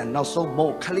စားစရာနောက်ဆုံးမုံ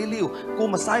ခလေးလေးကို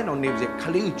မဆိုင်တော့နေပါစေခ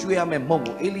လေးကိုကျွေးရမယ်မုံ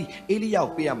ကိုအေလိရော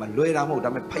က်ပေးရမှာလွယ်တာမဟုတ်ဒါ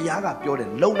ပေမဲ့ဖျားကပြောတယ်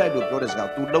လုံလိုက်လို့ပြောတဲ့စကား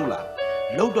तू လုံလား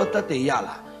လုံတော့တတ်တယ်ရ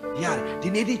လားရတယ်ဒီ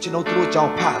နေ့ထိကျွန်တော်တို့ကြော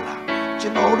င်းဖတ်လားကျွ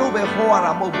န်တော်တို့ပဲဟောရ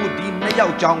တာမဟုတ်ဘူးဒီနှစ်ယော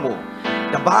က်ကြောင်းကို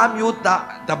တပါးမျိုး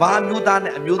သား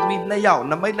နဲ့အမျိုးသမီးနှစ်ယောက်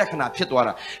နမိတ်လက္ခဏာဖြစ်သွား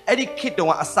တာအဲ့ဒီခေတ်တုန်း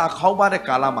ကအစာခေါင်းပါတဲ့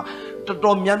ကာလမှာတော်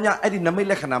တော်များများအဲ့ဒီနမိတ်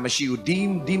လက္ခဏာမရှိဘူး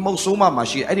ဒီမုတ်ဆိုးမမှာ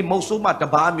ရှိအဲ့ဒီမုတ်ဆိုးမတ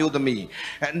ပါးမျိုးသမီး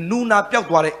နူနာပြောက်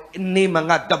သွားတဲ့နေမန်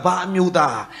ကတပါးမျိုး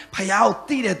သားဖယားကို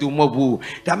တိတဲ့သူမဟုတ်ဘူး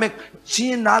ဒါပေမဲ့ရှ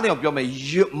င်းနားလည်အောင်ပြောမယ်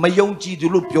မယုံကြည်သူ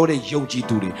လို့ပြောတဲ့ယုံကြည်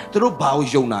သူတွေသူတို့ဘာကို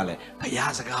ယုံတာလဲဖ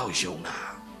ယားစကားကိုယုံတာ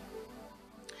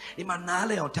ဒီမှာနား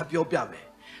လည်အောင်ထပ်ပြောပြမယ်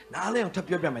နားလဲအောင်ထပ်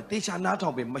ပြောပြမယ်တေချာနားထော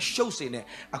င်ပေးမရှုပ်စေနဲ့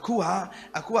အခုက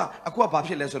ဘာ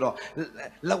ဖြစ်လဲဆိုတော့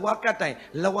လဝက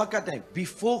တိုင်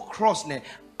before cross နဲ့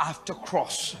after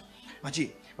cross မကြည့်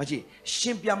ရှ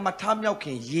င်ပြန်မထားမြောက်ခ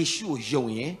င်ယေရှုကိုယုံ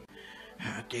ရင်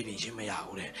ကယ်တင်ခြင်းမရ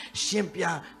ဘူးတဲ့ရှင်ပြ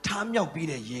န်ထားမြောက်ပြီး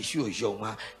တဲ့ယေရှုကိုယုံမှ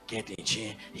ကယ်တင်ခြ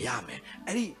င်းရမယ်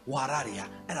အဲ့ဒီဝါဒတွေက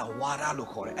အဲ့ဒါဝါဒလို့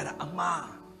ခေါ်တယ်အဲ့ဒါအမှား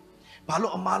ဘာ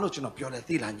လို့အမှားလို့ကျွန်တော်ပြောလဲ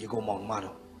သိလားညီကောင်မောင်မ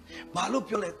တော်ဘာလို့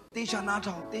ပြောလဲတေချာနား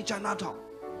ထော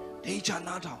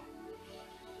င်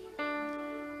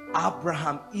အာဗြ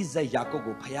ဟံဣဇက်ယာကုပ်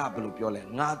ကိုဖယားဘယ်လိုပြောလဲ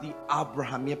ငါသည်အာဗြ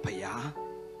ဟံရဲ့ဖယား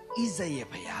ဣဇက်ရဲ့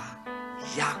ဖယား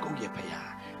ယာကုပ်ရဲ့ဖယား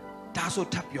ဒါဆို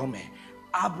ထပ်ပြောမယ်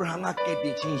အာဗြဟံကကယ်တ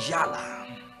င်ခြင်းရလား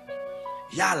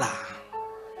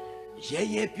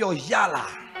ရဲပြောရ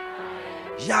လား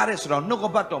ရတယ်ဆိုတော့နှုတ်က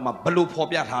ပတ်တော်မှာဘယ်လိုဖော်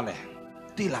ပြထားလဲ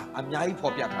သိလားအများကြီး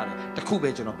ဖော်ပြထားတယ်တခုပဲ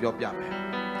ကျွန်တော်ပြောပြမယ်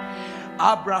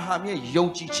အာဗြဟံရဲ့ယုံ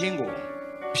ကြည်ခြင်းကို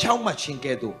ဖြောင့်မတ်ခြင်း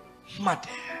ကဲ့သို့မှတ်တ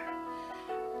ယ်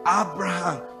အာဗြဟံ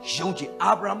ယုံကြည်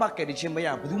အာဗြဟံကယ်တင်ခြင်းမရ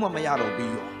ဘူးမှမရတော့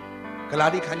ဘူးရောဂလာ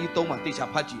တိခန်းကြီး3မှာတေချာ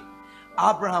ဖတ်ကြည့်အာ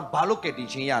ဗြဟံဘာလို့ကယ်တင်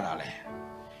ခြင်းရတာလဲ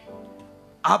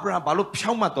အာဗြဟံဘာလို့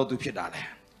ဖြောင့်မတ်တော်သူဖြစ်တာလဲ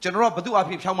ကျွန်တော်တို့ဘယ်သူအ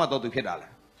ဖြစ်ဖြောင့်မတ်တော်သူဖြစ်တာလဲ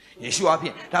ယေရှုအဖြ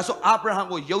စ်ဒါဆိုအာဗြဟံ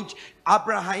ကိုယုံအာဗြ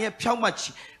ဟံရဲ့ဖြောင့်မတ်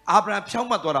အာဗြဟံဖြောင့်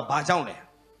မတ်တော်တာဘာကြောင့်လဲ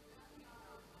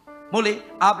မဟုတ်လေ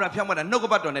အာဗြဟံဖြောင့်မတ်တာနှုတ်က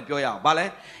ပတ်တော်နဲ့ပြောရအောင်ဘာလဲ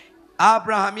အာ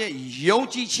ဗြဟံရဲ့ယုံ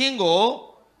ကြည်ခြင်းကို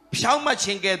ဖြောင့်မတ်ခြ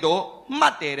င်းကဲ့သို့မှ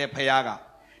တ်တယ်တဲ့ဖခင်က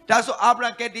ဒါဆိုအာဗြဟံ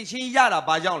ကယ်တင်ခြင်းရတာ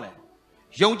ဘာကြောင့်လဲ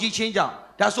ယုံကြည်ခြင်းကြောင့်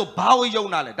ဒါဆိုဘာကိုယုံ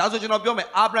တာလဲဒါဆိုကျွန်တော်ပြောမယ်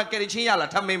အာဗြဟံကယ်တင်ခြင်းရ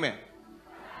လားထပ်မေးမယ်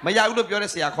မရဘူးလို့ပြော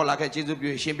တဲ့ဆရာခေါ်လာခဲ့ကျေးဇူးပြု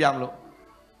ရှင်းပြမလို့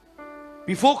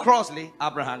before cross လေအာ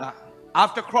ဗြဟံက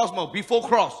after cross မဟုတ် before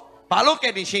cross ဘာလို့က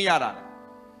ယ်တင်ခြင်းရတာလဲ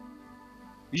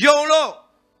ယုံလို့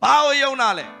ဘာကိုယုံတာ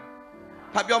လဲ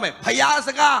ဖတ်ပြောမယ်ဖခင်စ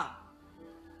ကား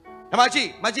ဓမ္မကြီး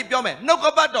မကြီးပြောမယ်နှုတ်က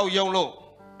ပတ်တော်ယုံလို့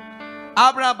အာ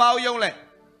ဗြဟံဘာကိုယုံလဲ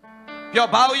ပြော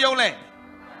ဘာကိုယုံလဲ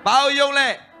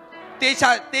တေ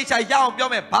ချာရအောင်ပြော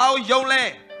မယ်ဘာကိုယုံလဲ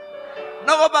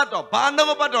နှုတ်ကပတ်တော်ဘာနှုတ်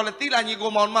ကပတ်တော်လဲတိလာညီ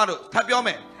ကိုမောင်မတို့ဖတ်ပြောမ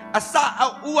ယ်အစအ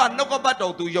ဦးကနှုတ်ကပတ်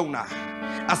တော်သူယုံတာ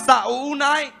အစအဦး၌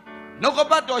နှုတ်က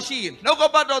ပတ်တော်ရှိနှုတ်က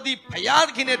ပတ်တော်သည်ဘုရားသ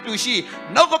ခင်နဲ့တူရှိ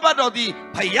နှုတ်ကပတ်တော်သည်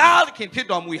ဘုရားသခင်ဖြစ်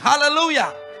တော်မူ၏ဟာလေလုယာ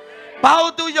ဘာ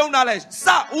လို့သူယုံတာလဲစ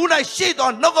ဦး၌ရှိ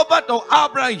တော်နှုတ်ကပတ်တော်အာ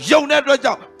ဗြဟံယုံတဲ့အတွက်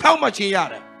ကြောင့်ဖြောင့်မခြင်းရ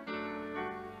တယ်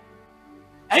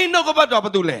အဲ့နှုတ်ကပတ်တော်ဘာ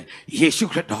တူလဲယေရှု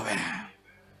ခရစ်တော်ပဲ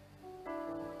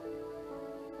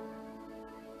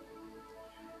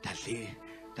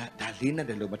လေးနဲ့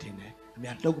တယ်လို့မထင်နဲ့အ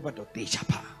များနှုတ်ကပတ်တော်တေချ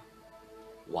ပါ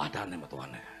ဝါဒနဲ့မတော်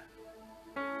နဲ့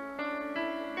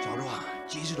ကျွန်တော်က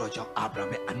ဂျေဇုတော်ကြောင့်အာဗြဟံ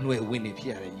ရဲ့အနွယ်ဝင်နေဖြစ်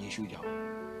ရတဲ့ယေရှုကြောင့်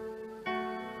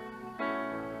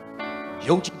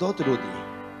ယုံကြည်တော်သူတို့သ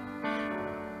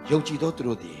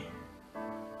ည်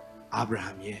အာဗြ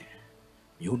ဟံရဲ့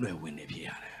မျိုးနွယ်ဝင်နေဖြစ်ရ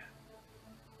တယ်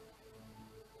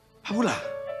ဟုတ်လား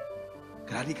ဂ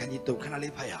လာတိခန်းကြီး3ခဏ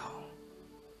လေးဖတ်ရအောင်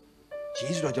ဂျေ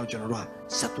ဇုတော်ကြောင့်ကျွန်တော်တို့က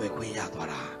ဆက်သွယ်ခွင့်ရသွား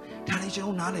တာဒါလေးကျွန်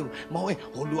တော်နားလည်ဘူးမောင်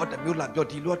ဟိုလူကတစ်မျိုးလာပြော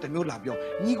ဒီလူကတစ်မျိုးလာပြော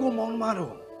ညီကိုမောင်မ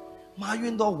တော်မာယွ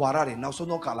င်းသောဝါဒတွေနောက်ဆုံး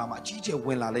သောကာလမှာအကြီးကျယ်ဝ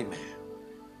င်လာလိမ့်မယ်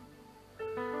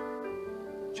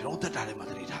ကျွန်တော်သက်တာထဲမှာ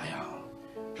တတိထားရအောင်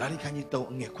ဂလာတိခန်းကြီး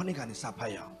3အငယ်9ကနေစဖ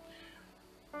တ်ရအောင်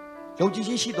ယုံကြည်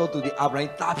ခြင်းရှိသောသူသည်အာဗြဟံ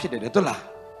သားဖြစ်တယ်တွေ့လား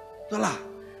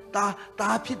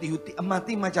သားဖြစ်တယ်ကိုအမှန်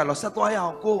သိမှကြလို့ဆက်သွားရအော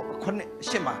င်ကို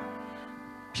8မှာ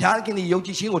ဖျားခင်ဒီယုံကြ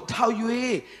ည်ခြင်းကိုထောက်၍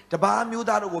တပါးမျိုး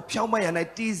သားတို့ကိုဖြောင်းမရ၌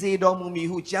တည်စေတော်မူမည်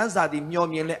ဟုကျမ်းစာသည်မျှော်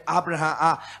မြင်လဲအာဗြဟံ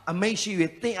အားအမိန့်ရှိ၍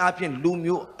သင်အားဖြင့်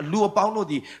လူအပေါင်းတို့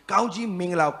သည်ကောင်းကြီးမ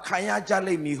င်္ဂလာခံရကြ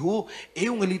လိမ့်မည်ဟုဧ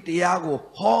ဝံဂေလိတရားကို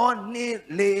ဟောနှင့်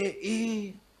လေ၏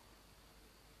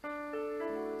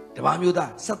တပါးမျိုးသား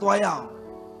ဆက်သွားရအောင်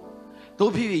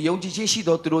တို့ဖြစ်ယုံကြည်ခြင်းရှိ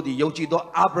သောသူတို့သည်ယုံကြည်သော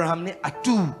အာဗြဟံနှင့်အ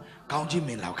တူကောင်းကြီးမ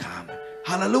င်္ဂလာခံရမယ်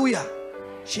ဟာလေလုယာ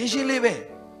ရှင်း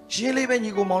လေးပဲညီ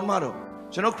ကိုမောင်မတော်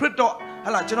ကျွန်တော်ခရစ်တော်ဟ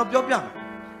လာကျွန်တော်ပြောပြမယ်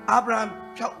အာဗြဟံ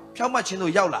ဖြောက်မှတ်ခြင်း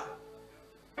တို့ရောက်လာ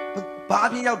ဘာအ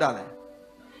ဖြစ်ရောက်တာလဲ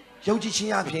ယုံကြည်ခြ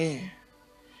င်းအဖြ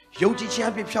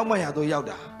စ်ဖြောက်မှတ်ရတို့ရောက်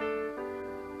တာ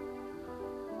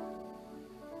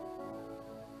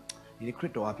ဒီခရ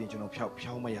စ်တော်အဖြစ်ကျွန်တော်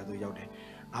ဖြောက်မှတ်ရတို့ရောက်တယ်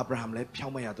အာဗြဟံလည်းဖြော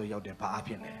က်မှတ်ရတို့ရောက်တယ်ဘာအ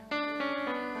ဖြစ်လဲ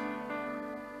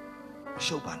မ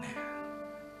ရှုပ်ပါနဲ့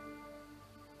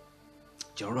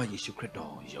ကျွန်တော်ယေရှုခရစ်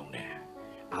တော်ယုံတယ်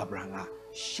အာဗြဟံက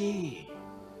ရှေး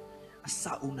အစ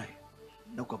အဦးနိုင်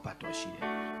နှုတ်ကပတ်တော်ရှိတယ်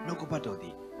နှုတ်ကပတ်တော်သ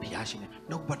ည်ဘုရားရှင်နဲ့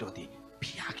နှုတ်ကပတ်တော်သည်ဘု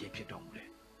ရားခင်ဖြစ်တော်မူတယ်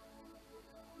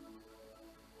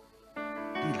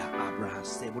ဒီလာအာဗြဟံ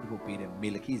စေဖို့ကိုပေးတယ်မေ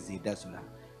လခိဇေဒက်ဆိုတာ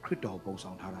ခရစ်တော်ပုံ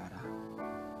ဆောင်ထားတာ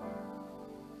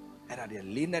အဲ့ဒါတွေ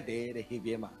လေးနဲ့တဲ့ဟေ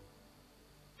ဘဲမှာ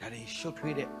ဒါတွေရှုပ်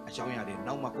ထွေးတဲ့အကြောင်းအရာတွေ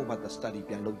နောက်မှကိုယ့်ဘာသာ study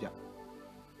ပြန်လုပ်ကြ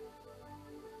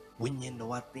ဝိညာဉ်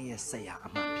တော်ကသင်ရဲ့ဆက်ရအ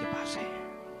မှန်ဖြစ်ပါစေ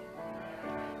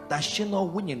တရှင်တော်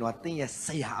ဝိညာဉ်တော်သင်ရဲ့ဆ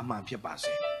က်ရအမှန်ဖြစ်ပါ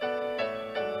စေ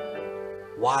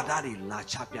ဝါဒတွေလာ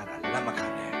ချပြတာလက်မခံ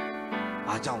နဲ့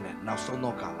ဘာကြောင့်လဲနောက်ဆုံး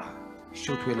သောကာလ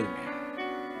ရှုပ်ထွေးလိမ့်မယ်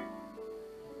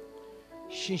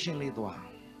ရှင်းလေးသွား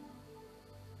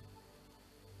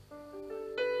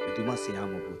ဘယ်သူမှဆရာ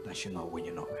မဟုတ်ဘူးတရှင်တော်ဝိ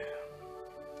ညာဉ်တော်ပဲ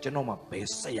ကျွန်တော်မှဘယ်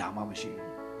ဆရာမှမရှိ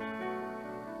ဘူး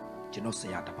ကျွန်တော်ဆ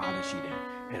ရာတစ်ပါးလည်းရှိတယ်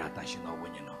အဲ့ဒါတရှင်တော်ဝိ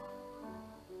ညာဉ်တော်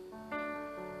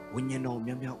ဝိညာဉ်တော်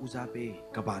များများဦးစားပေး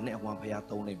ကဘာနဲ့အဝံဖျား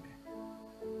သုံးလိုက်မယ်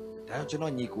ဒါကြောင့်ကျွန်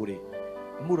တော်ညီကိုတွေ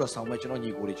အမှုတော်ဆောင်မဲ့ကျွန်တော်ညီ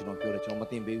ကိုတွေကျွန်တော်ပြောတယ်ကျွန်တော်မ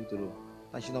တင်ပေးဘူးသူတို့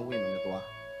တန်ရှင်တော်ဝိညာဉ်နဲ့သွား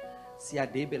ဆရာ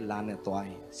ဒေးဗစ်လာနဲ့သွားရ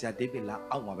င်ဆရာဒေးဗစ်လာ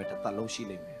အောက်မှာပဲတစ်သက်လုံးရှိ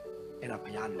လိမ့်မယ်အဲ့ဒါဘု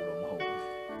ရားလိုတော့မဟုတ်ဘူး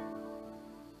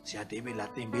ဆရာဒေးဗစ်လာ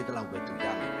တင်ပေးတဲ့လောက်ပဲသူရ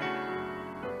လိမ့်မယ်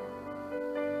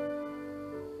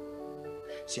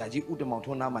ဆရာကြီးဦးတမောင်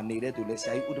ထွန်းနားမှာနေတဲ့သူလဲဆ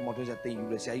ရာကြီးဦးတမောင်ထွန်းဆရာတင်ယူ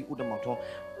လဲဆရာကြီးဦးတမောင်ထွန်း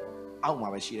အောက်မှာ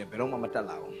ပဲရှိတယ်ဘယ်တော့မှမတက်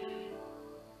လာဘူး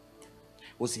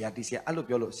ဟိုဆရာတီဆရာအဲ့လို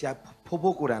ပြောလို့ဆရာဖိုး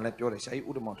ကိုယ်တိုင်လည်းပြောတယ်ဆရာကြီး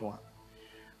ဦးတမောင်ထွန်းက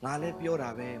ငါလည်းပြောတာ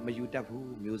ပဲမယူတတ်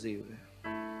ဘူးမျိုးစေ့ကိုလည်း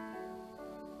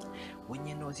ဝိ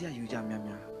ညာဉ်တော်ဆရာယူကြများ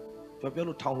ပြော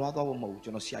လို့ထောင်လွှားသွားဖို့မဟုတ်ဘူးကျွ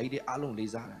န်တော်ဆရာကြီးတွေအားလုံး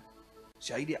လေးစားတယ်ဆ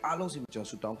ရာကြီးတွေအားလုံးစီကျွန်တော်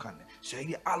ဆူတောင်းခံတယ်ဆရာကြီး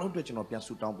တွေအားလုံးအတွက်ကျွန်တော်ပြန်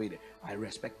ဆူတောင်းပေးတယ် I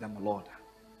respect them a lot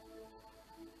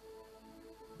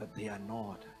but they are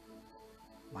not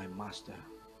my master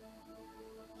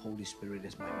Holy Spirit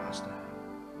is my master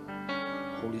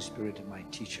Holy Spirit is my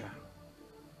teacher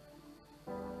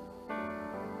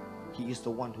He is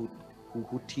the one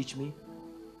who teach me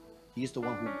He is the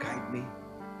one who guide me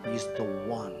He is the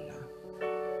one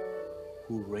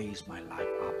who raised my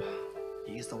life up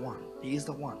He is the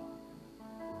one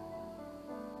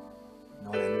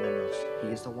Not anyone else He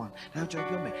is the one ဒါကြောင့်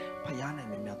ပြောမယ်ဖယားနိုင်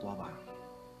မြတ်သွားပါ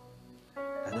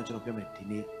ဒါကြောင့်ကျွန်တော်ပြောမယ်ဒီ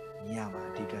နေ့ညမှာ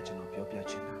အဓိကကျွန်တော်ပြောပြ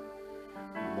ချင်တာ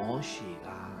မောရှေက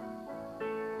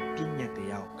ပညတ်တ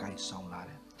ရားကိုကိုင်ဆောင်လာ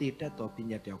တယ်တည်တတ်သောပ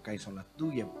ညတ်တရားကိုကိုင်ဆောင်လာ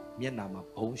သူ့ရဲ့မျက်နှာမှာ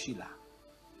ဘုံရှိလာ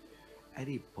အဲ့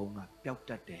ဒီဘုံကပျောက်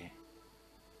တတ်တယ်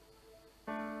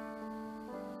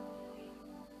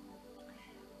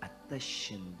အသက်ရှ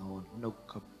င်သောနှုတ်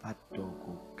ကပတ်တော်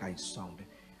ကိုကိုင်ဆောင်တယ်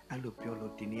အဲ့လိုပြော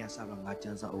လို့ဒီနေ့ကစတော့ငါကျ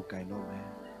မ်းစာအုပ်ကိုင်တော့မယ်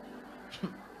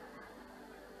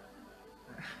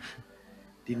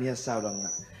ဒီနေ့စ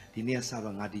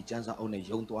တော့ငါဒီကျမ်းစာအုပ်နဲ့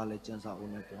ယုံသွားလဲကျမ်းစာအု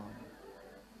ပ်နဲ့သွား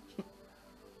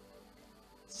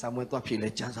ဆာမွေသွားဖြေလဲ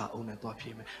ကျမ်းစာအုပ်နဲ့သွားဖြေ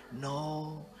မယ် no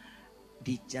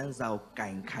ဒီကျမ်းစာကိုက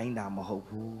င်ခိုင်းတာမဟုတ်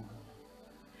ဘူး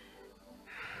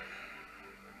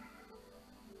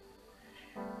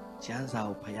ကျမ်းစာ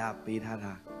ကိုဖခင်ပေးထား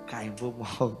တာကင်ဖို့မ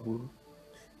ဟုတ်ဘူး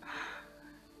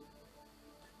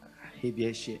ဟေဘရဲ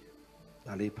ရှစ်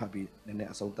ဒါလေးဖတ်ပြီးနည်းန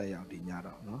ည်းအဆုံးသတ်ရအောင်ဒီည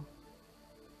တော့နော်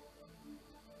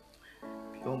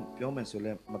ပြောမယ်ဆို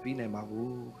လဲမပြီးနိုင်ပါ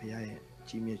ဘူးဖခင်ရဲ့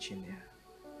ကြီးမြတ်ခြင်းနဲ့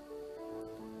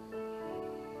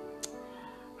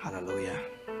ဟာလေလုယာ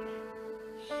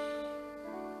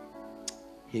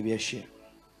ဟေဘရဲရှစ်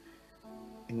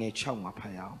အငယ်6မှာဖ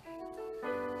တ်ရအောင်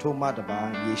ထိုမှတပါ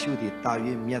ယေရှုသည်တာ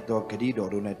၍မြတ်သောဂတိတော်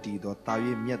တို့နှင့်တည်သောတာ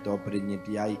၍မြတ်သောပရိညင်တ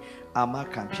ရား၏အာမ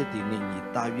ခံဖြစ်သည်နှင့်ညီ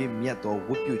တာ၍မြတ်သောဝ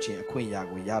တ်ပြုခြင်းအခွင့်အရာ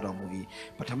ကိုရတော်မူ၏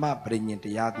ပထမပရိညင်တ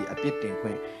ရားသည်အပြစ်တင်ခွ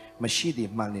င့်မရှိသည်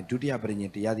မှန်လျှင်ဒုတိယပရိည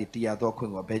င်တရားသည်တရားသောအခွ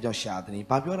င့်ကိုဘယ်ကြောင့်ရှာသနည်း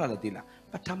ဘာပြောတာလဲသိလား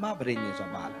ပထမပရိညင်ဆို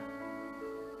တာဘာလဲ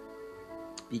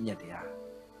ပညတ်တရား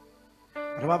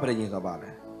ပထမပရိညင်ဆိုတာဘာ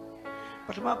လဲပ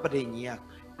ထမပရိညင်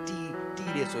က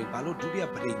တီးတယ်ဆိုရင်ဘာလို့ဒုတိယ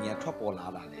ပရိညင်ထွက်ပေါ်လာ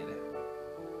တာလဲတဲ့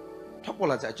ထွက်ပေါ်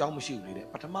လာတဲ့အကြောင်းမရှိဘူးလေတဲ့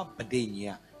ပထမပရိည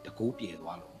င်ကတကူပြေ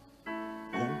သွားလို့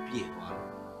ဘုံပြေသွား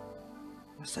လို့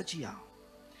စัจကြည့်အောင်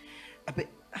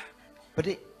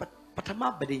ပထမ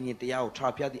ပရိညင်တရားကိုထာ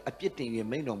ဖျားသည်အပြစ်တင်၍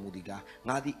မိန်တော်မူသည်က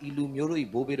ငါသည်ဤလူမျိုးတို့၏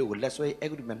ဘိုးဘေးတို့ကိုလက်ဆွဲအဲ့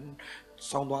ဒီမှာ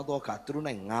ဆောင်းသွားသောအခါသူတို့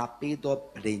၌ငါပေးသော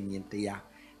ပရိညင်တရား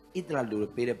ဣသရေလလူတွေ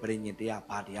ပေးတဲ့ပရိညင်တရား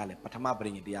ဘာတရားလဲပထမပရိ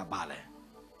ညင်တရားဘာလဲ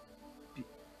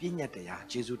ပညတ်တရား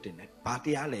ယေရှုတင်တယ်ဘာတ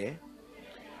ရားလဲ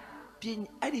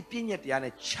အဲ့ဒီပညတ်တရား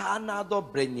နဲ့ခြားနာသော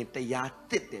ပရိညင်တရား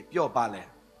တစ်တယ်ပြောပါလဲ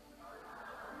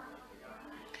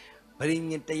ပရိ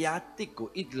ညင်တရားတစ်ကို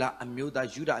ဣသလအမျိုးသား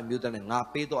ယူဒအမျိုးသားနဲ့ငါ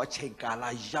ပေးသောအချိန်ကာလ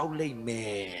ရောက်လိမ့်မ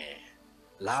ယ်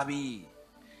လာပြီ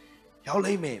ရောက်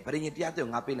လိမ့်မယ်ပရိညင်တရားတစ်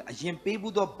ကိုငါပေးလိုက်အရင်ပေး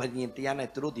ဘူးသောပရိညင်တရားနဲ့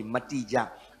သူတို့ဒီမတီကြ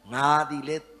ငါဒီ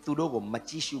လေသူတို့ကိုမ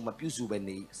ကြည့်ရှုမပြုစုပဲ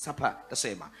နေစဖတ်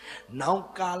30မှာနောင်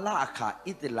ကာလအခါ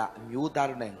ဣသလအမျိုးသား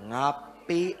တို့နဲ့ငါ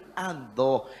ပေးအပ်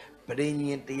သောပရိည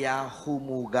င်တရားဟူ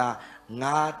မူကား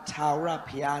ငါထာဝရ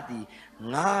ဘုရားသည်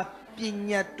ငါပ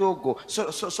ညတ်တို့ကို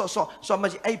ဆိုမ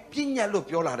ကြီးအဲ့ပညတ်လို့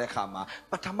ပြောလာတဲ့အခါမှာ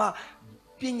ပထမ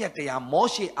ပညတ်တရားမော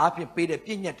ရှေအားဖြင့်ပေးတဲ့ပ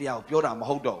ညတ်တရားကိုပြောတာမ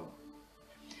ဟုတ်တော့ဘူး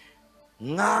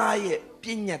ငါရဲ့ပ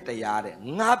ညတ်တရားတဲ့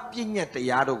ငါပညတ်တ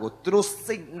ရားတို့ကိုသူတို့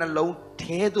စိတ်နှလုံး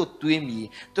ထဲသို့သွင်းပြီး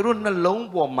သူတို့နှလုံး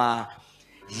ပေါ်မှာ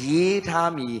ရေး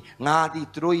ထားပြီးငါသည်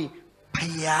သူတို့ဘု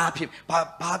ရားဖြစ်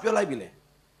ဘာပြောလိုက်ပြီလဲ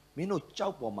မင်းတို့ကြော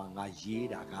က်ပေါ်မှာငါရေး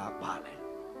တာကဘာလဲ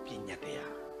ပညတ်တ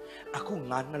ရားအခု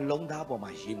ငါနှလုံးသားပေါ်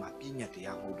မှာရေးမှာပညတ်တ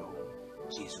ရားမဟုတ်တော့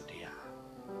ယေရှုတရား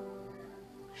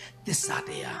သစ္စာ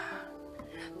တရား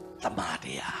တမန်တ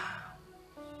ရား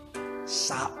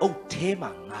စာအုပ်ထဲ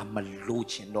မှာငါမလို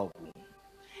ချင်တော့ဘူး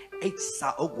အဲ့စာ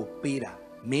အုပ်ကိုပေးတာ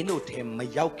မင်းတို့ထဲမ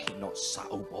ရောက်ခင်တော့စာ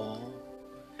အုပ်ပေါ့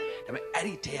ဒါပေမဲ့အဲ့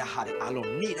ဒီထဲဟာတဲ့အားလုံး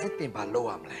နေ့တိုင်းသင်ဘာလုပ်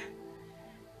ရမလဲ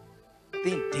သ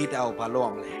င် data ကိုဘာလုပ်ရ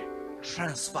မလဲ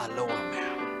transfer လုပ်ရမ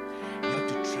ယ် you have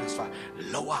to transfer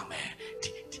လုပ်ရမယ်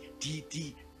ဒီ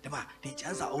မှာဒီကျ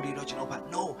မ်းစာအုပ်တွေတော့ကျွန်တော်ဖတ်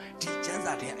no ဒီကျမ်း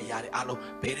စာတွေအရာတွေအားလုံး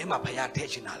ဘယ်ထဲမှာဖျားထည့်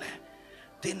ချင်တာလဲ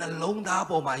သင်နှလုံးသား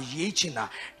ပေါ်မှာရေးချင်တာ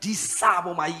ဒီစာ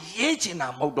ပေါ်မှာရေးချင်တာ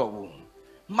မဟုတ်တော့ဘူး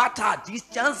မထာဒီ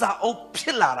ကျမ်းစာအုပ်ဖြ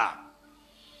စ်လာတာ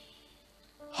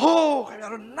ဟိုးခင်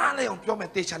ဗျားတို့နားလဲအောင်ပြောမယ်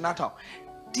တေချာနားထောင်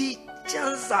ဒီကျ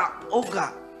မ်းစာအုပ်က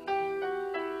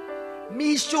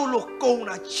မီးရှို့လို့ကုန်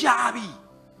တာကြာပြီ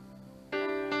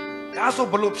ဒါဆို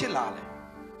ဘလို့ဖြစ်လာလဲ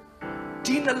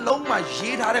ဒီနှလုံးမှာ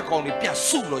ရေးထားတဲ့ကောင်တွေပြန်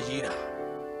စုလို့ရေးတာ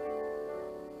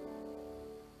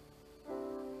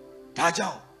ဒါကြော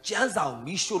င့်ကျမ်းစာ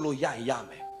မီးရှို့လို့ရရင်ရ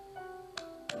မယ်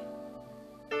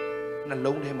နှ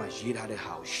လုံးထဲမှာရေးထားတဲ့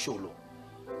ဟာကိုရှို့လို့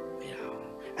မရဘူး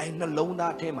အဲနှလုံး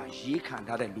သားထဲမှာရေးခံ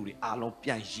ထားတဲ့လူတွေအားလုံးပြ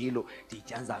န်ရေးလို့ဒီ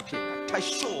ကျမ်းစာဖြစ်တာထ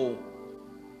ရှို့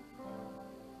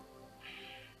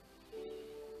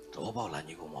တော့ပေါ့လား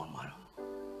ညီကောင်မောင်မှာတော့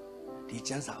ဒီ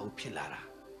ကျမ်းစာအုပ်ဖြစ်လာတာ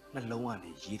နှလုံးက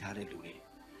နေရေးထားတဲ့လူတွေ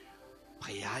ဖခ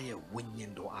င်ရဲ့ဝိညာ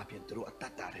ဉ်တော်အပြင်သူတို့အတ္တ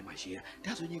ထဲမှာရှိတာ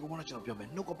ဒါဆိုညီကောင်မောင်တို့ကျွန်တော်ပြောမယ်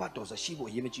နှုတ်ကပတ်တော်ဆိုရှိဖို့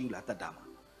အရေးမကြီးဘူးလားအတ္တမှာ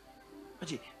မ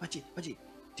ကြည့်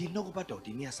ဒီနှုတ်ကပတ်တော်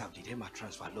ဒီနေ့ဆောက်ဒီထဲမှာ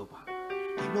transfer လုပ်ပါ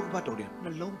ဒီနှုတ်ကပတ်တော်တွေနှ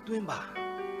လုံးသွင်းပါ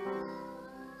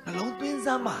နှလုံးသွင်းစ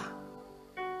မ်းပါ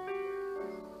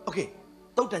okay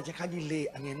တုတ်တန်ချက်ခန်းကြီးလေး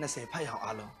အငယ်20ဖတ်ရအောင်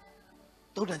အားလုံး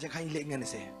တုတ်တန်ချက်ခန်းကြီးလေးအငယ်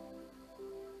20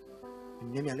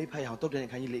မြန်လေးဖတ်ရအောင်တုတ်တန်ချ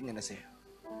က်ခန်းကြီးလေးအငယ်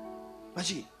20မ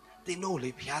ရှိတင်တို့လေ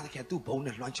ဘုရားသခင်သူ့ဘုန်း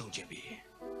နဲ့လွှမ်းခြုံခြင်းပြီ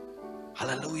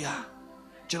hallelujah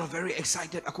ကျွန်တော် very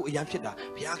excited အခုအရန်ဖြစ်တာ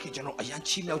ဘုရားခင်ကျွန်တော်အရန်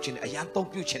ချီးမြှောက်ခြင်းနဲ့အရန်သုံး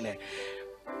ပြုခြင်းနဲ့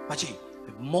မကြည့်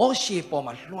မောရှေပေါ်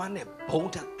မှာလွှမ်းတဲ့ဘုံ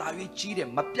ထက်တာ၍ကြီးတဲ့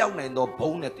မပြောက်နိုင်သော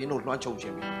ဘုံနဲ့တင်းတို့လွှမ်းခြုံခြ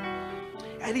င်းပြီ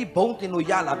အဲ့ဒီဘုံတင်းတို့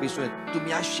ရလာပြီဆိုရင်သူ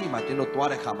များရှိမှတင်းတို့သွား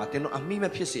တဲ့ခါမှာတင်းတို့အမိမ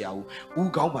ဖြစ်เสียဘူး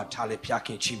ဦးကောင်းပါထားလေဘုရားခ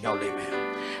င်ချီးမြှောက်လိမ့်မယ်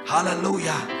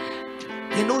hallelujah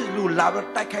တင်းတို့လူလာတော့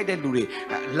တိုက်ခိုက်တဲ့လူတွေ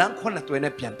လမ်းခွန်းနဲ့တွဲ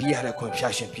နဲ့ပြန်ပြေးရတဲ့ခွင့်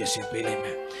ဖျားရှင်ဖြစ်စေပေးလိမ့်မ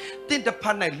ယ်တ တင်းတစ်ဖ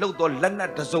က်၌လှုပ်သောလက်န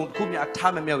က်တစ်စုံတစ်ခုများ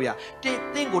ထားမမြောက်ရတ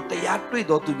င်းကိုတရားတွေ့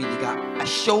တော်သူမည်ဒီကအ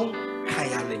ရှုံးခံ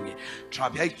ရလိမ့်မည်။ဒါ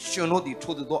ဖျားကျွန်တို့ဒီ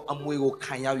ထို့သောအမွေကို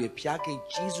ခံရ၍ဖျားခင်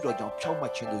ကြီးစွာကြောင့်ဖြောင့်မ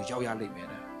တ်ခြင်းတို့ရောက်ရလိမ့်မယ်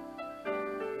။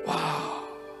 Wow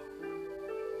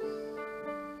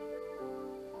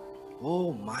Oh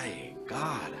my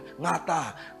God ငါသား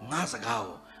ငါစကား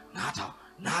ကိုနားထောင်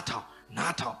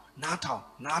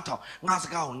ငါစ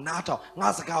ကားကိုနားထောင်ငါ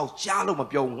စကားကိုကြားလို့မ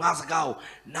ပြောဘူးငါစကားကို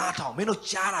နားထောင်မင်းတို့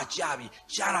ကြားတာကြားပြီ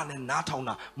ကြားတာနဲ့နားထောင်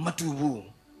တာမတူဘူး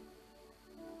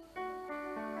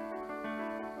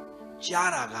ကြား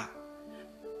တာက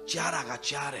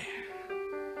ကြားတယ်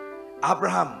အာဗြ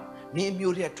ဟံမင်း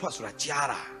မျိုးရဲ့ထွက်ဆိုတာကြား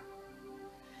တာ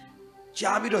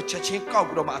ကြားပြီးတော့ချက်ချင်းကောက်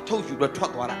ပြီးတော့မှအထုပ်ယူပြီးထွ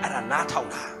က်သွားတာအဲ့ဒါနားထောင်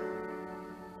တာ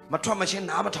မထွက်မချင်း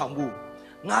နားမထောင်ဘူး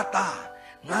ငါသား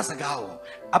ငါစကားကို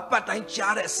အပတ်တိုင်း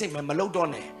ကြားတဲ့အဆင့်မှမလုပ်တော့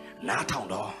နဲ့နားထောင်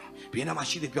တော့ဘယ်နာမှ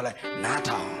ရှိသေးပြောလိုက်နား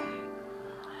ထောင်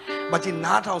မကြည့်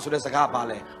နားထောင်ဆိုတဲ့စကားပါ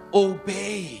လဲ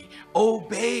obey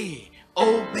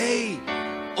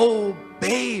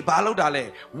ဘာလို့တာလဲ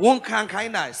ဝန်ခံခို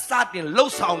င်းတာစတင်လှု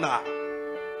ပ်ဆောင်တာ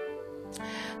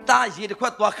တာရေတစ်ခွ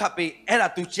က်သွားခတ်ပြီးအဲ့ဒါ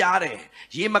तू ကြားတယ်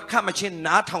ရေမခတ်မချင်း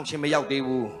နားထောင်ခြင်းမရောက်သေး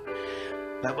ဘူး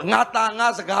ငါသားငါ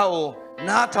စကားကို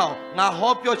နားထောင်ငါ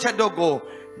ဟောပြောချက်တို့ကို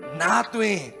နားသွ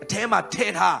င်းအထဲမှာထ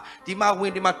ည့်ထားဒီမှာဝ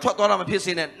င်ဒီမှာထွက်သွားတာမဖြစ်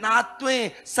စေနဲ့နားသွင်း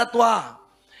ဆက်သွား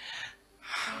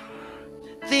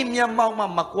သင်မျက်မှောက်မှ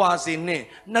မကွာစေနဲ့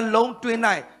နှလုံးသွင်း၌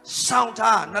စောင့်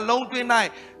ထားနှလုံးသွင်း၌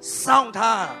စောင့်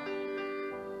ထား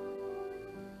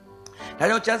ဒါ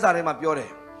ကြောင့်ကျမ်းစာထဲမှာပြောတယ်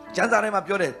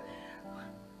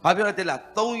ဘာပြောလဲတဲ့လား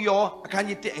3ယောအခန်း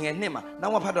ကြီး1အငယ်2မှာနော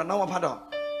က်မှဖတ်3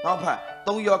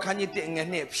ယောအခန်းကြီး1အငယ်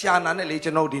2ဖြာနာနဲ့လေကျွ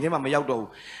န်တော်ဒီထဲမှာမရောက်တော့ဘူး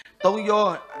3ယော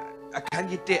အခန်း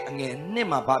ကြီး1အငယ်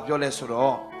2မှာဘာပြောလဲဆို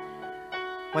တော့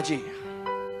မကြည့်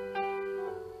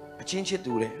အချင်းချစ်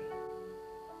သူတဲ့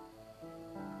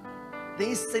ဒီ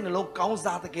စိတ်နှလုံးကောင်း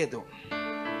စားတဲ့ကဲ့သို့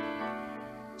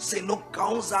စိတ်နှလုံးကော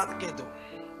င်းစားတဲ့ကဲ့သို့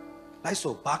လိုက်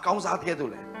ဆိုဘာကောင်းစားတဲ့ကဲ့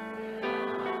သို့လဲ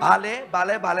ဘာလဲ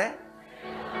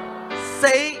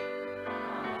စိတ်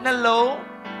နှလုံး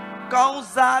ကောင်း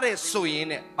စားတဲ့ဆိုရင်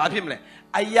နဲ့ဘာဖြစ်မလဲ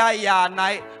အရာရာ၌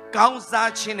ကောင်း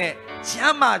စားခြင်းနဲ့ချ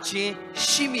မ်းသာခြင်း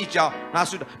ရှိမိကြောင်းငါ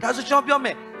ဆုတောဒါဆိုကျွန်တော်ပြောမ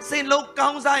ယ်စိတ်လုံးကော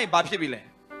င်းစားရင်ဘာဖြစ်ပြီလဲ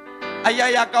အရာ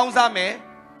ရာကောင်းစားမယ်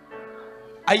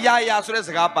အရာရာဆိုတဲ့စ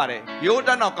ကားပါတယ်ရိုးတ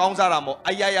န်းတော့ကောင်းစားတာမဟုတ်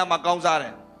အရာရာမှာကောင်းစားတ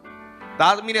ယ်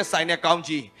သားသမီးနဲ့ဆိုင်တဲ့ကောင်း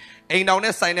ကြီးအိမ်တော်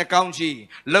နဲ့ဆိုင်တဲ့ကောင်းကြီး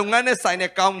လုပ်ငန်းနဲ့ဆိုင်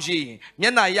တဲ့ကောင်းကြီးမျ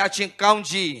က်နှာရခြင်းကောင်း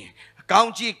ကြီး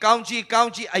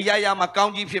အရာရာမှာကော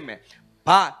င်းကြီးဖြစ်မယ်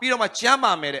ဘာပြီးတော့မှချမ်း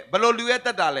သာမယ်တဲ့ဘလို့လူရဲ့တ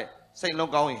က်တာလဲစိတ်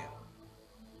လုံးကောင်းရင်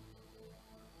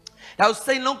ဒါ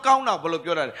စိတ်လုံးကောင်းတော့ဘလို့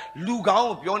ပြောတာလဲလူကောင်း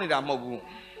ကိုပြောနေတာမဟုတ်ဘူး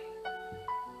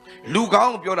လူကော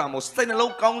င်းကိုပြောတာမဟုတ်စိတ်နှ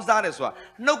လုံးကောင်းစားတယ်ဆိုတာ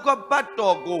နှုတ်ကပတ်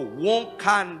တော်ကိုဝန်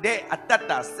ခံတဲ့အတ္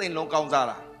တစိတ်လုံးကောင်းစား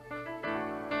တာ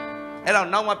အဲ့တော့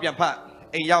နောက်မှပြန်ဖတ်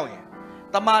အိမ်ရောက်ရင်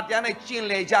တမန်တရားနဲ့ကျင်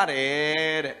လည်ကြတ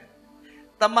ယ်တဲ့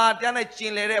တမန်တရားနဲ့ကျ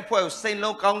င်လည်တဲ့အဖွဲ့ကိုစိတ်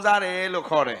လုံးကောင်းစားတယ်လို့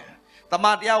ခေါ်တယ်တမ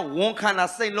န်တရားဝန်ခံတာ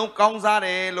စိတ်လုံးကောင်းစားတ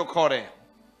ယ်လို့ခေါ်တယ်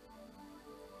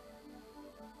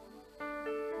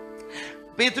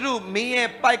ပေတရုမင်းရဲ့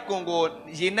ပိုက်ကွန်ကို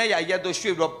ရေနဲ့ရရက်တို့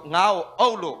ရွှေ့ပြီးတော့ငါ့ကိုအု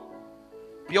ပ်လို့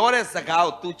ပြောတဲ့စကား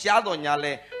ကို तू ကြားတော်ညာ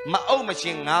လဲမအုပ်မချ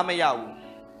င်းငါမရဘူး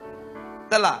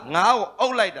တလားငါ့ကိုအု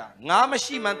ပ်လိုက်တာငါမ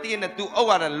ရှိမှန်းသိနေ तू အုပ်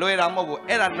ရတယ်လွယ်တာမဟုတ်ဘူး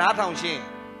အဲ့ဒါနားထောင်ရှင်း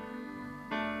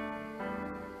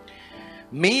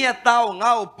မင်းရဲ့သားကို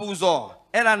ငါ့ကိုပူဇော်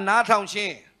အဲ့ဒါနားထောင်ရှ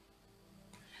င်း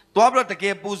သွားပြီးတော့တက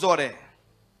ယ်ပူဇော်တယ်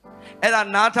အဲ့ဒါ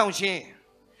နားထောင်ရှင်း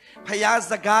ဖယား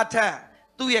စကားထက်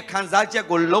သူ့ရဲ့ခံစားချက်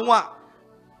ကိုလုံးဝ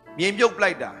မြင်မြုပ်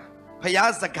လိုက်တာဖ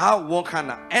ယားစကားဝန်ခံ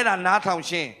တာအဲ့ဒါနားထောင်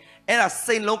ရှင်းအဲ့ဒါ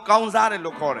စိတ်လုံးကောင်းစားတယ်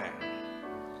လို့ခေါ်တယ်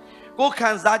ကိုခံ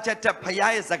စားချက်ထက်ဖ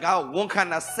ယားရဲ့စကားကိုဝန်ခံ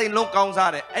တာစိတ်လုံးကောင်း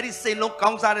စားတယ်အဲ့ဒီစိတ်လုံးကော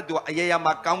င်းစားတဲ့သူကအရာရာ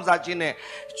မှာကောင်းစားခြင်းနဲ့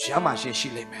ချမ်းသာခြင်းရှိ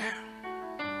လိမ့်မယ်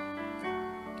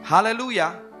ဟာလေလုယာ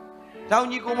တောင်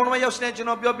ကြီးကိုမတော်ရောက်တဲ့ကျွန်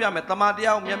တော်ပြောပြမယ်တမန်တ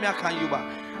ရားကိုမြတ်မြတ်ခံယူပါ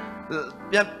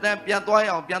ပြန်သွားရ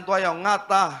အောင်ငါ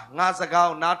သားငါစကား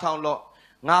ကိုနားထောင်လို့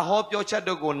ငါဟောပြောချက်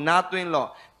တို့ကိုနားသွင်းလို့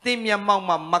သင်မျက်မှောက်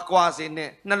မှာမကွာစေနဲ့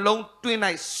နှလုံးသွင်း၌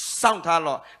စောင့်ထား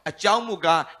လို့အကြောင်းမူ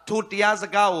ကားထိုတရားစ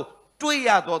ကားကိုတွေးရ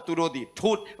တော့သူတို့သည်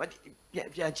ထို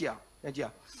ပြန်ကြည့်အောင်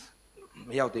မ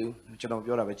ရောက်သေးဘူးကျွန်တော်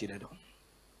ပြောတာပဲကြည့်လိုက်တော့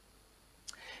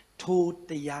ထို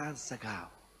တရားစကား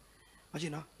မကြ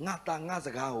ည့်နော်ငါသားငါစ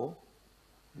ကားကို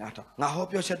နားထောင်ငါဟော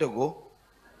ပြောချက်တို့ကို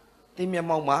သင်မျက်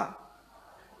မှောက်မှာ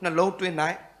နှလုံးသွင်း၌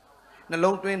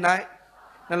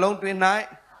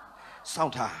စော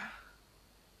င့်ထား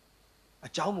အ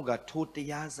ကြောင်းမူကားထိုတ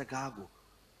ရားစကားကို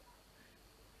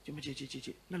ကြည့်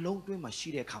နှလုံးသွင်းမှာရှိ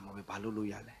တဲ့အခါမှာပဲဘာလို့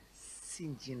ရလဲစ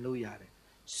င်ကျင်လို့ရတယ်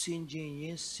စင်ကျင်ရ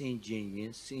င်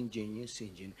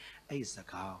အဲ့စ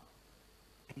ကား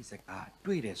အဲ့စကား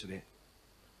တွေ့တယ်ဆိုတဲ့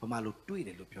ဘာမှလို့တွေ့တ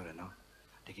ယ်လို့ပြောတယ်နော်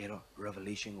တကယ်တော့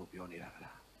revelation ကိုပြောနေတာက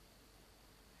လား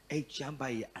အဲ့ကျမ်းပို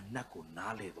က်ရဲ့အနက်ကို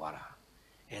နားလေသွားတာ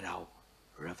အဲ့ဒါ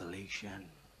revelation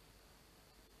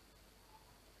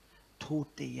ထို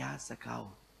တရားစကား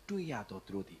ကိုတွေ့ရတော့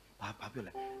သူတို့ဒီဘာပြော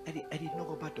လဲအဲ့ဒီနှုတ်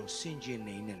ကပတ်တော်ဆင်ခြင်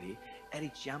နေနေလေအဲ့ဒီ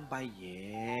ကျမ်းပိုက်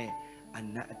ရဲ့အ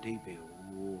နက်အတိတ်ပဲ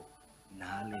ကို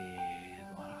နားလေ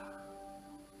သွားတာ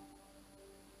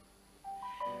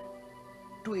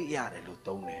တွေ့ရတယ်လို့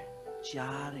သုံးတယ်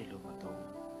ကြားတယ်လို့မသုံး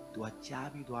သူကကြား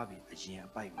ပြီးသွားပြီအရင်အ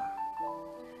ပိုက်မှာ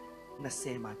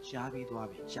20မှာကြားပြီးသွား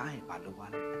ပြီကြားရင်ဘာလုပ်ရ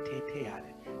လဲအထဲထည့်ရတ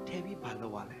ယ်ထည့်ပြီးဘာလု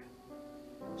ပ်ရလဲ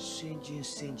စင်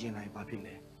ကျင်လိုက်ဘာဖြစ်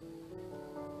လဲ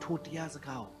ထိုတရားစ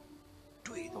ကားကို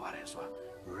တွေ့သွားတယ်ဆိုတာ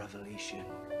revelation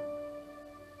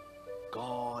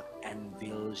God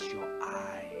unveils your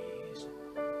eyes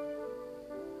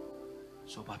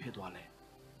so ဘာဖြစ်သွားလဲ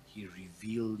He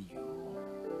reveal you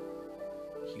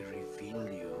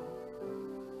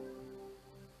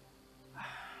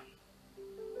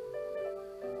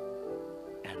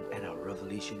and at a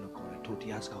revelation ကိုထိုတ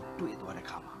ရားစကားကိုတွေ့သွားတဲ့အ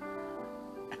ခါမှာ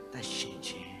အသက်ရှင်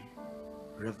ခြင်း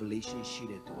revelation ရှိ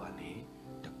တဲ့သူကလေ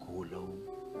တကိုယ်လုံး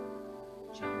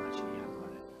ကျမ်းမာခြင်းရ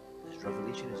သွားတယ် This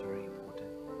revelation is very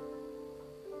important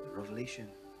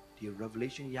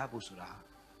revelation ရဖို့ဆိုတာ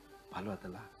ဘာလို့လဲ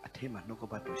လားအထက်မှာနှုတ်က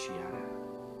ပတ်တော်ရှိရတ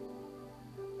ယ်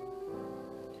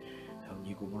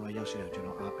ညီကိုမတော်ရောက်ရှင်ကျွန်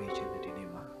တော်အားပေးခြင်းတဲ့ဒီနေ့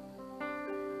မှာ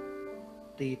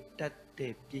တေတက်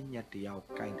တဲ့ပြည့်ညတ်တရား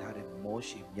ကိုကင်ထားတဲ့မော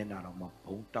ရှေမျက်နှာတော်မှာ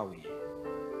ဘုံတောက်ရင်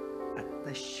အသ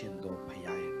က်ရှင်သောဖခင်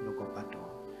ရဲ့နှုတ်ကပတ်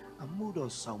တော်အမှု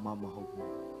တော်ဆောင်မမဟုတ်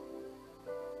ဘူး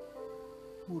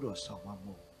မှုတော်ဆောင်မမ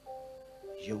ဟုတ်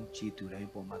ယုံကြည်သူတိုင်း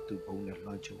ပေါ်မှာသူဘုံနဲ့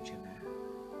လွှမ်းခြုံခြင်းနဲ့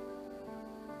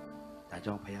ဒါ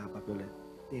ကြောင့်ဖခင်ဘာပြောလဲ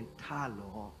တင်ထ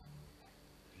လော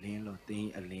လင်းလို့တ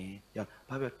င်းအလင်းရောက်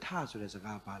ဘာပြောထဆိုတဲ့စ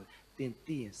ကားပါလဲတင်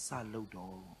သိရင်စလုပ်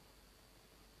တော့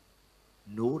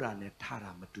နိုးတာနဲ့ထ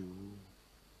တာမတူ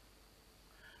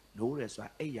နိုးတယ်ဆိုတာ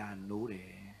အိယာနိုးတ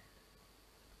ယ်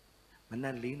မန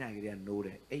က်4 နာရီကလေးကနိုးတ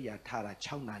ယ်အိယာထတာ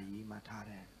6 နာရီမှထား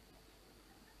တယ်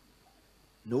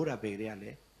နိုးတာပဲကလေးကလ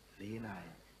ည်း4 နာရီ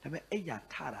ဒါပေမဲ့အိယာ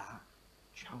ထတာ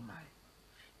6 နာရီ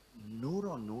နိုး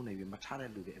တော့နိုးနေပြီမထတဲ့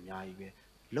လူတွေအများကြီးပဲ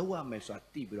လောက်ရမယ်ဆိုတာ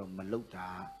တိပြီးတော့မလောက်တာ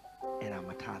အဲ့ဒါမ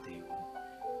ထသေးဘူး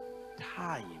ထ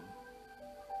ရင်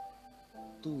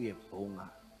သူ့ရဲ့ဘုံက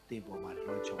တင်းပေါ်မှာ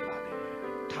လွှမ်းခြုံလာတယ်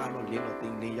ထားတော့လင်းတော့တ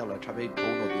င်းလေးရောက်လာ traffic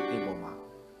ဘုံတော့တင်းပေါ်မှာ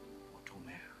ဟိုထုံးမ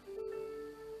ယ်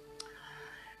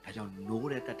ဒါကြောင့်နိုး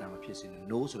တဲ့တက်တာမဖြစ်စေနဲ့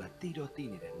နိုးဆိုတာတိတော့တိ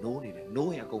နေတယ်နိုးနေတယ်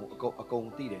နိုးရင်အကုန်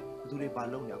တိတယ်ဘသူတွေဘာ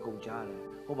လုပ်နေအကုန်ကြားတယ်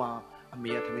ဟိုမှာအမေ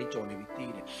ကသမီးကြော်နေပြီးတိ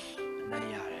တယ်အနမ်း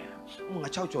ရတယ်ငါ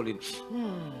6ကြော်လေးဒါ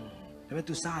ပေမဲ့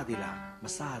तू စားသေးလားမ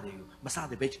စားသေးဘူးမစား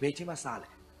သေးဘယ်ချင်းမှစားလဲ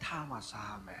ထားမှ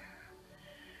စားမယ်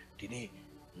ဒီနေ့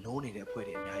နိုးနေတဲ့အဖွဲ့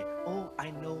တွေအများကြီး Oh I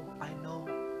know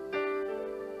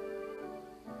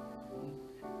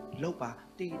လောက်ပါ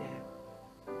တည်တယ်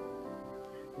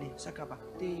နေစက်ကပါ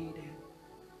တည်တယ်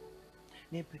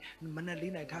နေမနက်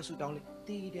4 နာရီထားဆူတောင်းလေးတ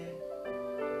ည်တယ်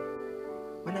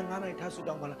မနက်9 နာရီထားဆူ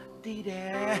တောင်းပါလားတည်တ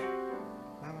ယ်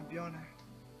မပြောနဲ့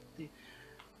တည်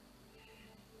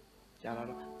ကြာတော့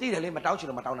တည်တယ်လေမတောင်းချင်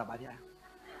လို့မတောင်းတာပါဗျာ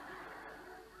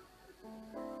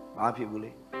ဘာဖြစ်ဘူး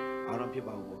လေဘာတော့ဖြစ်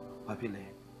ပါဘူးပေါ့ဘာဖြစ်လဲ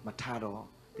မထတော့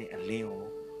တင်အလင်းကို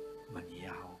မမြင်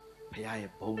အောင်ဖခင်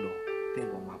ရဲ့ဘုန်းတော်တင်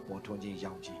ပေါ်မှာပေါ်ထွန်းခြင်း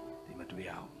ရောင်ကြီးဒီမတွေ့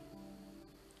အောင်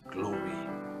glory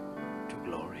to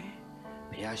glory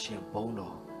ဘုရားရှင်ဘုန်း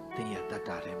တော်တင်ရဲ့တတ်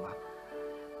တာထဲမှာ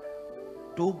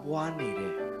တိုးပွားနေ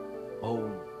တဲ့ဘု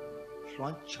န်းလွှ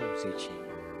မ်းခြုံစေခြင်း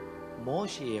မော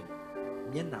ရှေရဲ့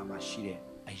မျက်နှာမှာရှိတဲ့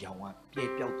အယောင်ကပြ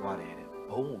ည့်ပြောက်သွားတယ်တဲ့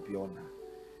ဘုန်းကိုပြောတာ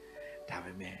ဒါ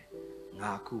ပေမဲ့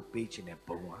ငါခုပေးခြင်းတဲ့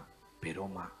ဘုန်းကဘယ်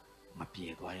တော့မှမပြေ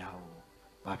သွားရဘူး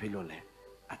ဘာဖြစ်လို့လဲ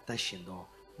အသက်ရှင်သော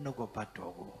နှုတ်ကပတ်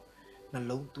တော်ကိုနှ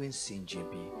လုံးသွင်းဆင်ခြင်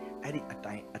ပြီးအဲ့ဒီအ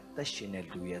တိုင်းအသက်ရှင်တဲ့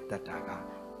လူရဲ့တတ်တာက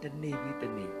တနေ့ပြီးတ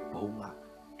နေ့ဘုံက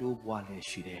တိုးပွားလဲ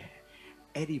ရှိတယ်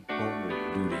အဲ့ဒီဘုံကို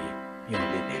လူတွေမျှော်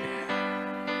လင့်နေတယ်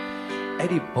အဲ့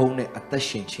ဒီဘုံနဲ့အသက်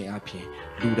ရှင်ခြင်းအပြင်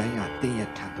လူတိုင်းကတင်းရ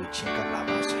ထံသို့ချဉ်ကပ်လာ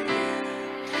ပါစေ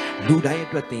လူတိုင်းအ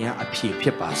တွက်တင်ရအဖြေဖြ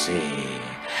စ်ပါစေ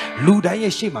လူတိုင်း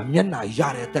ရဲ့ရှေ့မှာမျက်နှာရ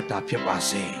တဲ့တတ်တာဖြစ်ပါ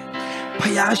စေဖ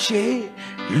ယားရှိ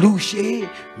လူရှိ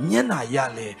မျက်နှာရ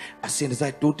လေအစဉ်တစို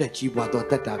က်တိုးတက်ကြီးပွားသော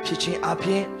တတ်တာဖြစ်ခြင်းအပြ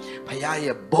င်ဖယား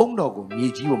ရဲ့ဘုန်းတော်ကိုမြေ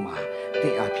ကြီးပေါ်မှာတ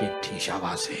င်အပြင်ထင်ရှား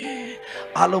ပါစေ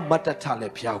အလုံးမတ်တထလ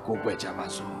ည်းဖယားကိုကိုးကွယ်ကြပါ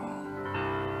စို့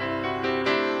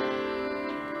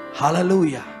ဟာလေလု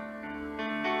ယာ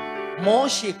မော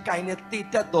ရှေကိုင်တဲ့တည်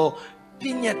တတ်သောပြ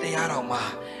ည့်ညတ်တရားတော်မှာ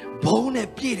ဘုံနဲ့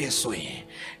ပြည့်တယ်ဆိုရင်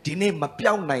ဒီနေ့မ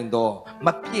ပြောင်းနိုင်သောမ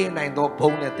ပြည့်နိုင်သော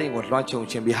ဘုံနဲ့သင်ကိုလွှမ်းခြုံ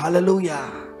ခြင်းပြီဟာလေလုယာ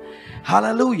ဟာ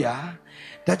လေလုယာ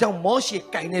ဒါကြောင့်မောရှေ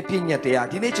ကင်တဲ့ပြည့်ညတ်တရား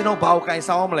ဒီနေ့ကျွန်တော်ဘာကိုကင်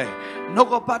ဆောင်မလဲနှုတ်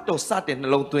ကပတ်တော်စတင်နှ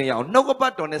လုံးသွင်းရအောင်နှုတ်ကပ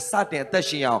တ်တော်နဲ့စတင်အသက်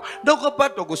ရှင်ရအောင်နှုတ်ကပ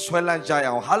တ်တော်ကိုဆွဲလန်းကြရ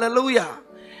အောင်ဟာလေလုယာ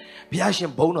ဘုရားရှ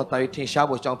င်ဘုန်းတော်တာ၍ထင်ရှား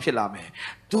ဖို့အကြောင်းဖြစ်လာမယ်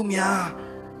သူများ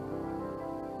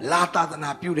လာသာသနာ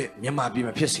ပြုတဲ့မြန်မာပြည်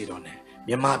မှာဖြစ်စေတော့ ਨੇ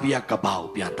မြန်မာပြည်ကကဘာကို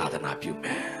ပြန်သာသနာပြုမ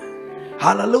ယ်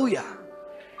ဟာလေလုယာ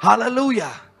ဟာလေလုယာ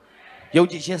ယုံ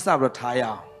ကြည်ခြင်းစပြီးတော့ထားရ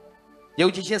အောင်ယုံ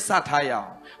ကြည်ခြင်းစထားရအောင်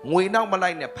ငွေနောက်မ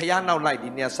လိုက်နဲ့ဖျားနောက်လိုက်ဒီ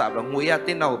နေ့စပြီးတော့ငွေရတ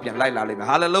င်းနောက်ကိုပြန်လိုက်လာလိမ့်မယ်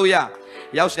ဟာလေလုယာ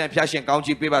ရောက်ရှင်ဖျားရှင်ကောင်း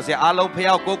ချီးပေးပါစေအားလုံး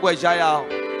ဖျားကိုကိုးကွယ်ကြရအောင်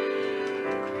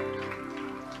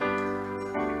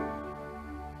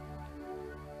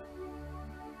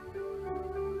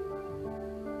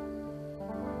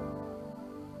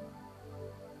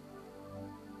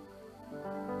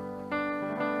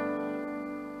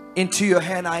Into your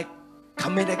hand I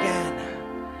commit again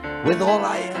with all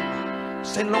I am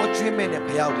စင်လို့ကျွေးမယ်နဲ့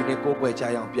ဖျားဒီနေ့ကိုးကွယ်ကြ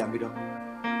ရအောင်ပြန်ပြီးတော့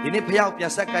ဒီနေ့ဖျားပြ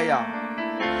န်ဆက်ကပ်ရအောင်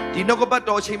ဒီနှုတ်ကပတ်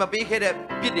တော်အချိန်မပေးခဲ့တဲ့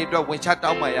ပြစ်တွေအတွက်ဝင်ချ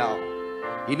တောင်းပန်ရအောင်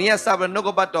ဒီနေ့ဆာဘနှုတ်က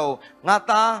ပတ်တော်ငါ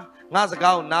သားငါစ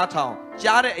ကားကိုနားထောင်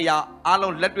ကြားတဲ့အရာအ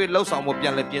လုံးလက်တွေ့လှုပ်ဆောင်မှုပြ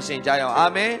န်လဲပြင်ဆင်ကြရအောင်အာ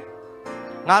မင်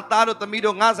ငါသားတို့သမီး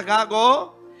တို့ငါစကားကို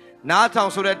နားထော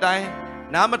င်ဆိုတဲ့အတိုင်း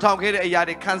နားမထောင်ခဲ့တဲ့အရာ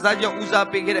တွေခံစားချက်ဦးစား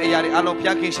ပေးခဲ့တဲ့အရာတွေအလုံး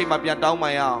ဖျားခင်ရှိမှပြန်တောင်းပ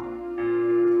န်ရအောင်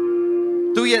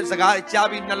သူရဲ့စကားကြား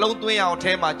ပြီးနှလုံးသွင်းအောင်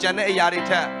ထဲမှာကြံတဲ့အရာတွေ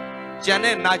ထက်ကြံ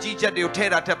တဲ့နာကြီးချက်တွေကိုထဲ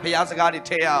တာထက်ဖျားစကားတွေ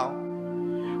ထဲအောင်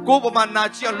ကိုယ်ပေါ်မှာနာ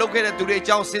ကြီးအောင်လုပ်ခဲ့တဲ့သူတွေအ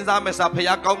ကြောင်းစဉ်းစားမယ်စာ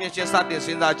ဖျားကောင်းမြတ်ခြင်းစတင်စ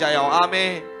ဉ်းစားကြရအောင်အာမ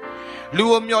င်လူ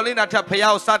ကိုမျှော်လင့်တာထက်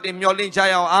ဖျားကိုစတင်မျှော်လင့်ကြ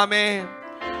ရအောင်အာမင်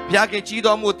ဖျားခင်ကြီး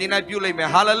တော်မူတင်လိုက်ပြုလိုက်မယ်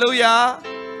ဟာလေလုယာ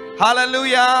ဟာလေလု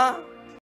ယာ